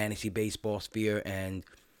in the fantasy baseball sphere. And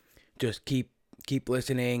just keep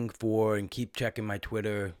listening for and keep checking my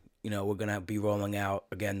Twitter. We're going to be rolling out,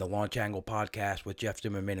 again, the Launch Angle podcast with Jeff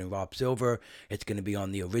Zimmerman and Rob Silver. It's going to be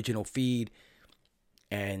on the original feed.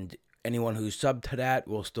 And anyone who's subbed to that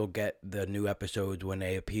will still get the new episodes when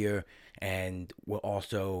they appear. And we'll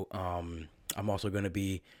also, I'm also going to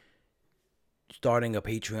be starting a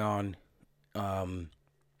Patreon,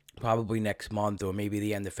 probably next month or maybe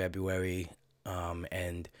the end of February.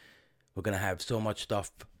 And we're going to have so much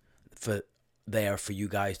stuff for you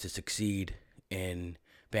guys to succeed in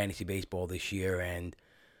fantasy baseball this year. And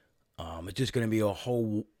it's just going to be a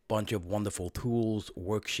whole bunch of wonderful tools,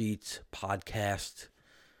 worksheets, podcasts,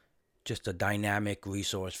 just a dynamic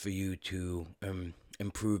resource for you to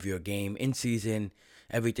improve your game in season.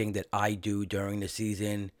 Everything that I do during the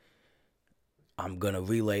season, I'm going to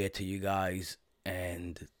relay it to you guys,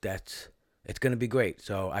 and it's going to be great.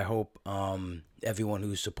 So I hope everyone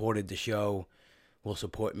who's supported the show will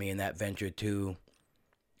support me in that venture too.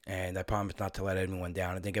 And I promise not to let anyone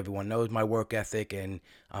down. I think everyone knows my work ethic, and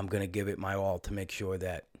I'm going to give it my all to make sure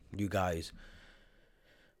that you guys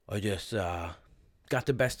are just got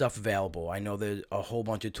the best stuff available. I know there's a whole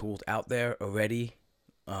bunch of tools out there already,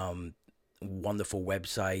 wonderful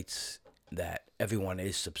websites that everyone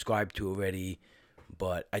is subscribed to already,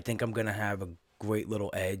 but I think I'm going to have a great little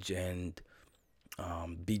edge and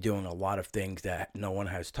be doing a lot of things that no one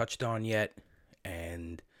has touched on yet.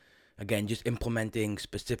 And again, just implementing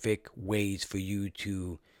specific ways for you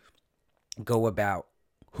to go about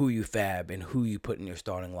who you fab and who you put in your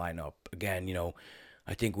starting lineup. Again,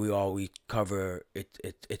 I think we cover it.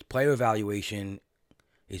 It's player evaluation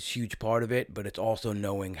is a huge part of it, but it's also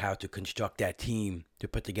knowing how to construct that team to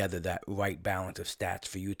put together that right balance of stats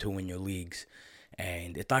for you to win your leagues.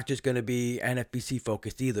 And it's not just going to be NFBC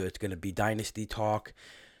focused either. It's going to be dynasty talk,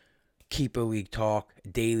 keeper league talk,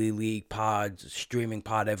 daily league pods, streaming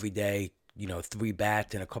pod every day. 3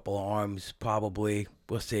 bats and a couple of arms probably.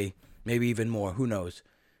 We'll see. Maybe even more. Who knows?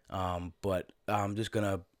 But I'm just going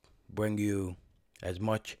to bring you as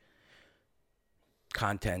much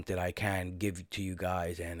content that I can give to you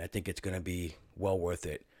guys, and I think it's going to be well worth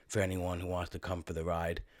it for anyone who wants to come for the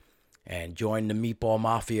ride and join the Meatball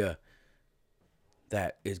Mafia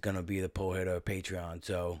that is going to be the Pull Hitter Patreon.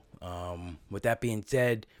 So with that being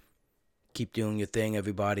said, keep doing your thing,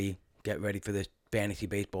 everybody. Get ready for this fantasy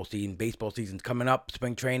baseball season. Baseball season's coming up.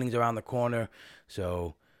 Spring training's around the corner.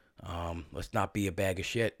 So let's not be a bag of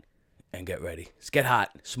shit and get ready. Let's get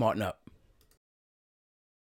hot. Smarten up.